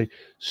 and actually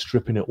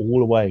stripping it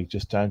all away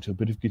just down to a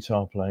bit of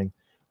guitar playing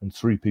and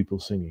three people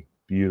singing.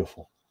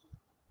 Beautiful.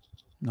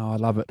 No, I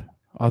love it.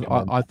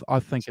 I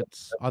think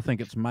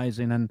it's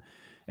amazing,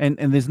 and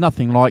there's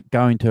nothing like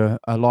going to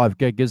a live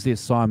gig, is there,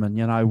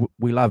 Simon?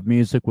 We love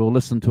music. We'll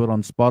listen to it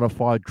on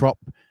Spotify,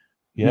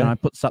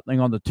 put something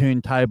on the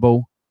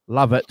turntable,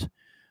 love it.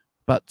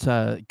 But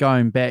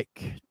going back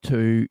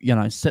to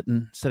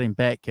sitting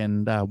back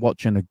and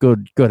watching a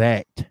good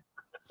act,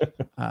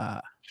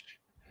 I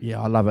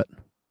love it.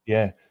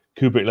 Yeah,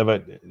 Kubrick, love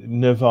it.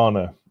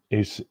 Nirvana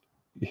this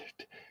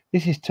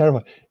is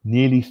terrible.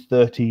 Nearly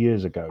 30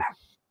 years ago.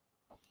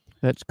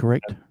 That's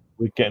correct.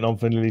 We're getting on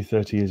for nearly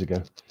 30 years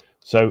ago.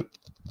 So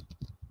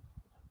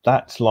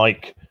that's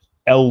like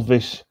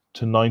Elvis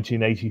to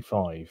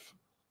 1985.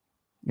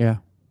 Yeah.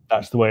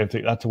 That's the way I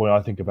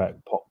think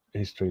about pop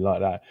history like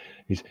that.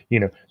 Is,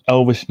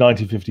 Elvis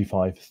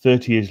 1955,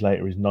 30 years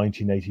later is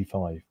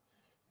 1985.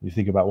 You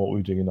think about what we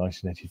were doing in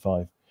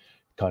 1985,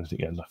 kind of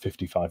think,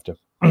 55 to,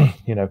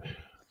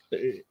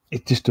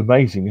 it's just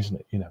amazing, isn't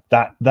it?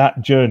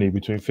 That journey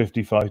between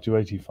 55 to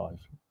 85.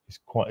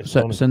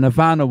 So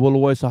Nirvana will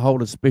always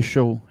hold a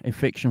special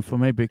affection for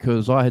me,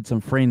 because I had some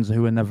friends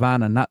who were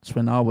Nirvana nuts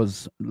when I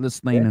was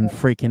listening and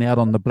freaking out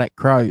on the Black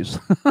Crowes.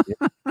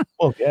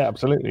 Well, yeah,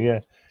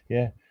 absolutely,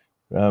 yeah.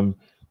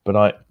 But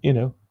I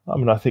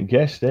think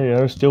yes,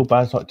 there are still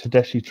bands like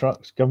Tedeschi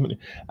Trucks, Government,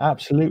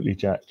 absolutely,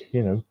 Jack.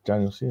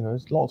 Daniels.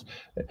 There's lots.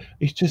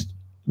 It's just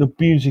the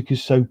music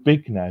is so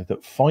big now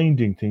that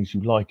finding things you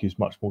like is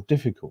much more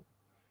difficult.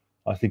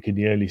 I think in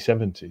the early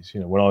 70s,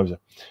 when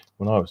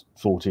I was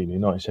 14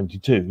 in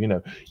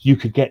 1972, you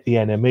could get the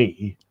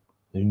NME,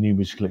 the New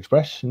Musical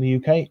Express in the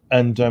UK,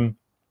 and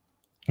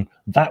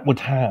that would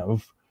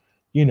have,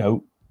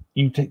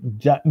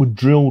 that would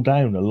drill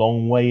down a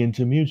long way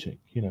into music.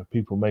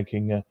 People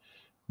making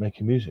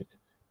music.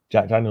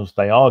 Jack Daniels,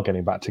 they are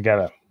getting back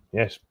together.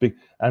 Yes, big.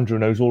 Andrew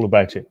knows all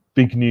about it.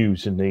 Big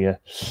news in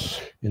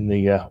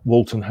the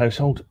Walton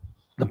household.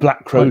 The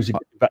Black Crowes are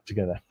getting back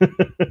together.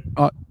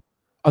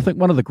 I think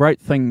one of the great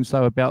things,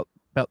 though, about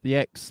the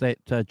acts that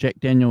Jack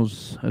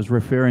Daniels is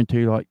referring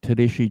to, like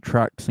Tedeschi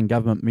Trucks and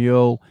Government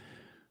Mule,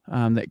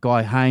 that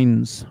Guy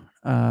Haynes,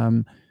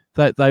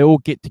 they all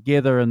get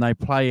together and they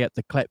play at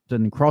the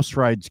Clapton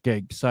Crossroads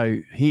gig.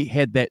 So he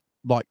had that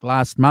like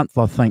last month,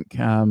 I think,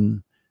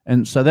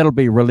 and so that'll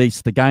be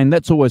released again.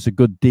 That's always a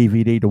good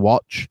DVD to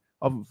watch.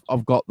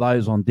 I've got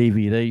those on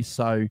DVD,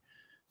 so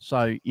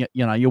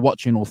you're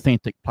watching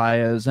authentic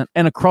players and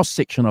a cross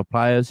section of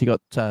players. You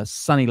got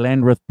Sonny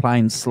Landreth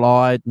playing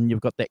slide, and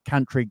you've got that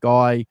country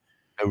guy.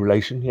 No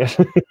relation, yes.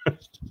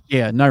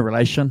 Yeah, no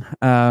relation.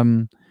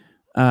 So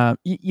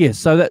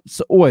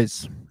it's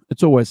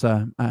always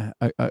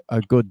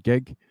a good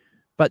gig.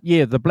 But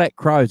yeah, the Black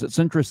Crowes. It's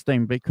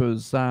interesting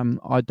because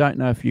I don't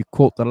know if you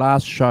caught the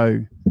last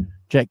show,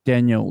 Jack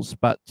Daniels,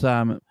 but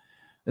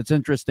it's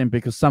interesting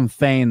because some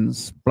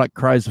fans, Black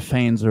Crowes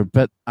fans, are a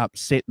bit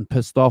upset and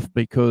pissed off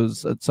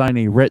because it's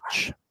only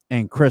Rich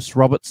and Chris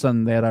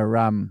Robertson that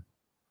are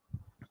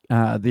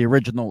the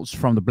originals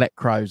from the Black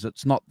Crowes.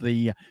 It's not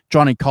the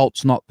Johnny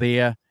Colt's not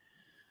there,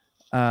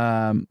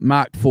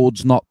 Mark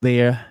Ford's not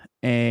there,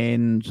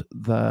 and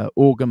the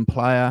organ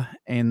player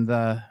and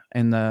the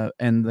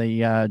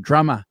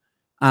drummer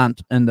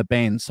aren't in the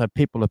band. So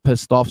people are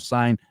pissed off,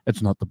 saying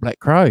it's not the Black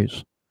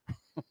Crowes.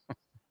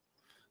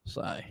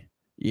 So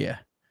yeah.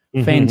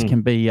 Fans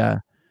can be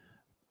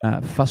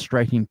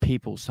frustrating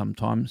people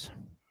sometimes.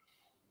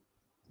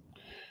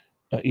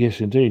 Yes,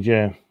 indeed.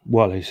 Yeah.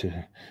 Well, there's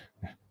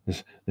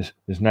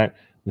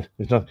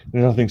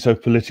nothing so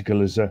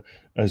political as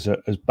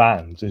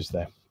bands, is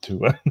there?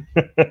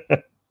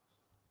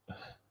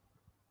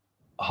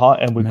 Hi,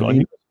 and we've got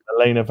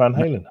Elena Van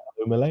Halen.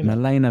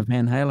 Milena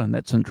Van Halen.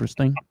 That's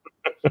interesting.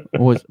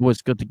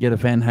 always good to get a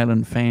Van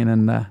Halen fan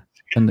in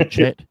the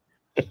chat.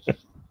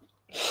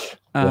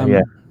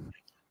 Yeah.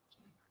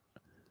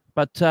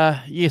 But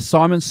yes,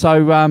 Simon.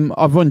 So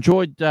I've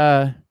enjoyed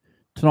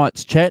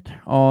tonight's chat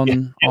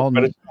on.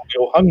 But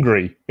you're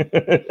hungry.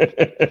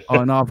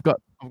 I know I've got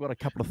a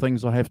couple of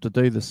things I have to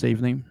do this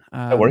evening.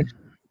 Don't worry.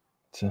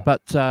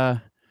 But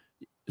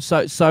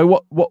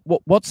so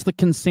what's the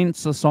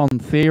consensus on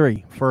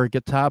theory for a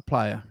guitar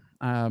player?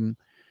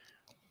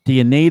 Do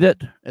you need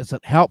it? Is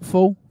it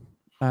helpful?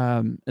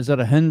 Is it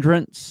a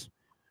hindrance?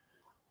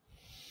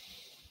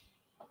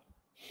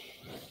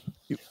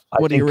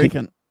 What do you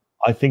reckon?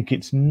 I think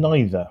it's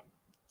neither.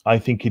 I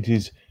think it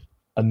is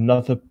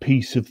another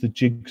piece of the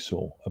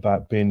jigsaw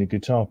about being a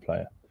guitar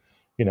player.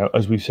 You know,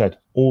 as we've said,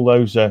 all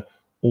those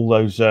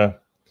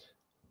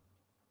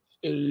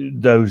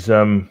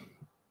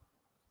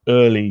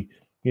early,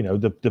 you know,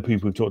 the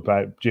people we've talked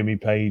about, Jimmy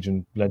Page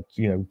and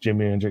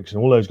Jimi Hendrix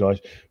and all those guys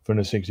from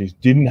the 60s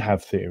didn't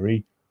have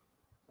theory,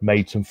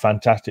 made some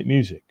fantastic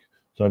music.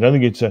 So I don't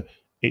think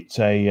it's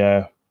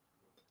a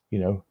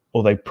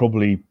or they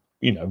probably,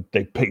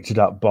 they picked it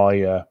up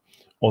by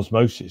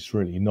osmosis,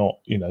 really, not,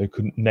 they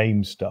couldn't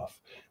name stuff.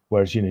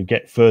 Whereas,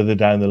 get further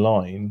down the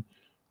line,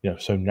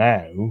 so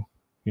now,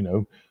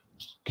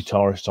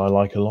 guitarists I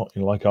like a lot,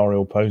 like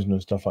Ariel Posen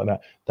and stuff like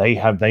that,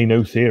 they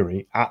know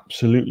theory.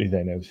 Absolutely,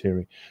 they know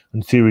theory.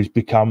 And theory's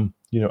become,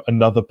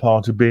 another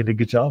part of being a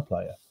guitar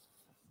player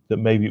that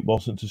maybe it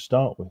wasn't to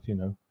start with,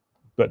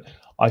 But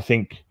I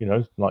think,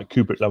 like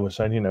Kubrick Love was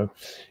saying,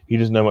 he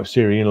doesn't know much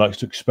theory and likes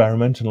to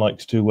experiment and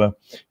likes to,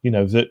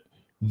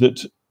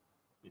 the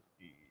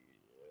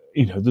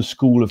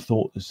school of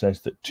thought that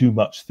says that too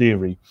much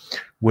theory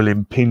will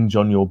impinge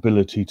on your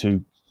ability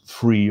to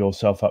free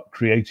yourself up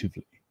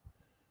creatively,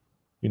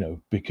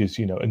 because,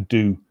 and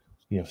do,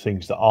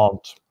 things that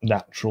aren't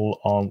natural,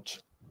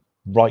 aren't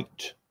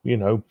right,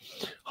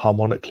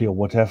 harmonically or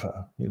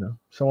whatever,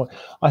 So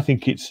I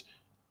think it's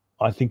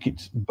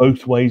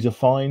both ways are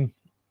fine.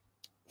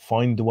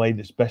 Find the way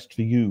that's best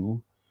for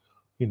you,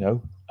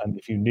 and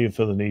if you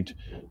feel the need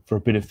for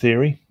a bit of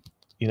theory,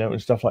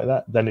 and stuff like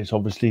that, then it's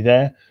obviously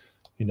there,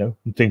 and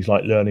things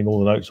like learning all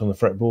the notes on the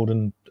fretboard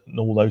and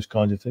all those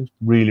kinds of things,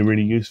 really,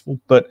 really useful.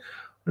 But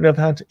on the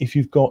other hand, if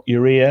you've got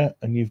your ear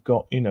and you've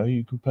got,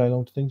 you can play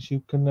along to things,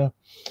 you can,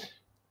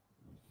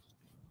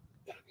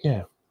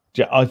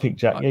 I think,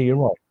 Jack, you're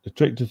right. The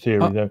trick to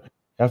theory, though, you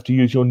have to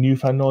use your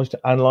newfound knowledge to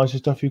analyze the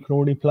stuff you can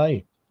already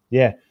play.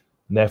 Yeah.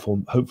 And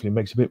therefore, hopefully, it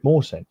makes a bit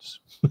more sense.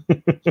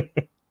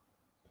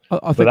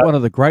 I think one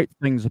of the great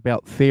things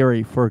about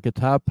theory for a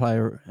guitar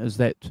player is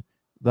that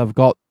they've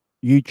got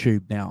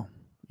YouTube now.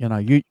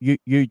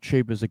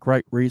 YouTube is a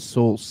great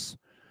resource.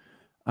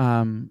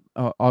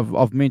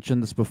 I've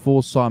mentioned this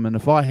before, Simon.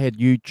 If I had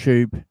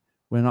YouTube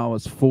when I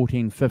was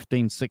 14,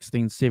 15,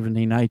 16,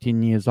 17,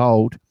 18 years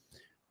old,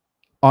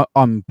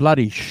 I'm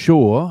bloody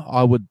sure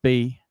I would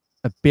be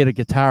a better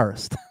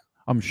guitarist.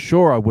 I'm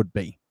sure I would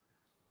be.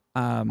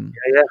 But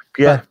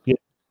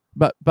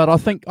I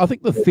think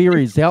the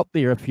theory's out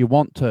there if you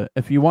want to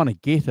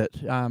get it.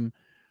 I'm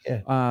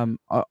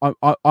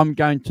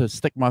going to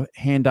stick my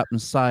hand up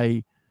and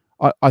say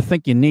I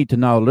think you need to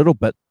know a little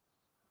bit.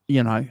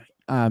 You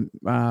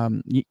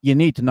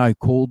need to know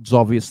chords,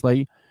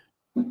 obviously.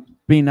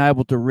 Being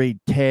able to read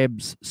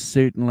tabs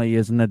certainly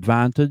is an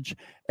advantage,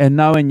 and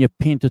knowing your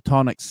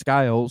pentatonic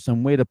scales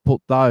and where to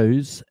put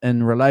those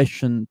in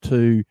relation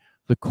to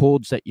the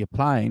chords that you're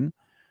playing,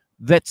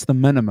 that's the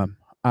minimum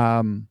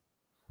that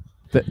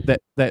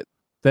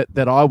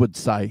I would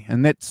say,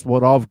 and that's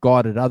what I've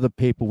guided other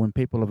people when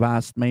people have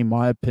asked me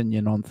my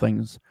opinion on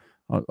things.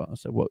 I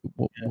said, well,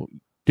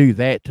 do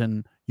that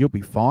and you'll be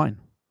fine.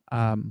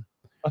 I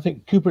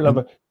think Cooper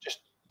Lover, just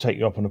take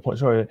you up on a point.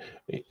 Sorry,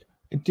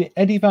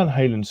 Eddie Van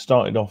Halen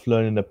started off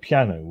learning the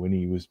piano when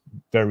he was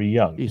very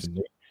young. Yes. Didn't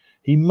he?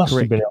 He must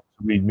have been able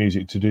to read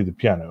music to do the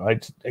piano.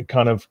 It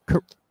kind of,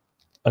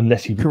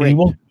 unless he wasn't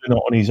doing it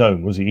on his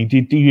own, was he?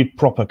 He did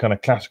proper kind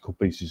of classical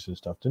pieces and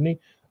stuff, didn't he?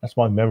 That's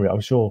my memory. I'm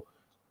sure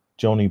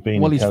Johnny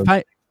Bean. Well,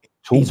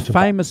 he's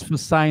famous for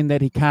saying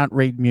that he can't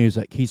read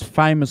music. He's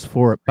famous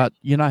for it. But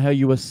you know how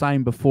you were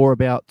saying before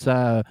about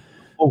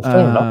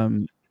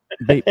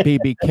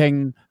BB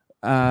King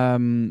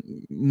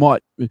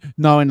might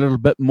knowing a little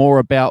bit more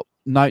about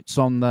notes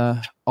on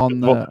the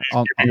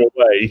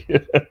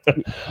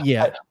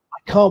yeah.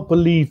 I can't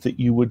believe that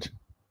you would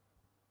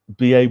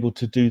be able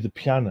to do the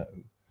piano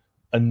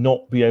and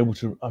not be able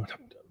to.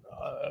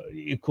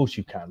 Of course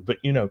you can, but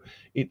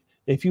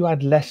if you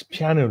had less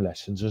piano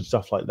lessons and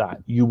stuff like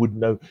that, you would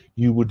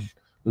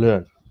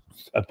learn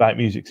about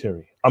music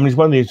theory. I mean, it's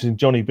one of the interesting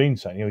Johnny Bean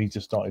saying, he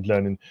just started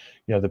learning,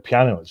 the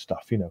piano and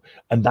stuff,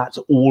 and that's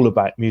all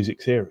about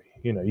music theory.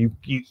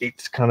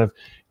 It's kind of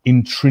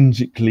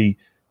intrinsically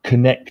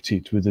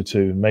connected with the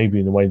two, maybe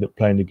in a way that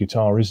playing the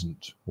guitar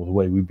isn't, or the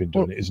way we've been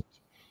doing it isn't.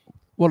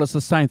 Well, it's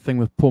the same thing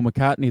with Paul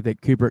McCartney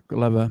that Kubrick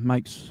Lover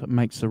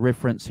makes a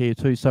reference here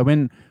too. So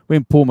when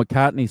Paul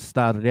McCartney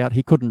started out,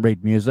 he couldn't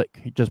read music;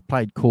 he just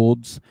played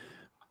chords.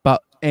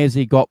 But as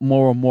he got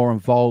more and more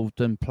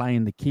involved in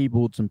playing the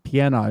keyboards and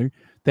piano,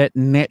 that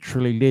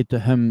naturally led to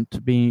him to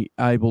be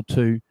able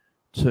to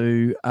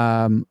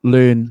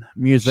learn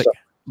music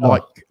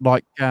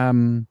like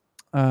John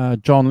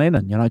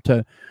Lennon, you know.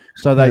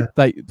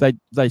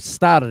 They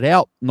started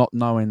out not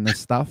knowing this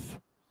stuff,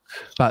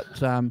 but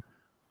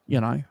you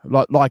know,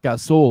 like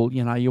us all,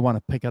 you know, you want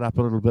to pick it up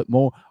a little bit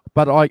more.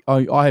 But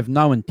I have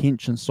no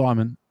intention,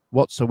 Simon,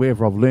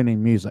 whatsoever of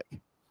learning music.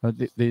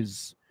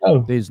 There's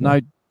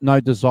no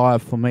desire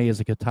for me as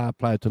a guitar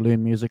player to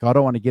learn music. I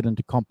don't want to get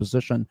into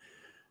composition,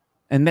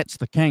 and that's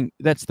the king.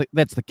 That's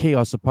the key,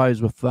 I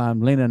suppose, with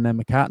Lennon and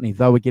McCartney.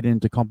 They were getting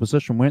into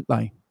composition, weren't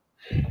they?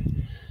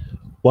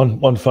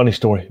 One funny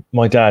story.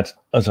 My dad,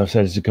 as I've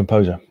said, was a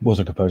composer,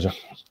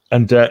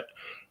 and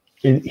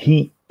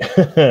he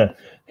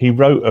he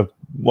wrote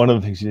one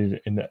of the things he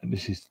did in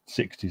this is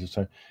 60s or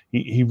so.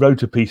 He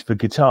wrote a piece for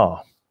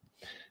guitar,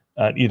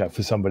 you know,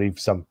 for some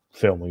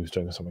film he was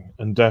doing or something,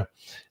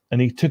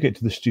 and he took it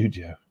to the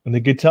studio, and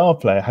the guitar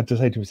player had to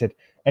say to him, he said,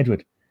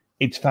 "Edward,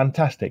 it's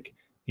fantastic.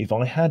 If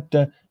I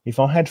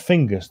had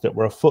fingers that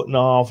were 1.5 foot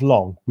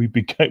long, we'd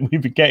be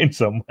getting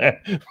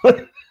somewhere."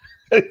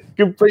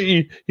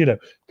 Completely, you know,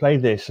 play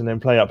this and then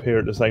play up here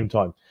at the same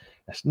time.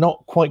 That's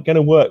not quite going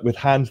to work with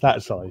hands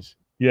that size.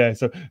 Yeah,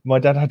 so my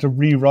dad had to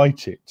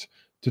rewrite it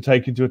to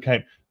take into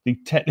account the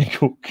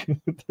technical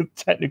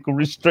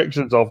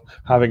restrictions of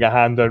having a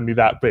hand only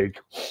that big.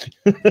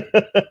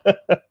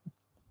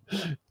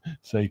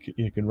 So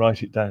you can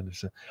write it down.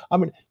 So, I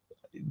mean,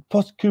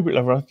 post Kubrick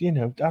lover, you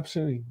know,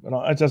 absolutely.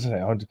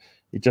 And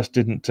it just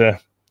didn't.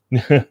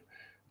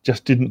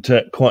 Just didn't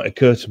quite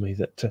occur to me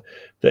that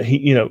he,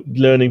 you know,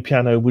 learning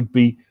piano would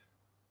be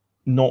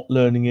not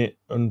learning it.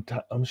 And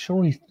I'm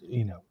sure he,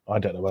 you know, I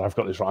don't know whether I've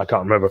got this right. I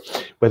can't remember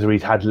whether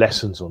he'd had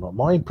lessons or not.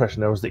 My impression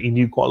there was that he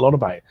knew quite a lot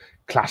about it.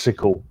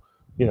 Classical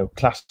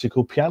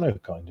piano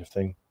kind of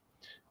thing.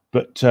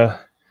 But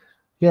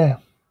yeah,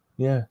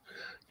 you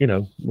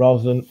know,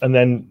 rather than, and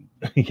then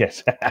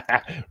yes,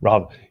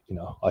 rather, you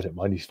know, I don't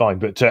mind. He's fine,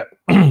 but.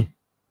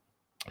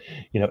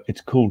 You know,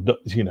 it's cool,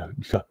 you know,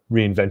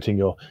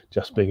 reinventing or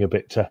just being a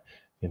bit,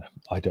 you know,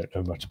 I don't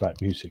know much about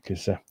music.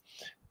 Is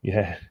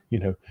yeah, you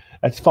know,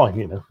 it's fine,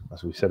 you know,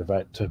 as we said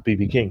about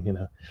B.B. King, you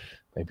know,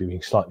 maybe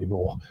being slightly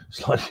more,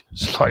 you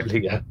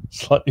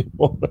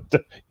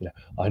know,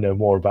 I know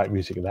more about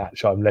music than that,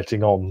 so I'm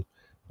letting on.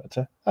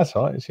 But that's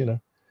all right, it's, you know,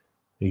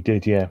 he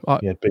did, yeah.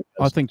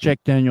 I think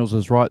Jack Daniels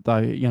is right, though.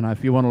 You know,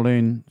 if you want to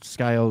learn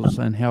scales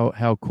and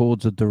how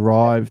chords are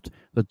derived,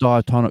 the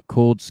diatonic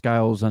chord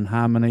scales and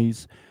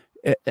harmonies,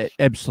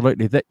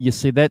 absolutely. That, you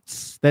see,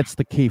 that's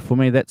the key for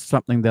me. That's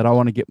something that I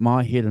want to get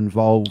my head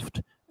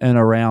involved in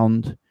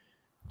around,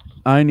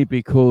 only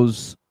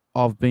because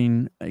I've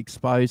been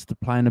exposed to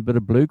playing a bit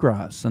of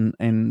bluegrass,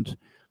 and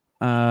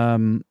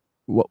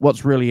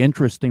what's really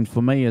interesting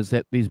for me is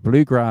that these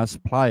bluegrass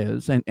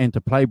players, and to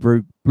play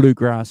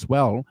bluegrass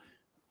well,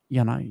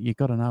 you know, you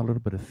got to know a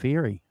little bit of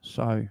theory.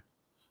 So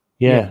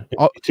yeah,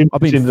 I've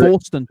been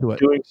forced into it.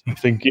 Doing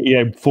something,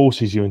 yeah,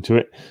 forces you into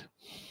it.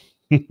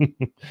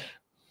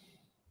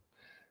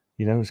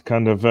 You know, it's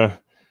kind of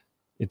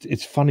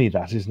it's funny,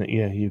 that, isn't it?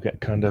 Yeah, you get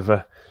kind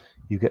of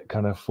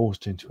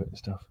forced into it and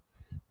stuff.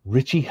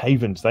 Richie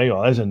Havens,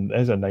 there's a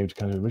name to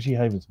kind of Richie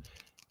Havens.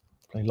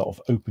 Played a lot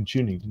of open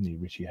tuning, didn't he?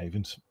 Richie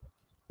Havens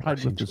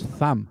played with his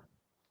thumb.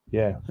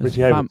 Yeah, Richie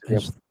Havens.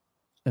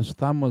 His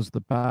thumb was the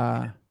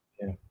bar.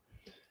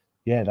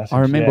 Yeah, that's. I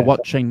remember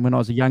watching when I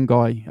was a young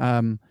guy,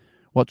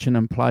 watching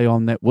him play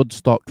on that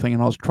Woodstock thing,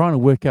 and I was trying to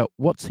work out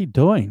what's he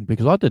doing,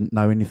 because I didn't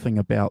know anything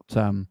about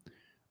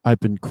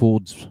open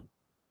chords.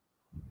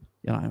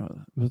 You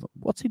know,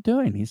 what's he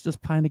doing? He's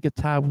just playing a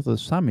guitar with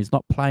his thumb. He's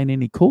not playing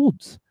any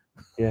chords.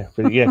 Yeah,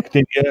 but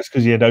that's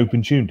because he had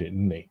open tuned it,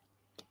 didn't he?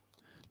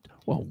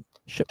 Well,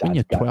 shit, when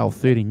you're 12,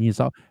 13 years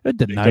old, I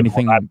didn't know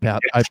anything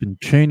about open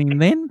tuning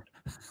then.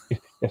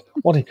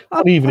 What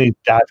even is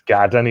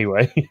Dadgad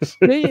anyway?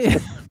 Yeah.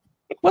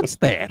 What's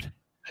that?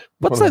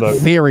 What's that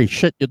theory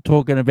shit you're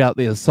talking about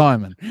there,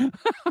 Simon?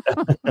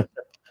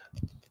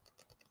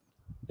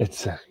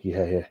 It's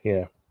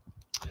yeah.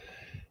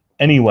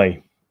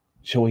 Anyway,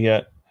 shall we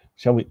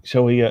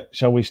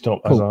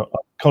stop? Cool. As I'm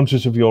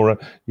conscious of your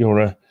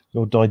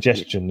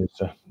digestion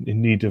is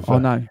in need of. Oh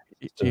no,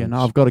 yeah, no,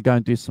 I've got to go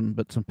and do some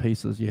bits and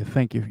pieces. Yeah,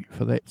 thank you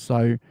for that.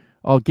 So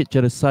I'll get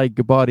you to say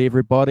goodbye to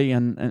everybody,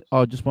 and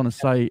I just want to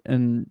say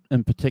in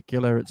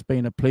particular, it's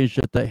been a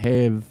pleasure to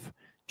have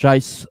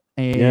Jace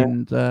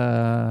and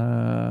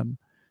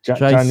Jack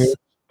Jace Daniel,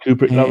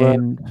 Kubrick lover.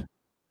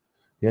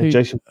 Yeah,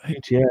 Jason.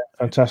 Yeah,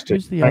 fantastic.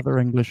 Who's the other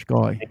English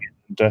guy?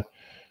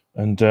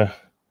 And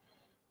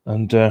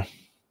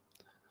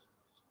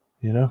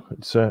you know,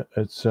 it's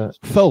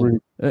Phil. really...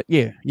 Phil.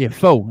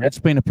 Yeah. It's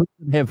been a pleasure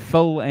to have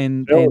Phil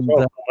and Phil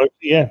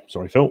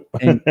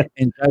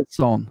and Jace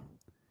on.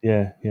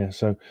 Yeah.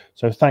 So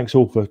thanks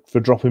all for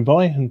dropping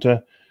by and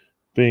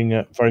being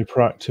very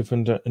proactive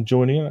and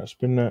joining in. It's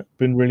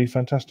been really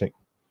fantastic.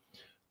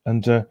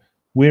 And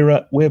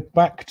we're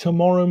back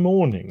tomorrow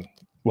morning.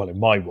 Well, in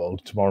my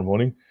world, tomorrow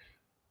morning,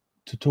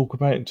 to talk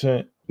about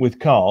with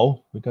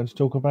Carl, we're going to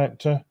talk about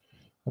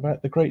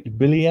the great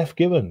Billy F.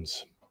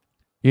 Gibbons.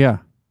 Yeah.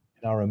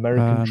 In our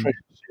American Treasure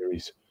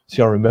series.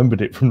 See, I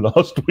remembered it from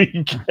last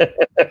week.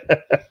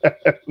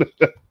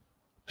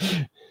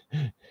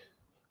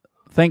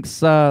 Thanks,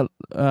 Verna.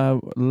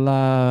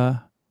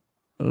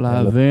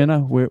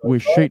 We're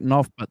shooting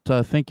off,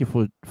 but thank you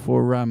for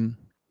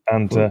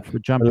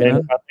jumping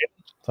in.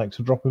 Thanks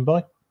for dropping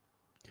by.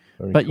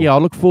 But cool. Yeah, I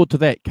look forward to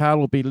that. Carl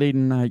will be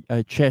leading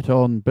a chat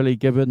on Billy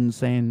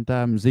Gibbons and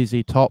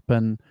ZZ Top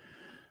and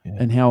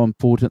how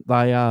important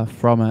they are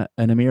from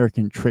an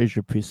American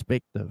treasure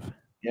perspective.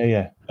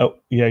 Yeah. Oh,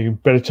 yeah. You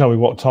better tell me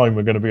what time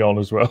we're going to be on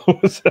as well.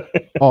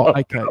 Oh,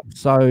 okay.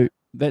 So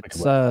that's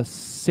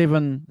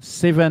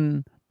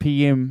 7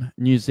 p.m.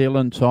 New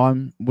Zealand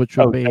time, which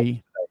will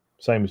be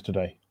same as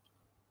today.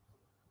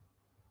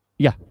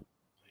 Yeah.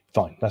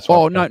 Fine. That's fine.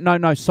 Oh,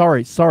 no.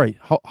 Sorry.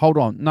 Hold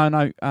on.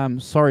 No.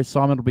 Sorry,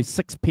 Simon. It'll be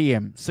 6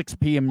 p.m.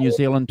 New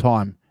Zealand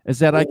time. Is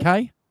that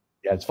okay?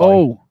 Yeah, it's fine.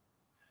 Oh.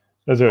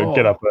 Let's do it.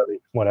 Get up early.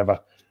 Whatever.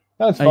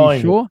 That's fine. Are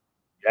you sure?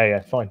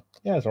 Yeah. Fine.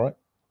 Yeah, it's all right.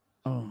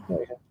 Oh. Yeah.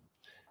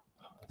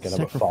 Get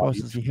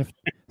sacrifices up you have.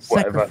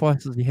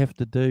 Sacrifices you have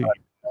to do.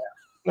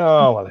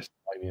 No, well, it's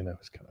fine.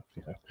 It's kind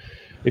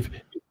of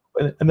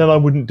and then I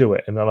wouldn't do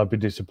it, and then I'd be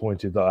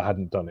disappointed that I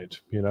hadn't done it.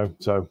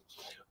 So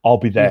I'll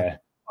be there.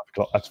 5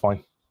 o'clock. That's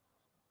fine.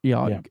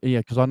 Yeah,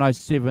 because I know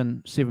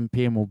 7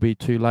 p.m. will be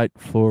too late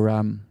for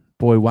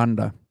Boy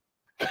Wonder.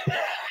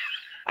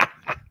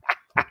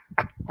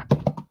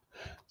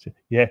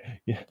 Yes,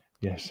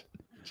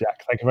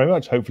 Jack. Thank you very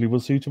much. Hopefully, we'll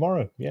see you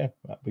tomorrow. Yeah,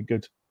 that'd be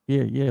good.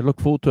 Yeah.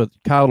 Look forward to it.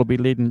 Carl will be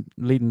leading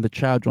the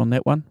charge on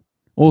that one.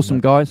 Awesome,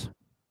 guys.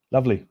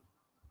 Lovely.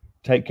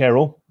 Take care,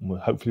 all.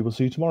 Hopefully, we'll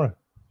see you tomorrow.